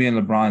 assuming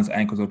LeBron's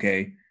ankle's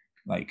okay.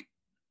 Like,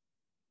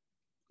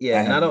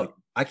 and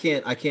I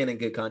can't in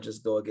good conscience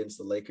go against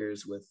the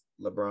Lakers with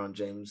LeBron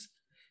James,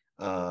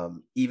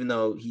 even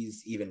though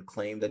he's even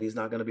claimed that he's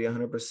not going to be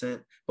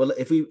 100%. But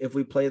if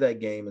we play that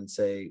game and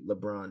say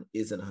LeBron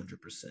isn't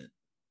 100%,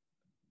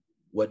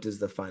 what does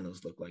the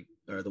finals look like,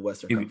 or the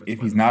Western Conference?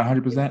 If he's not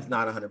 100%, he's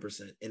not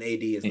 100%, and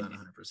AD is not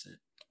 100%.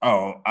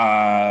 Oh,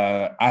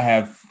 I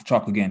have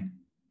chalk again.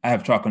 I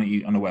have chalk on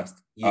the West.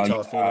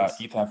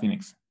 Utah,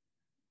 Phoenix.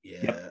 Yeah.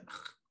 Yep.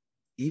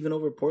 Even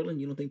over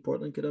Portland, you don't think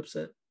Portland could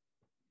upset?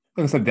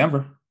 It's like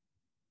Denver.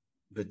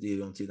 But you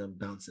don't see them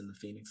bouncing the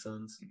Phoenix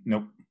Suns?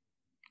 Nope.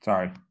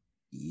 Sorry.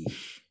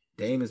 Yeesh.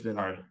 Dame has been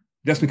sorry.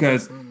 Just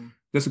because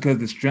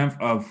the strength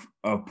of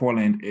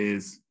Portland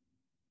is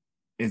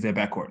their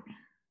backcourt.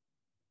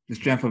 The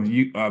strength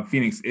of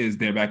Phoenix is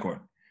their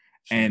backcourt.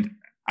 Sure. And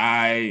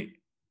I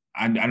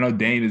know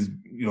Dame is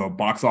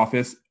box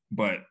office,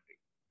 but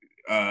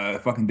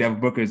fucking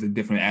Devin Booker is a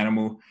different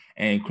animal,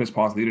 and Chris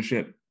Paul's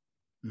leadership.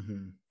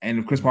 Mm-hmm. And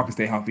if Chris Paul can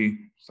stay healthy,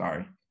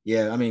 sorry.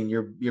 Yeah, I mean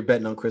you're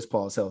betting on Chris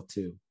Paul's health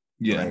too.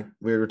 Yeah, right?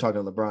 We were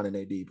talking LeBron and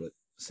AD, but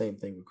same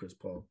thing with Chris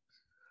Paul.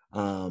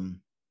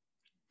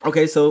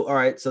 Okay, so all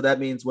right, so that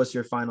means what's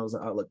your finals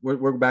outlook?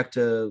 We're back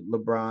to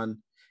LeBron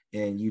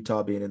and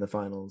Utah being in the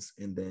finals,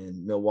 and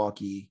then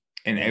Milwaukee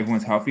and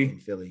everyone's healthy.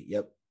 And Philly.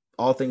 Yep,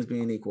 all things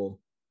being equal.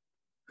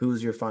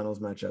 Who's your finals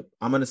matchup?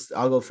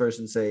 I'll go first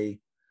and say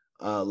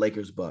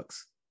Lakers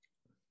Bucks.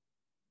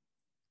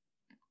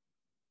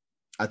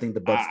 I think the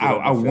Bucks.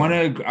 I want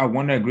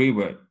to agree,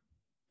 but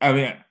I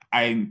mean,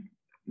 I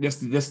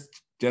just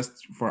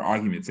for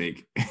argument's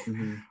sake,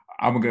 mm-hmm.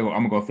 I'm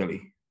gonna go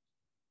Philly.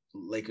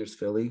 Lakers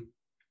Philly.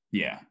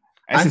 Yeah,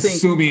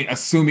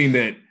 assuming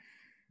that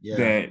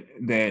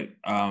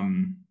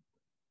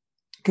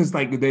because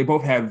like they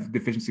both have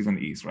deficiencies on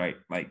the East, right?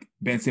 Like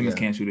Ben Simmons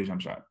can't shoot a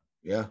jump shot.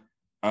 Yeah.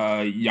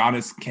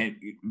 Giannis can't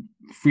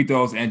free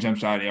throws and jump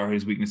shot are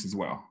his weakness as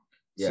well.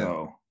 Yeah.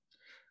 So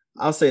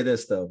I'll say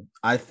this though.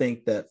 I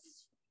think that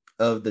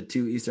of the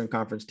two Eastern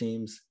Conference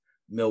teams,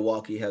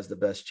 Milwaukee has the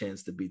best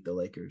chance to beat the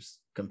Lakers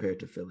compared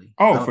to Philly.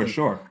 Oh, for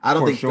sure. I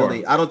don't think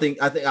Philly. I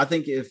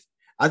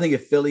think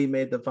if Philly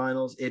made the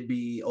finals, it'd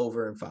be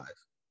over in 5.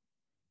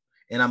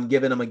 And I'm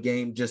giving them a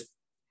game just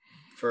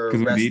for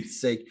rest's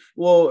sake.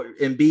 Well,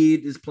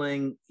 Embiid is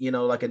playing,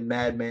 like a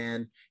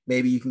madman.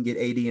 Maybe you can get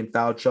AD in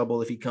foul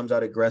trouble if he comes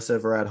out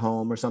aggressive or at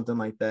home or something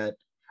like that.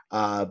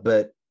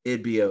 But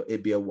it'd be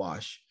a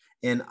wash.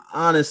 And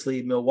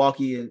honestly,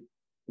 Milwaukee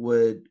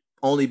would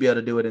only be able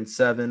to do it in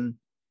 7.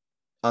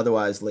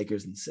 Otherwise,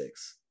 Lakers in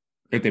 6.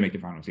 If they make the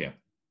finals, yeah.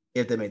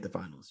 If they make the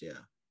finals, yeah.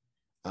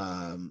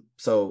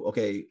 So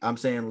okay, I'm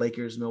saying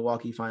Lakers,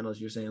 Milwaukee finals.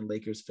 You're saying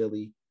Lakers,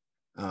 Philly.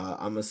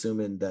 I'm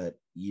assuming that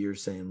you're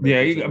saying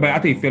Lakers, yeah, but I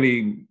think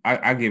Philly.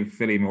 I give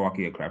Philly and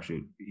Milwaukee a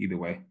crapshoot either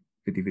way,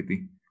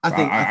 50-50.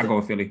 I go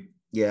with Philly.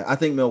 Yeah, I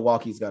think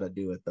Milwaukee's got to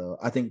do it though.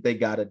 I think they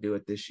got to do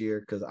it this year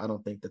because I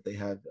don't think that they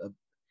have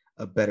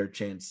a better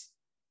chance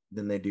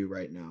than they do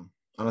right now.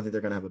 I don't think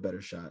they're gonna have a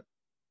better shot.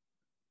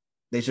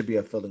 They should be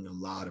feeling a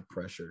lot of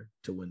pressure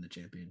to win the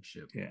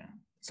championship. Yeah.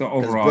 So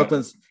overall,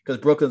 because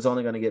Brooklyn's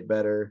only going to get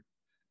better,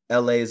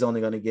 LA is only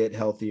going to get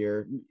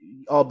healthier,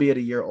 albeit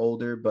a year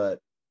older. But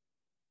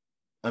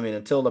I mean,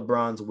 until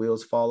LeBron's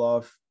wheels fall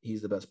off,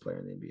 he's the best player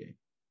in the NBA.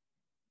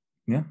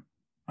 Yeah.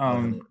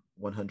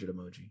 100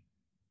 emoji.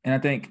 And I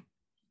think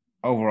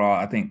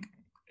overall,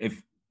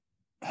 if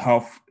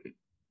health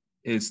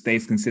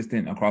stays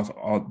consistent across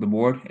all the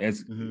board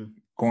as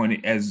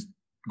going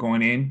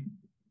in.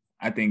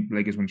 I think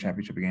Lakers win the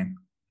championship again.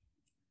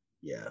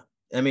 Yeah.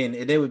 I mean,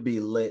 it would be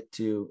lit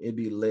too. It'd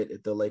be lit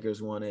if the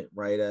Lakers won it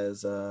right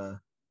as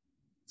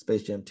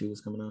Space Jam 2 was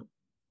coming out.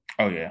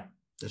 Oh, yeah.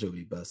 That should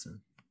be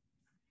busting.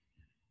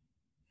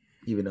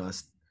 Even though are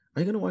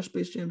you going to watch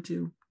Space Jam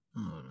 2?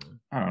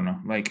 I don't know.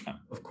 Like,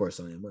 of course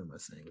I am. What am I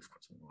saying? Of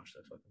course I'm going to watch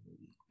that fucking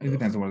movie. It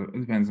depends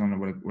on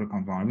what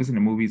comes on. If it's in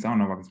the movies, I don't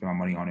know if I can spend my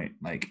money on it.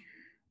 Like,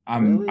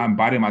 I'm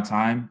biding my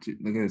time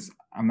because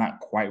I'm not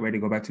quite ready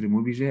to go back to the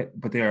movies yet.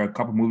 But there are a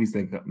couple movies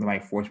that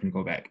like force me to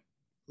go back.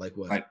 Like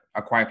what? Like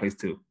A Quiet Place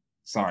 2.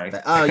 Sorry.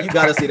 Oh, you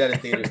gotta see that in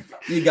theaters.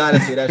 You gotta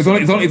see that.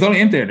 It's only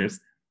in theaters.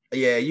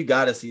 Yeah, you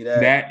gotta see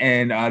that. That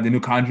and the new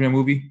Conjuring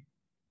movie.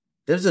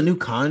 There's a new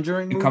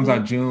Conjuring movie? It comes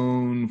out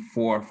June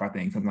 4th, I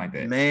think, something like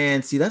that.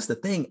 Man, see, that's the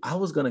thing. I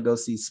was gonna go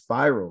see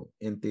Spiral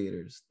in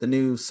theaters, the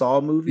new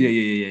Saw movie.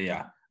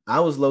 Yeah. I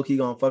was low-key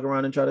gonna fuck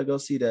around and try to go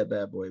see that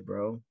bad boy,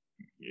 bro.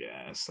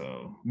 Yeah,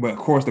 so but of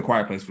course The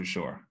Quiet Place for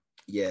sure.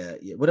 Yeah.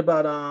 What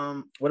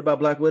about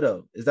Black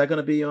Widow? Is that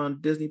gonna be on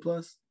Disney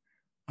Plus?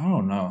 I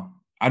don't know.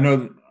 I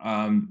know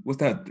what's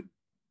that?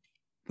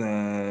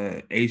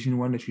 The Asian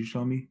one that you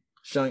showed me?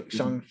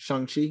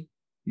 Shang-Chi?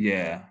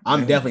 Yeah.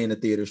 I'm definitely in the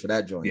theaters for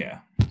that joint. Yeah.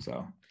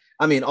 So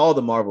I mean, all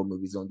the Marvel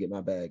movies gonna get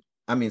my bag.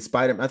 I mean,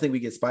 I think we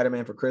get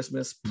Spider-Man for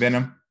Christmas.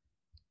 Venom.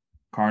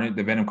 Carnage,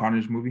 the Venom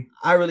Carnage movie.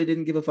 I really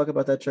didn't give a fuck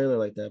about that trailer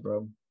like that,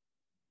 bro.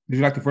 Did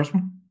you like the first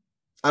one?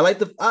 I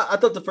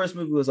thought the first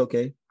movie was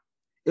okay.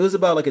 It was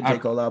about like a J.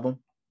 Cole album.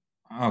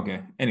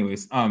 Okay.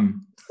 Anyways,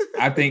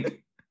 I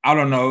think I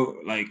don't know,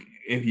 like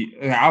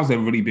I was a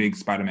really big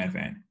Spider-Man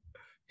fan.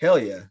 Hell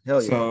yeah.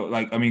 So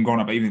like, I mean, growing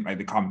up, even like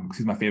the comic,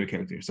 he's my favorite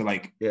character. So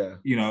like, yeah,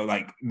 you know,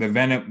 like the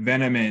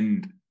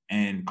Venom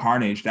and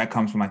Carnage, that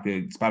comes from like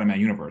the Spider-Man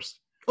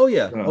universe. Oh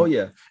yeah.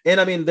 And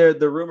I mean,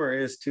 the rumor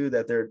is too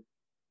that they're,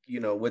 you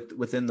know,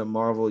 within the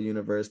Marvel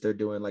universe, they're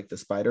doing like the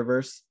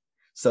Spider-Verse.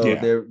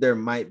 So there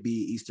might be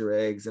Easter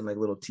eggs and like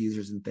little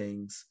teasers and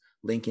things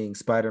linking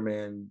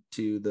Spider-Man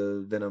to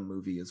the Venom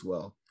movie as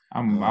well.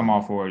 I'm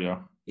all for it, yo.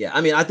 Yeah, I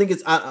mean, I think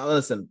it's.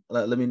 Listen,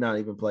 let me not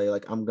even play.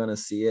 Like, I'm gonna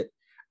see it.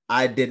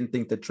 I didn't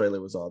think the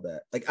trailer was all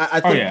that. Like,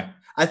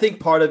 I think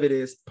part of it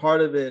is,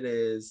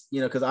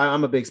 you know, because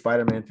I'm a big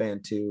Spider-Man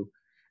fan too,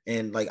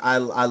 and like I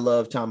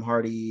love Tom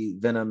Hardy,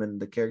 Venom, and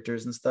the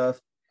characters and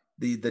stuff.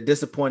 The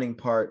disappointing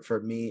part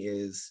for me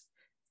is,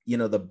 you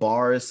know, the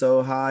bar is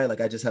so high. Like,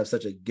 I just have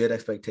such a good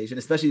expectation,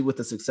 especially with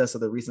the success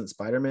of the recent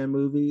Spider-Man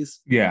movies.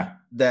 Yeah,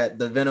 that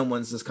the Venom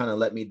ones just kind of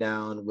let me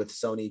down with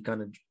Sony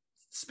kind of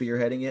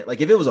spearheading it.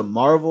 Like, if it was a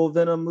Marvel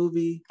Venom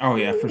movie, oh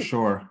yeah, for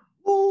sure.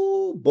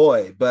 Oh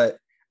boy, but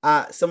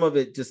some of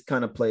it just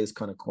kind of plays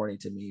kind of corny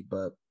to me.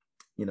 But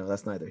you know,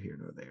 that's neither here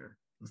nor there.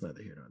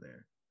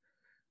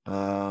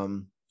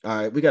 All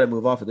right, we got to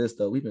move off of this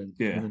though. We've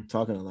been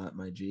talking a lot,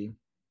 my G.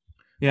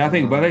 Yeah, I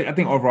think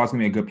overall it's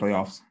gonna be a good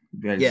playoffs.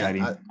 Very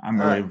exciting. I'm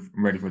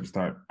ready for it to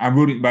start. I am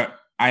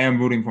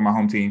rooting for my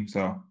home team.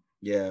 So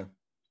yeah,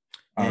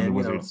 the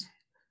Wizards.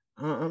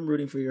 You know, I'm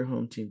rooting for your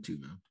home team too,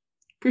 man.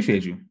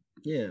 Appreciate you.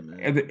 Yeah,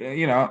 man.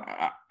 You know,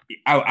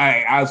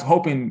 I was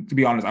hoping, to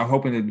be honest, I was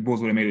hoping that the Bulls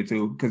would have made it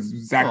too, because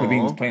Zach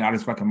LaVine was playing out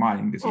his fucking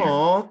mind this year.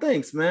 Oh,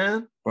 thanks,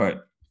 man.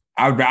 But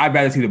I'd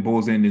rather see the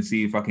Bulls in than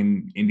see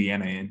fucking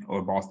Indiana in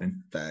or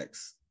Boston.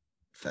 Facts.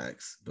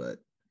 But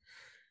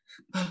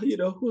you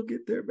know, we'll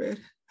get there, man.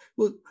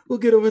 We'll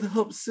get over the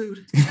hump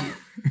soon.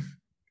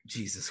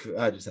 Jesus Christ,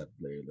 I just have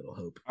very little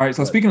hope. All right,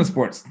 so speaking of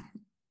sports,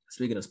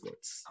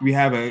 we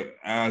have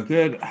a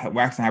good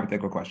wax and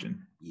hypothetical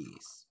question.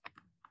 Yes.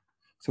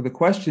 So the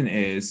question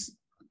is,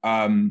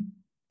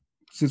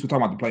 since we're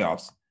talking about the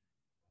playoffs,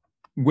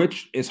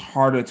 which is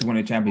harder to win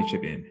a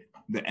championship in,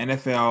 the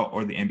NFL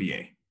or the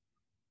NBA?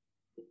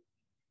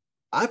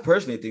 I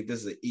personally think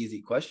this is an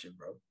easy question,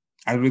 bro.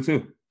 I do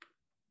too.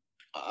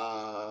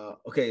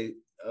 Okay,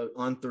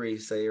 on three,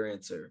 say your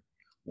answer.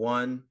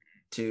 1,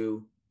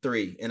 2,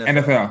 3.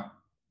 NFL.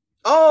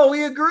 Oh,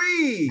 we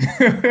agree.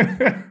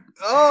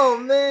 Oh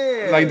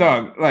man. Like,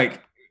 dog, like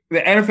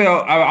the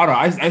NFL, I don't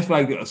know. I feel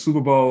like a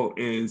Super Bowl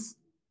it's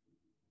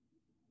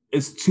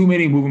too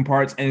many moving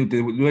parts, and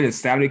the way the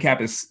salary cap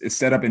is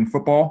set up in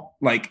football,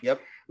 like,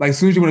 like as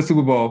soon as you win a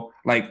Super Bowl,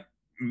 like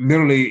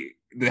literally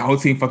the whole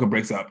team fucking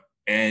breaks up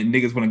and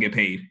niggas want to get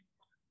paid.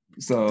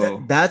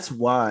 So that's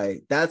why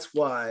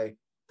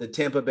the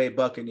Tampa Bay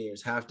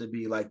Buccaneers have to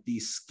be like the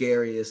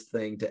scariest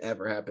thing to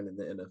ever happen in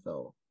the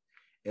NFL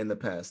in the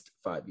past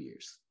 5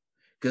 years,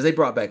 because they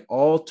brought back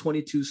all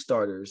 22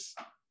 starters.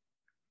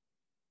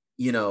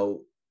 You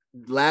know,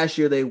 last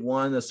year they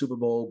won the Super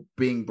Bowl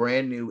being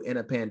brand new in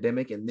a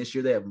pandemic, and this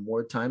year they have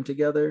more time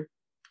together.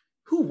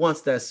 Who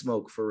wants that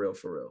smoke for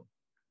real?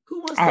 Who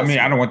wants that smoke?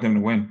 I don't want them to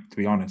win, to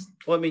be honest.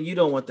 Well, I mean, you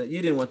didn't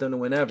want them to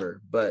win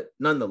ever, but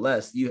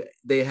nonetheless,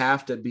 they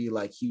have to be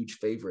like huge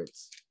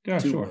favorites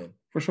to win.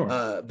 For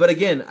sure. But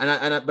again,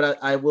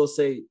 I will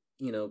say,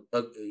 you know,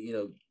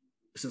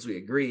 since we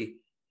agree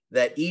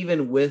that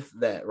even with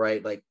that,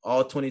 right, like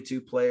all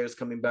 22 players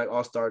coming back,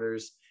 all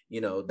starters,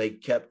 you know, they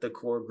kept the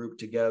core group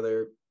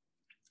together,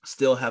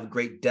 still have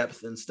great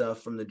depth and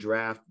stuff from the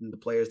draft and the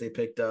players they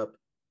picked up.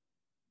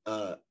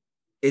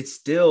 It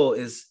still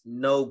is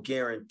no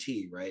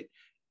guarantee, right?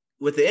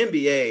 With the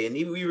NBA, and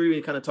we were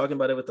even kind of talking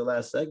about it with the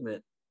last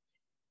segment,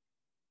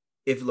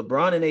 if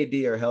LeBron and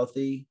AD are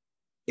healthy,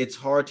 it's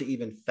hard to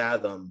even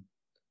fathom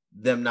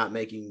them not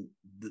making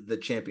the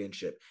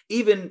championship.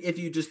 Even if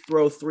you just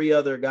throw 3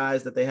 other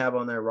guys that they have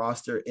on their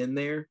roster in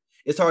there,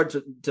 it's hard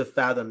to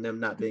fathom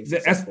them not being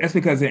successful. That's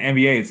because in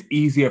NBA, it's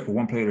easier for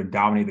one player to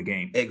dominate the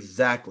game.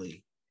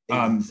 Exactly.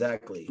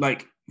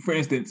 Like, for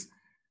instance,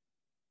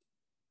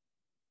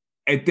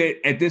 at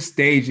this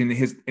stage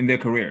in their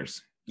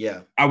careers,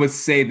 Yeah. I would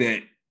say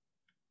that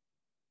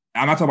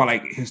I'm not talking about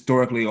like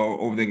historically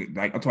or over the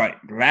like. I'm talking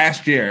about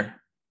last year,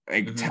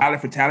 like talent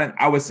for talent.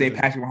 I would say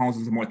Patrick Mahomes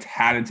is a more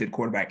talented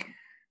quarterback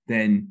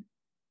than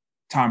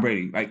Tom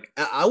Brady. Like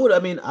I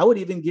would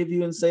even give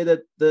you and say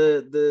that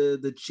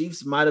the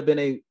Chiefs might have been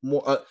a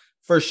more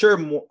for sure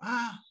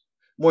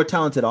more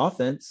talented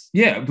offense.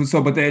 Yeah.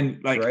 But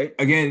then like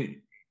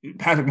again,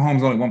 Patrick Mahomes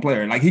is only one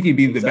player. Like he could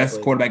be the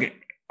best quarterback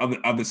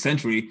of the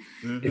century.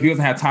 If he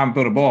doesn't have time to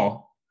throw the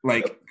ball,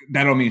 like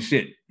that don't mean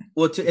shit.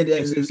 Well,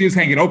 if he just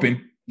can't get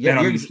open.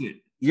 Yeah,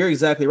 you're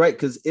exactly right,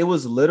 because it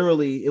was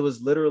literally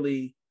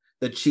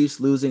the Chiefs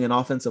losing an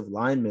offensive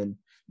lineman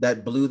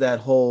that blew that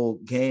whole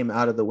game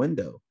out of the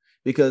window,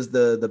 because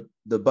the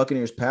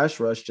Buccaneers pass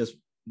rush just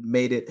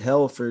made it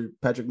hell for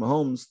Patrick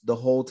Mahomes the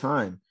whole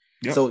time.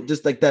 Yep. So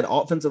just like that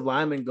offensive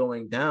lineman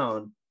going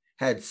down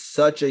had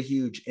such a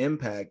huge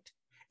impact,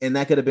 and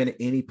that could have been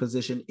any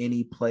position,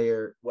 any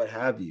player, what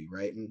have you,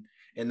 right?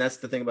 And that's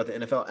the thing about the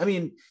NFL. I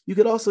mean, you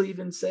could also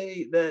even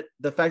say that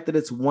the fact that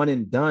it's one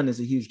and done is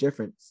a huge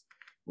difference,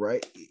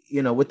 right?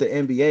 You know, with the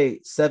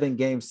NBA,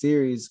 7-game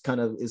series kind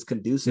of is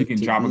conducive. You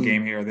can drop a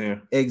game here or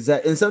there.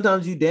 Exactly. And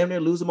sometimes you damn near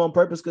lose them on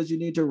purpose because you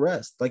need to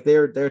rest. Like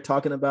they're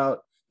talking about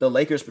the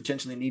Lakers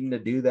potentially needing to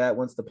do that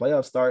once the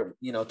playoffs start,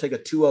 you know, take a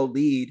 2-0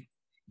 lead,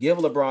 give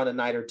LeBron a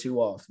night or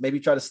two off, maybe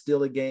try to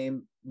steal a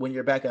game when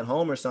you're back at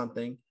home or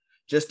something,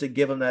 just to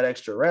give them that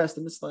extra rest.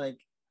 And it's like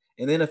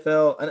in the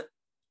NFL,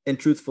 and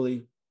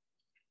truthfully,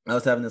 I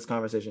was having this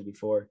conversation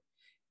before.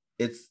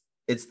 It's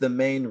the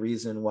main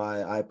reason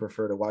why I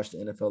prefer to watch the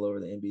NFL over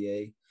the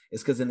NBA.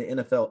 It's because in the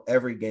NFL,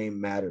 every game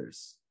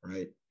matters,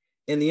 right?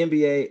 In the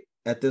NBA,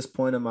 at this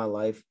point in my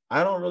life,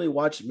 I don't really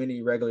watch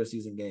many regular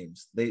season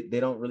games. They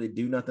don't really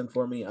do nothing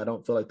for me. I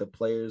don't feel like the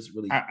players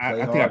really play hard.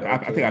 I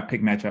think I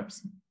pick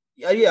matchups.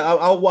 Yeah.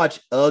 I'll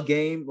watch a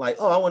game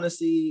like, I want to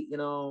see,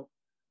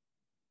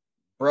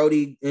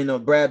 Brody,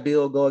 Brad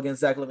Beal go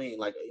against Zach LaVine,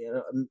 like,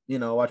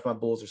 watch my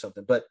Bulls or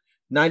something. But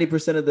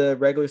 90% of the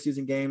regular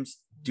season games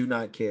do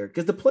not care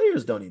because the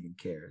players don't even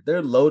care.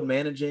 They're load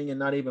managing and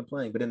not even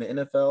playing. But in the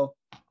NFL,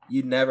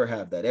 you never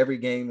have that. Every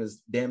game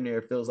is damn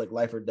near feels like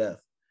life or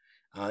death.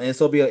 And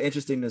so it'll be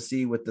interesting to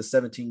see with the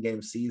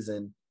 17-game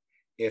season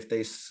if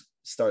they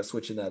start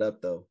switching that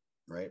up, though,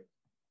 right?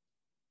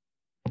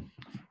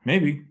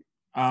 Maybe.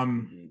 I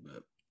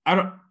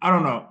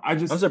don't know.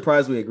 I'm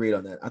surprised we agreed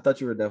on that. I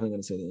thought you were definitely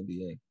going to say the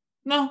NBA.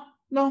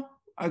 No.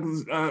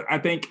 I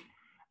think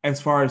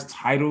as far as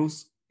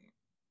titles,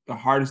 the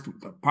hardest,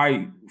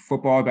 probably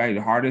football,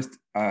 the hardest,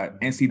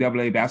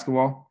 NCAA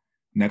basketball,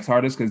 next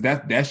hardest, because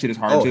that shit is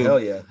hard too.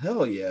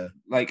 Hell yeah.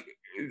 Like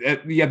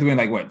you have to win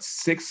like what,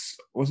 6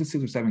 or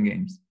 7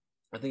 games?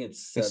 I think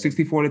it's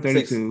 64 to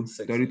 32,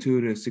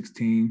 32 to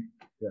 16,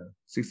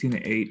 16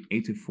 to 8,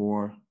 8 to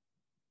 4,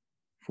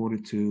 4 to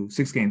 2,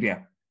 6 games. Yeah,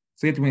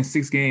 so you have to win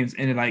 6 games,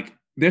 and then like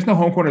there's no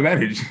home court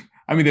advantage.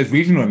 I mean, there's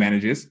regional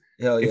advantages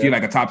if you're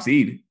like a top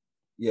seed.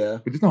 Yeah,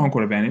 but there's no home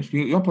court advantage.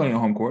 You don't play on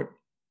home court.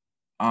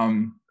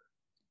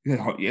 You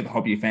have to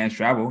hope your fans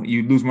travel.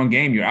 You lose one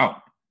game, you're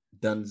out.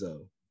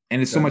 Dunzo. And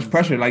it's so much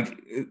pressure. Like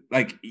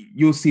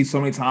you'll see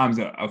so many times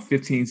a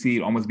 15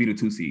 seed almost beat a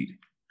 2 seed.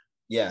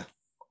 Yeah.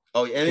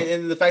 Oh,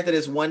 and the fact that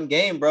it's one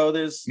game, bro.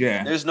 There's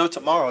no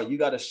tomorrow. You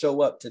got to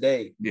show up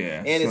today.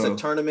 Yeah. And it's a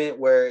tournament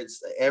where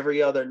it's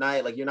every other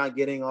night. Like you're not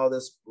getting all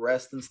this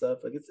rest and stuff.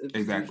 Like it's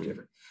exactly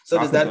different. So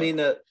does that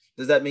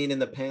mean in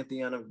the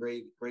pantheon of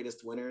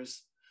greatest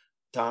winners,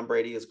 Tom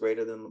Brady is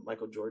greater than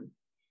Michael Jordan?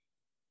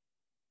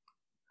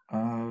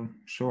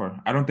 Sure.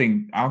 I don't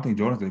think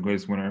Jordan's the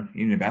greatest winner,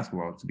 even in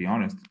basketball, to be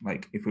honest.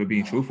 Like, if we're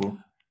being truthful.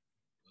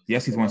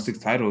 Yes, he's won 6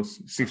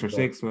 titles, 6 or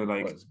 6, but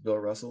like Bill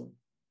Russell.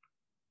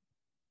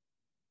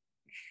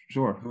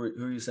 Sure. Who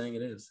are you saying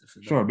it is?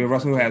 Sure. Bill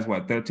Russell has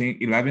what, 13,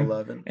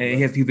 11? And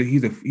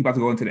he's about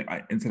to go into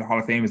the Hall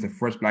of Fame as the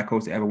first Black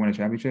coach to ever win a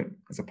championship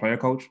as a player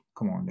coach.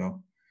 Come on,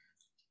 yo.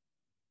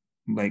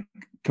 Like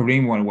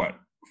Kareem won what,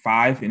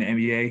 5 in the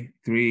NBA,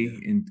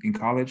 3 in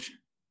college.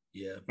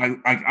 Yeah, like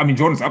I mean,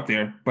 Jordan's up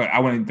there, but I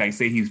wouldn't like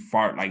say he's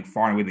far and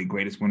away the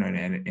greatest winner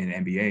in the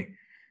NBA.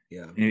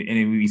 Yeah, and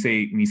when you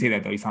say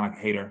that though, you sound like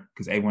a hater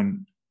because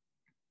everyone,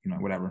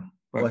 whatever.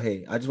 But, well,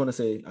 hey, I just want to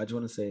say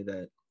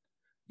that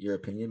your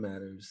opinion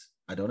matters.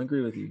 I don't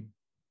agree with you,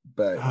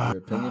 but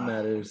your opinion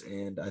matters,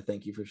 and I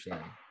thank you for sharing.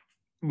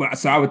 But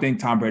so I would think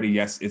Tom Brady,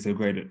 yes, is a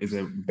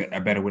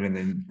better winner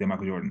than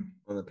Michael Jordan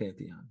on the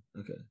pantheon.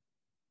 Okay,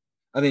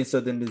 I mean, so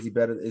then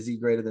is he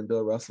greater than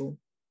Bill Russell?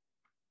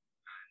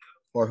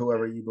 Or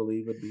whoever you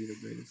believe would be the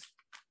greatest.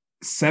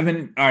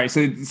 7. All right.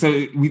 So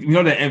we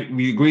know that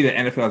we agree that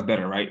NFL is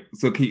better, right?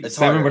 So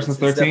 7 versus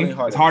 13.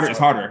 It's harder. It's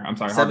harder. I'm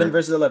sorry. 7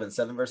 versus 11.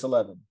 7 versus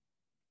 11.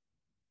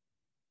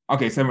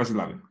 Okay, 7 versus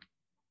 11.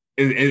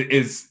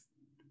 Is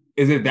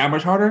it that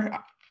much harder?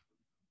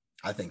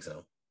 I think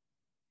so.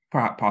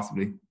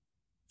 Possibly.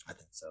 I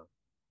think so.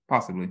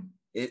 Possibly.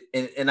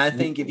 And I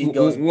think if he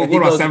goes, what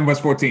about 7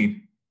 versus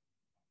 14?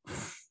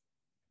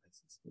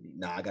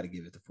 Nah, I got to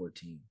give it to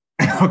 14.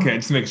 Okay,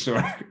 just make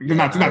sure.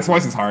 Not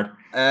twice as hard.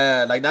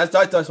 Not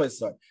twice as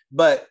hard.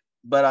 But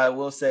But I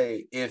will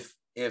say, if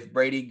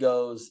Brady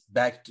goes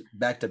back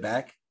to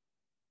back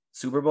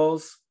Super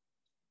Bowls,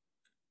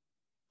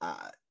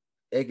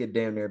 it could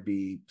damn near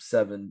be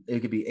 7. It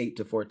could be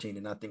 8-14,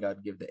 and I think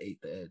I'd give the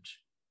 8 the edge.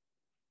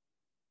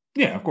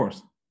 Yeah, of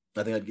course.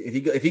 I think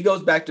if he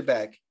goes back to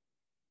back,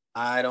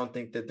 I don't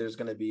think that there's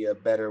going to be a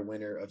better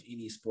winner of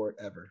any sport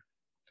ever.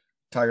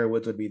 Tiger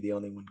Woods would be the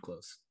only one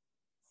close.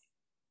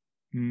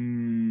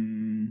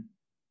 Trying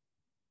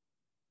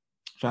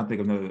to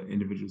think of another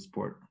individual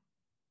sport.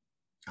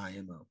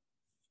 IMO. Not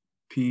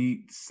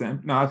Pete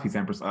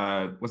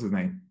Sampras. What's his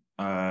name?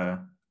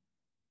 Rafael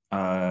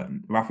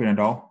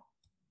Nadal.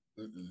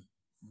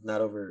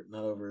 Not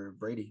over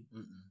Brady.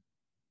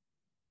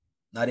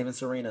 Not even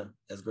Serena,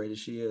 as great as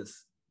she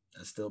is.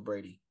 That's still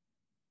Brady.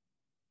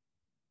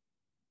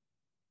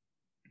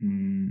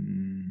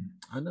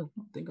 I know.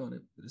 Think on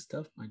it, but it's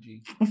tough, my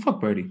G. Oh, fuck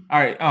Brady. All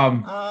right.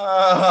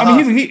 I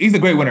mean, he's a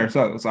great winner.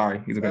 So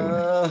sorry, he's a great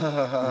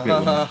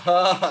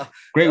winner.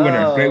 Great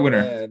winner. Great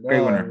winner.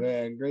 Great winner.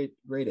 Man,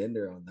 great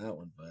ender on that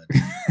one, bud.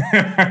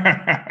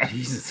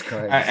 Jesus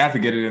Christ! I have to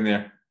get it in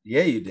there.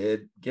 Yeah, you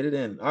did. Get it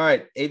in. All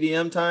right,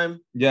 AVM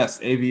time. Yes,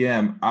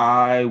 AVM.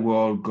 I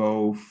will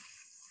go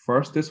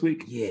first this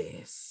week.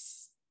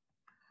 Yes.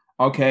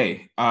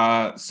 Okay.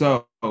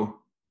 So.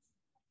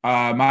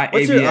 My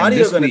What's AVM your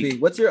audio going to week, be?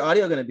 What's your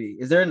audio going to be?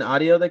 Is there an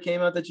audio that came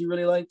out that you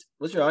really liked?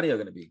 What's your audio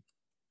going to be?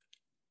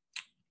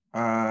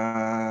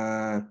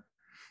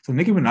 So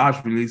Nicki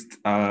Minaj released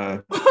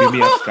 "Give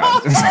Me Up,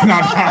 Scott."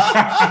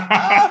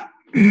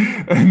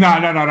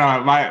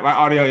 No. My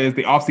audio is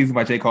 "The Off Season"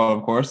 by J. Cole,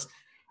 of course.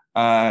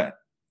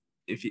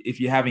 If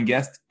you haven't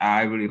guessed,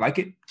 I really like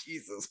it.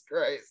 Jesus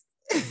Christ.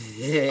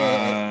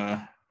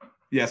 Yeah.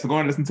 So go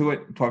and listen to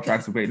it. 12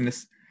 tracks of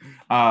greatness.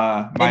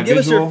 Give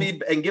us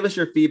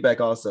your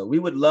feedback also. We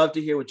would love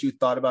to hear what you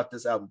thought about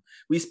this album.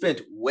 We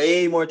spent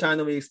way more time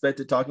than we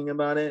expected talking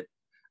about it,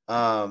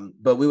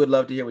 but we would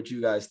love to hear what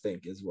you guys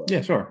think as well.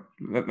 Yeah, sure.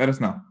 Let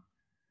us know.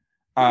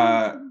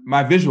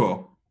 My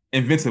visual,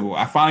 Invincible.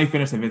 I finally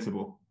finished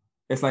Invincible.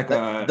 It's like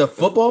the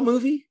football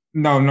movie.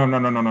 No.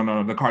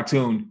 The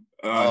cartoon.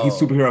 He's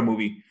superhero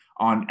movie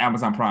on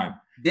Amazon Prime.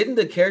 Didn't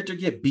the character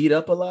get beat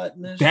up a lot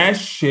in this? That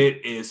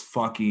shit is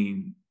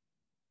fucking.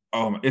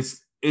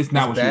 It's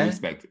not what you would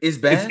expect. It's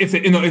bad. It's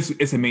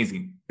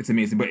amazing. It's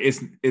amazing, but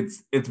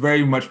it's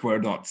very much for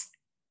adults.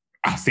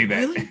 I'll say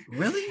that.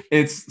 Really?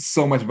 It's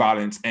so much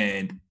violence,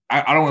 and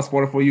I don't want to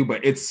spoil it for you,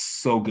 but it's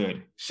so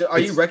good. Are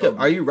you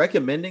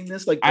recommending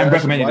this? Like, I'm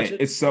recommending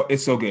it. It's so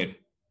good.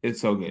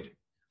 It's so good.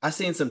 I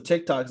seen some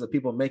TikToks of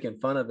people making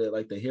fun of it,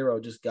 like the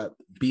hero just got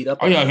beat up.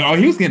 Oh yeah,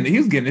 he was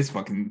getting his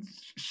fucking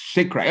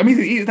shit cracked. I mean,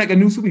 he's like a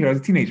new superhero as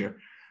a teenager.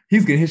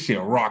 He's getting his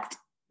shit rocked.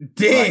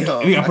 Damn,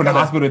 like, he got put in the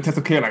hospital in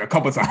intensive care like a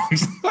couple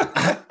times.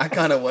 I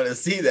kind of want to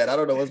see that. I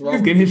don't know what's wrong.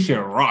 He's getting his shit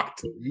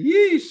rocked.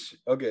 Yeesh.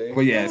 Okay.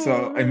 But yeah,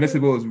 so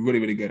Invincible is really,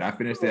 really good. I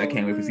finished it. I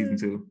can't wait for season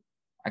 2.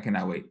 I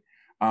cannot wait.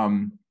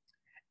 And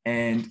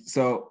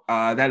so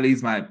that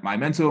leaves my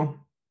mental.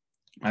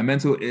 My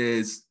mental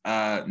is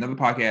another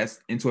podcast,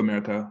 Into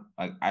America.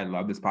 Like, I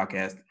love this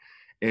podcast.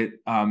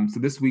 So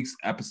this week's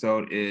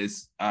episode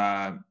is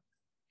an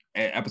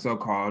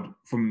episode called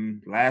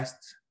from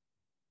last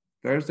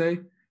Thursday.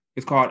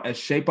 It's called A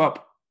Shape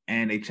Up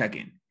and a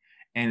Check-In.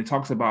 And it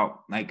talks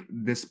about like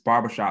this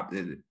barbershop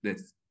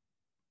that's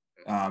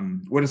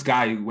where this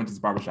guy went to this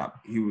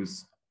barbershop. He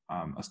was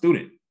a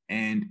student,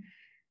 and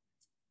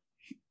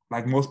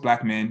like most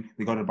black men,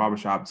 they go to the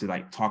barbershop to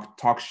like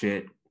talk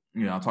shit,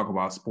 talk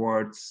about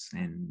sports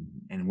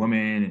and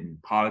women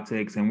and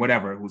politics and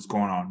whatever was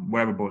going on,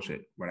 whatever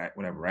bullshit,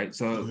 whatever, right?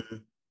 So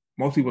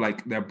most people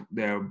like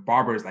their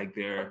barbers like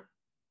their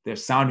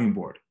sounding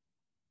board.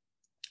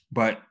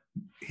 But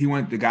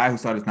the guy who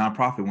started his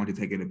nonprofit wanted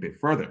to take it a bit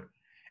further.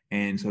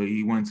 And so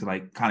he wanted to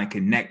like kind of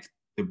connect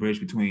the bridge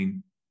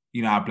between,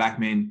 how black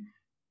men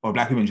or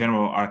black people in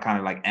general are kind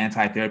of like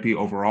anti-therapy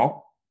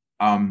overall.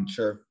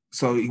 Sure.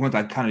 So he wanted to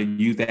like kind of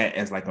use that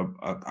as like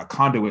a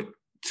conduit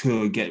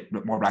to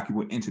get more black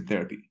people into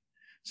therapy.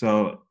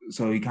 So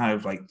he kind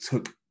of like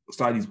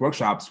started these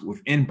workshops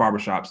within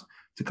barbershops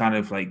to kind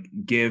of like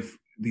give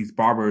these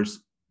barbers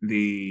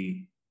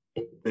the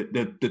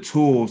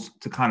tools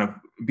to kind of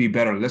be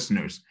better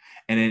listeners.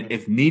 And then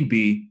if need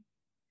be,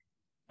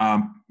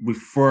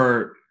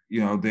 refer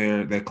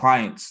their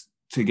clients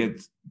to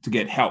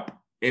get help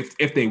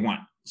if they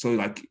want. So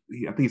like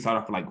I think he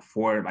started off with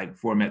four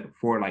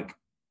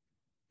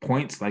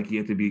points. Like you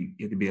have to be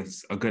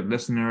a good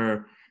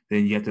listener.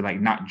 Then you have to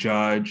like not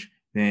judge.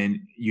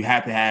 Then you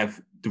have to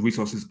have the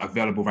resources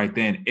available right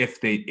then if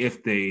they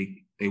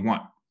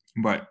want.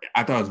 But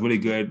I thought it was really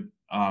good.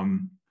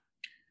 And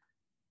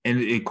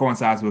it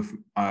coincides with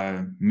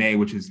May,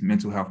 which is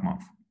Mental Health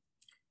Month.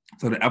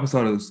 So the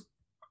episode is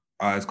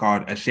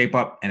called A Shape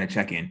Up and a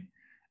Check-In.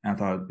 And I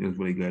thought it was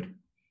really good.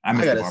 I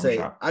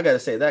gotta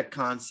say that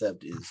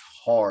concept is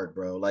hard,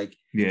 bro. Like,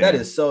 that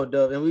is so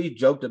dope. And we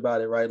joked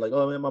about it, right? Like,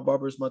 oh man, my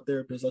barber's my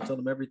therapist. I tell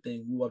them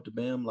everything. Woo up to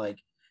bam. Like,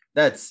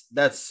 that's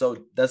so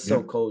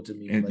cold to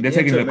me. And like, they're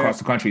taking it across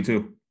the country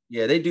too.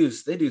 Yeah, they do.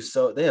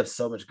 They have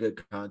so much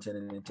good content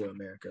in Into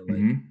America.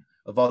 Like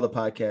of all the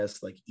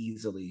podcasts, like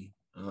easily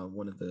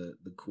one of the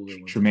cooler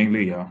ones. Tremaine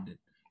Lee, yo.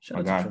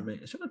 Shout out to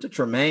Tremaine. Shout out to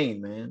Tremaine,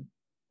 man.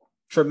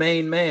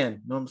 Tremaine,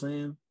 man. Know what I'm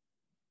saying?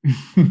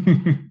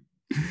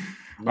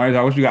 All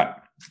right, what you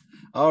got?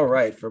 All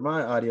right, for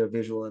my audio,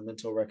 visual, and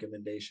mental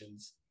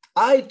recommendations,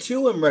 I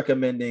too am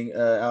recommending an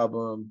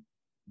album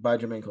by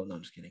Jermaine Cole. No,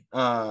 I'm just kidding.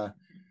 My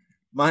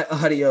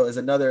audio is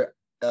another.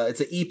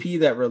 It's an EP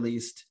that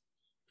released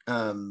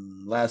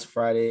last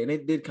Friday, and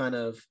it did kind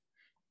of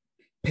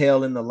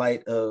pale in the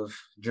light of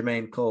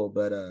Jermaine Cole,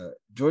 but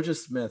Georgia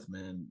Smith,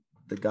 man,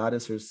 the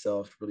goddess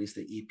herself, released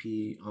the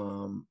EP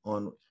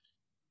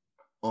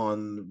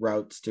on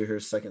routes to her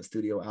second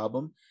studio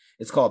album.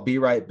 It's called Be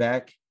Right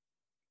Back,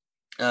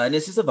 and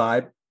it's just a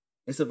vibe.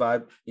 It's a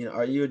vibe. You know,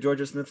 are you a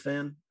Georgia Smith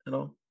fan at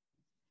all?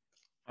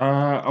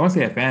 I won't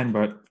say a fan,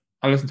 but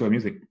I listen to her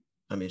music.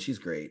 I mean, she's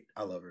great.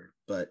 I love her,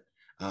 but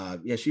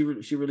yeah, she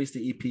released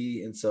the EP,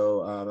 and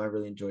so I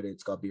really enjoyed it.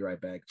 It's called Be Right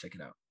Back. Check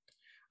it out.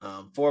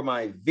 For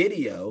my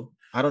video,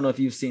 I don't know if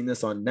you've seen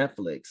this on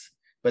Netflix,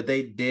 but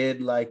they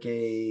did like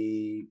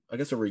a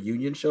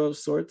reunion show of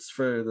sorts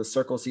for the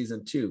Circle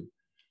season 2.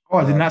 Oh,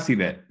 I did not see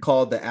that.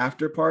 Called The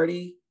After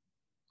Party.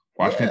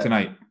 Watching it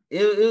tonight.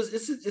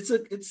 It's a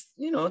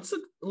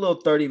little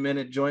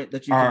 30-minute joint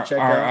that you can check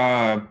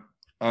out.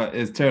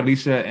 Is Tara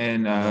Alicia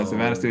and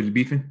Savannah still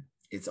beefing?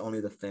 It's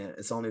only the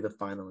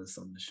finalists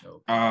on the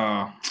show.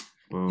 Well.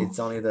 It's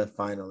only the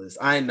finalists.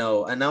 I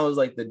know, and that was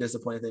like the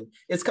disappointing thing.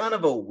 It's kind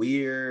of a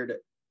weird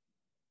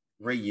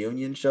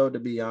reunion show, to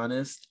be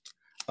honest.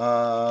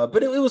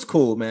 But it was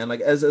cool, man.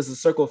 Like as a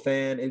Circle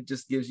fan, it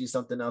just gives you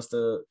something else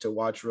to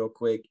watch real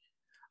quick.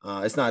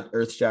 It's not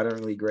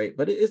earth-shatteringly great,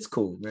 but it's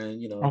cool,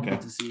 man. You know, you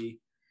get to see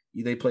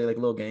they play like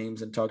little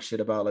games and talk shit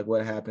about like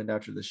what happened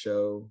after the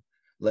show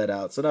let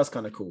out. So that's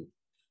kind of cool.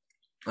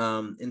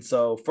 And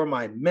so for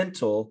my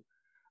mental,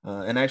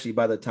 and actually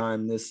by the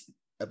time this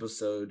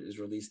episode is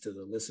released to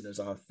the listeners,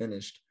 I'll have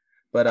finished.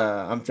 But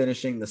I'm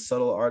finishing The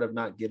Subtle Art of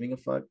Not Giving a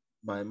Fuck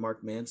by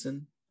Mark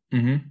Manson.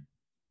 Mm-hmm.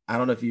 I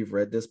don't know if you've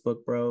read this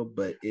book, bro,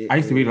 but I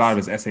used to read a lot of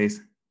his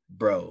essays.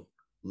 Bro,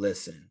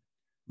 listen.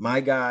 My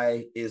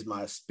guy is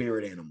my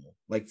spirit animal.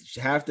 Like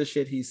half the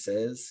shit he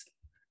says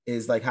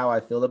is like how I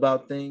feel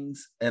about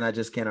things, and I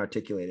just can't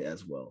articulate it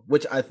as well,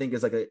 which I think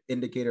is like an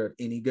indicator of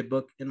any good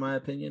book, in my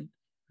opinion.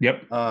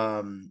 Yep.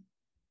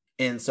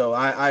 And so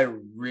I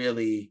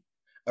really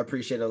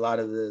appreciate a lot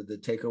of the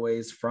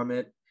takeaways from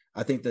it.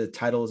 I think the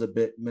title is a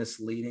bit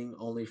misleading,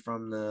 only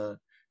from the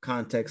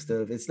context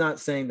of it's not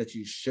saying that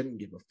you shouldn't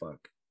give a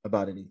fuck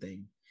about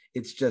anything.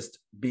 It's just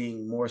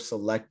being more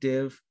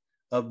selective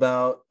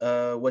about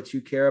what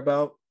you care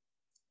about,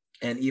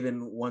 and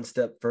even one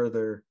step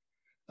further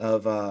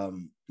of a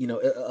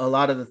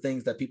lot of the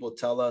things that people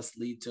tell us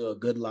lead to a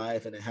good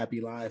life and a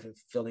happy life and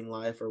fulfilling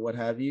life or what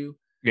have you.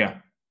 Yeah.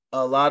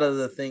 A lot of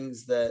those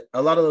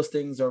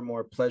things are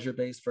more pleasure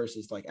based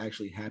versus like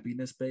actually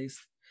happiness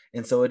based.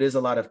 And so it is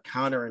a lot of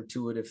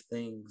counterintuitive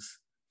things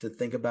to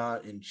think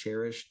about and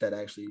cherish that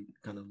actually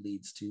kind of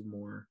leads to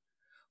more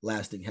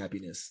lasting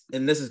happiness.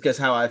 And this is just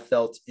how I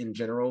felt in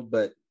general,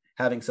 but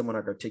having someone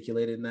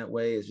articulate it in that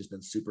way has just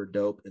been super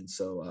dope. And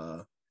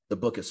so the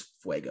book is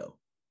Fuego,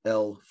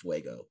 El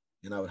Fuego,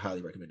 and I would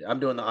highly recommend it. I'm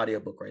doing the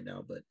audiobook right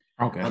now, but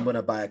I'm going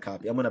to buy a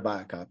copy.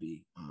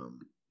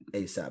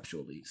 ASAP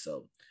surely.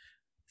 So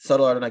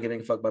Subtle Art of Not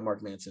Giving a Fuck by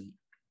Mark Manson.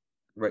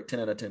 Right,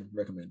 10 out of 10,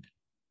 recommend.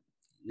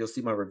 You'll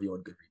see my review on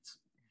Goodreads.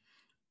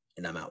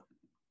 And I'm out.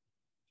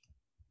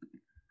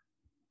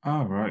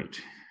 All right.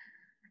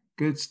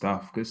 Good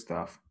stuff.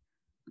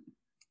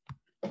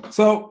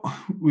 So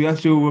we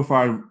asked you with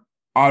our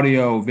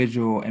audio,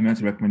 visual, and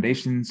mental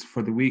recommendations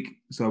for the week.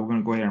 So we're going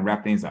to go ahead and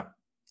wrap things up.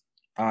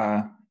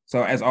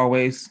 So as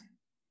always,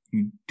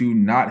 you do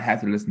not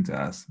have to listen to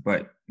us,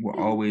 but we're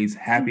always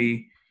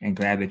happy and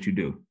glad that you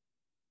do.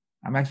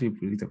 I'm actually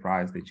really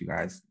surprised that you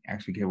guys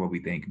actually care what we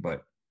think,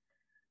 but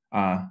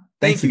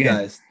thanks again.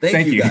 Guys.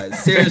 Thank you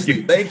guys.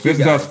 Seriously, thank you guys.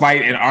 Listen to us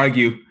fight and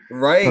argue.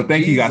 Right. So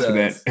thank you guys for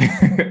that.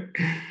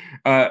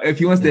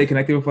 If you want to stay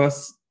connected with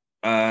us,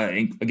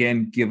 and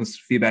again, give us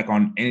feedback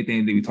on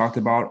anything that we talked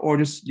about, or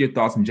just your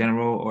thoughts in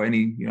general, or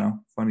any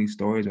funny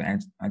stories or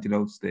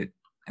anecdotes that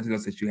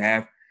you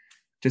have.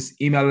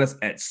 Just email us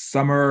at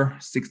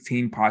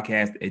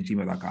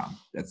summer16podcast@gmail.com.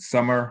 That's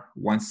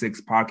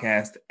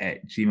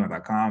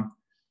summer16podcast@gmail.com.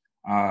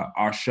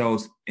 Our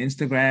show's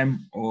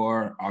Instagram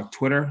or our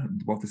Twitter,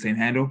 both the same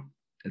handle.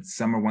 It's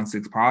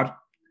summer16pod.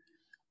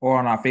 Or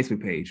on our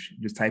Facebook page,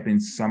 just type in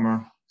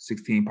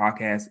Summer16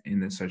 Podcast in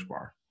the search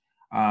bar.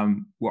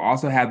 We'll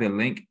also have the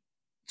link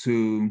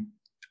to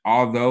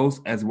all of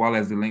those, as well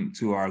as the link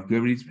to our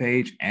Goodreads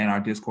page and our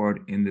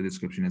Discord in the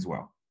description as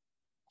well.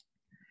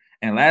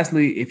 And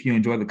lastly, if you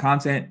enjoy the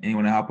content and you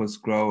want to help us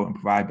grow and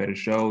provide better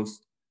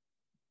shows,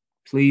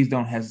 please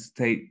don't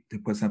hesitate to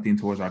put something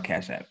towards our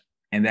Cash App.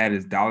 And that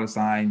is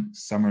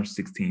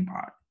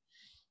 $Summer16pod.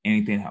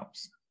 Anything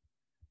helps.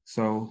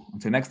 So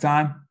until next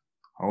time,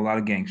 a whole lot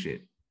of gang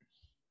shit.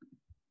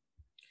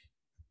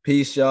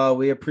 Peace, y'all.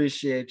 We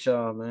appreciate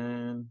y'all,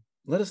 man.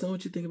 Let us know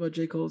what you think about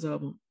J. Cole's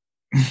album.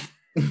 All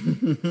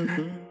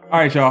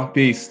right, y'all.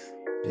 Peace.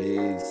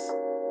 Peace.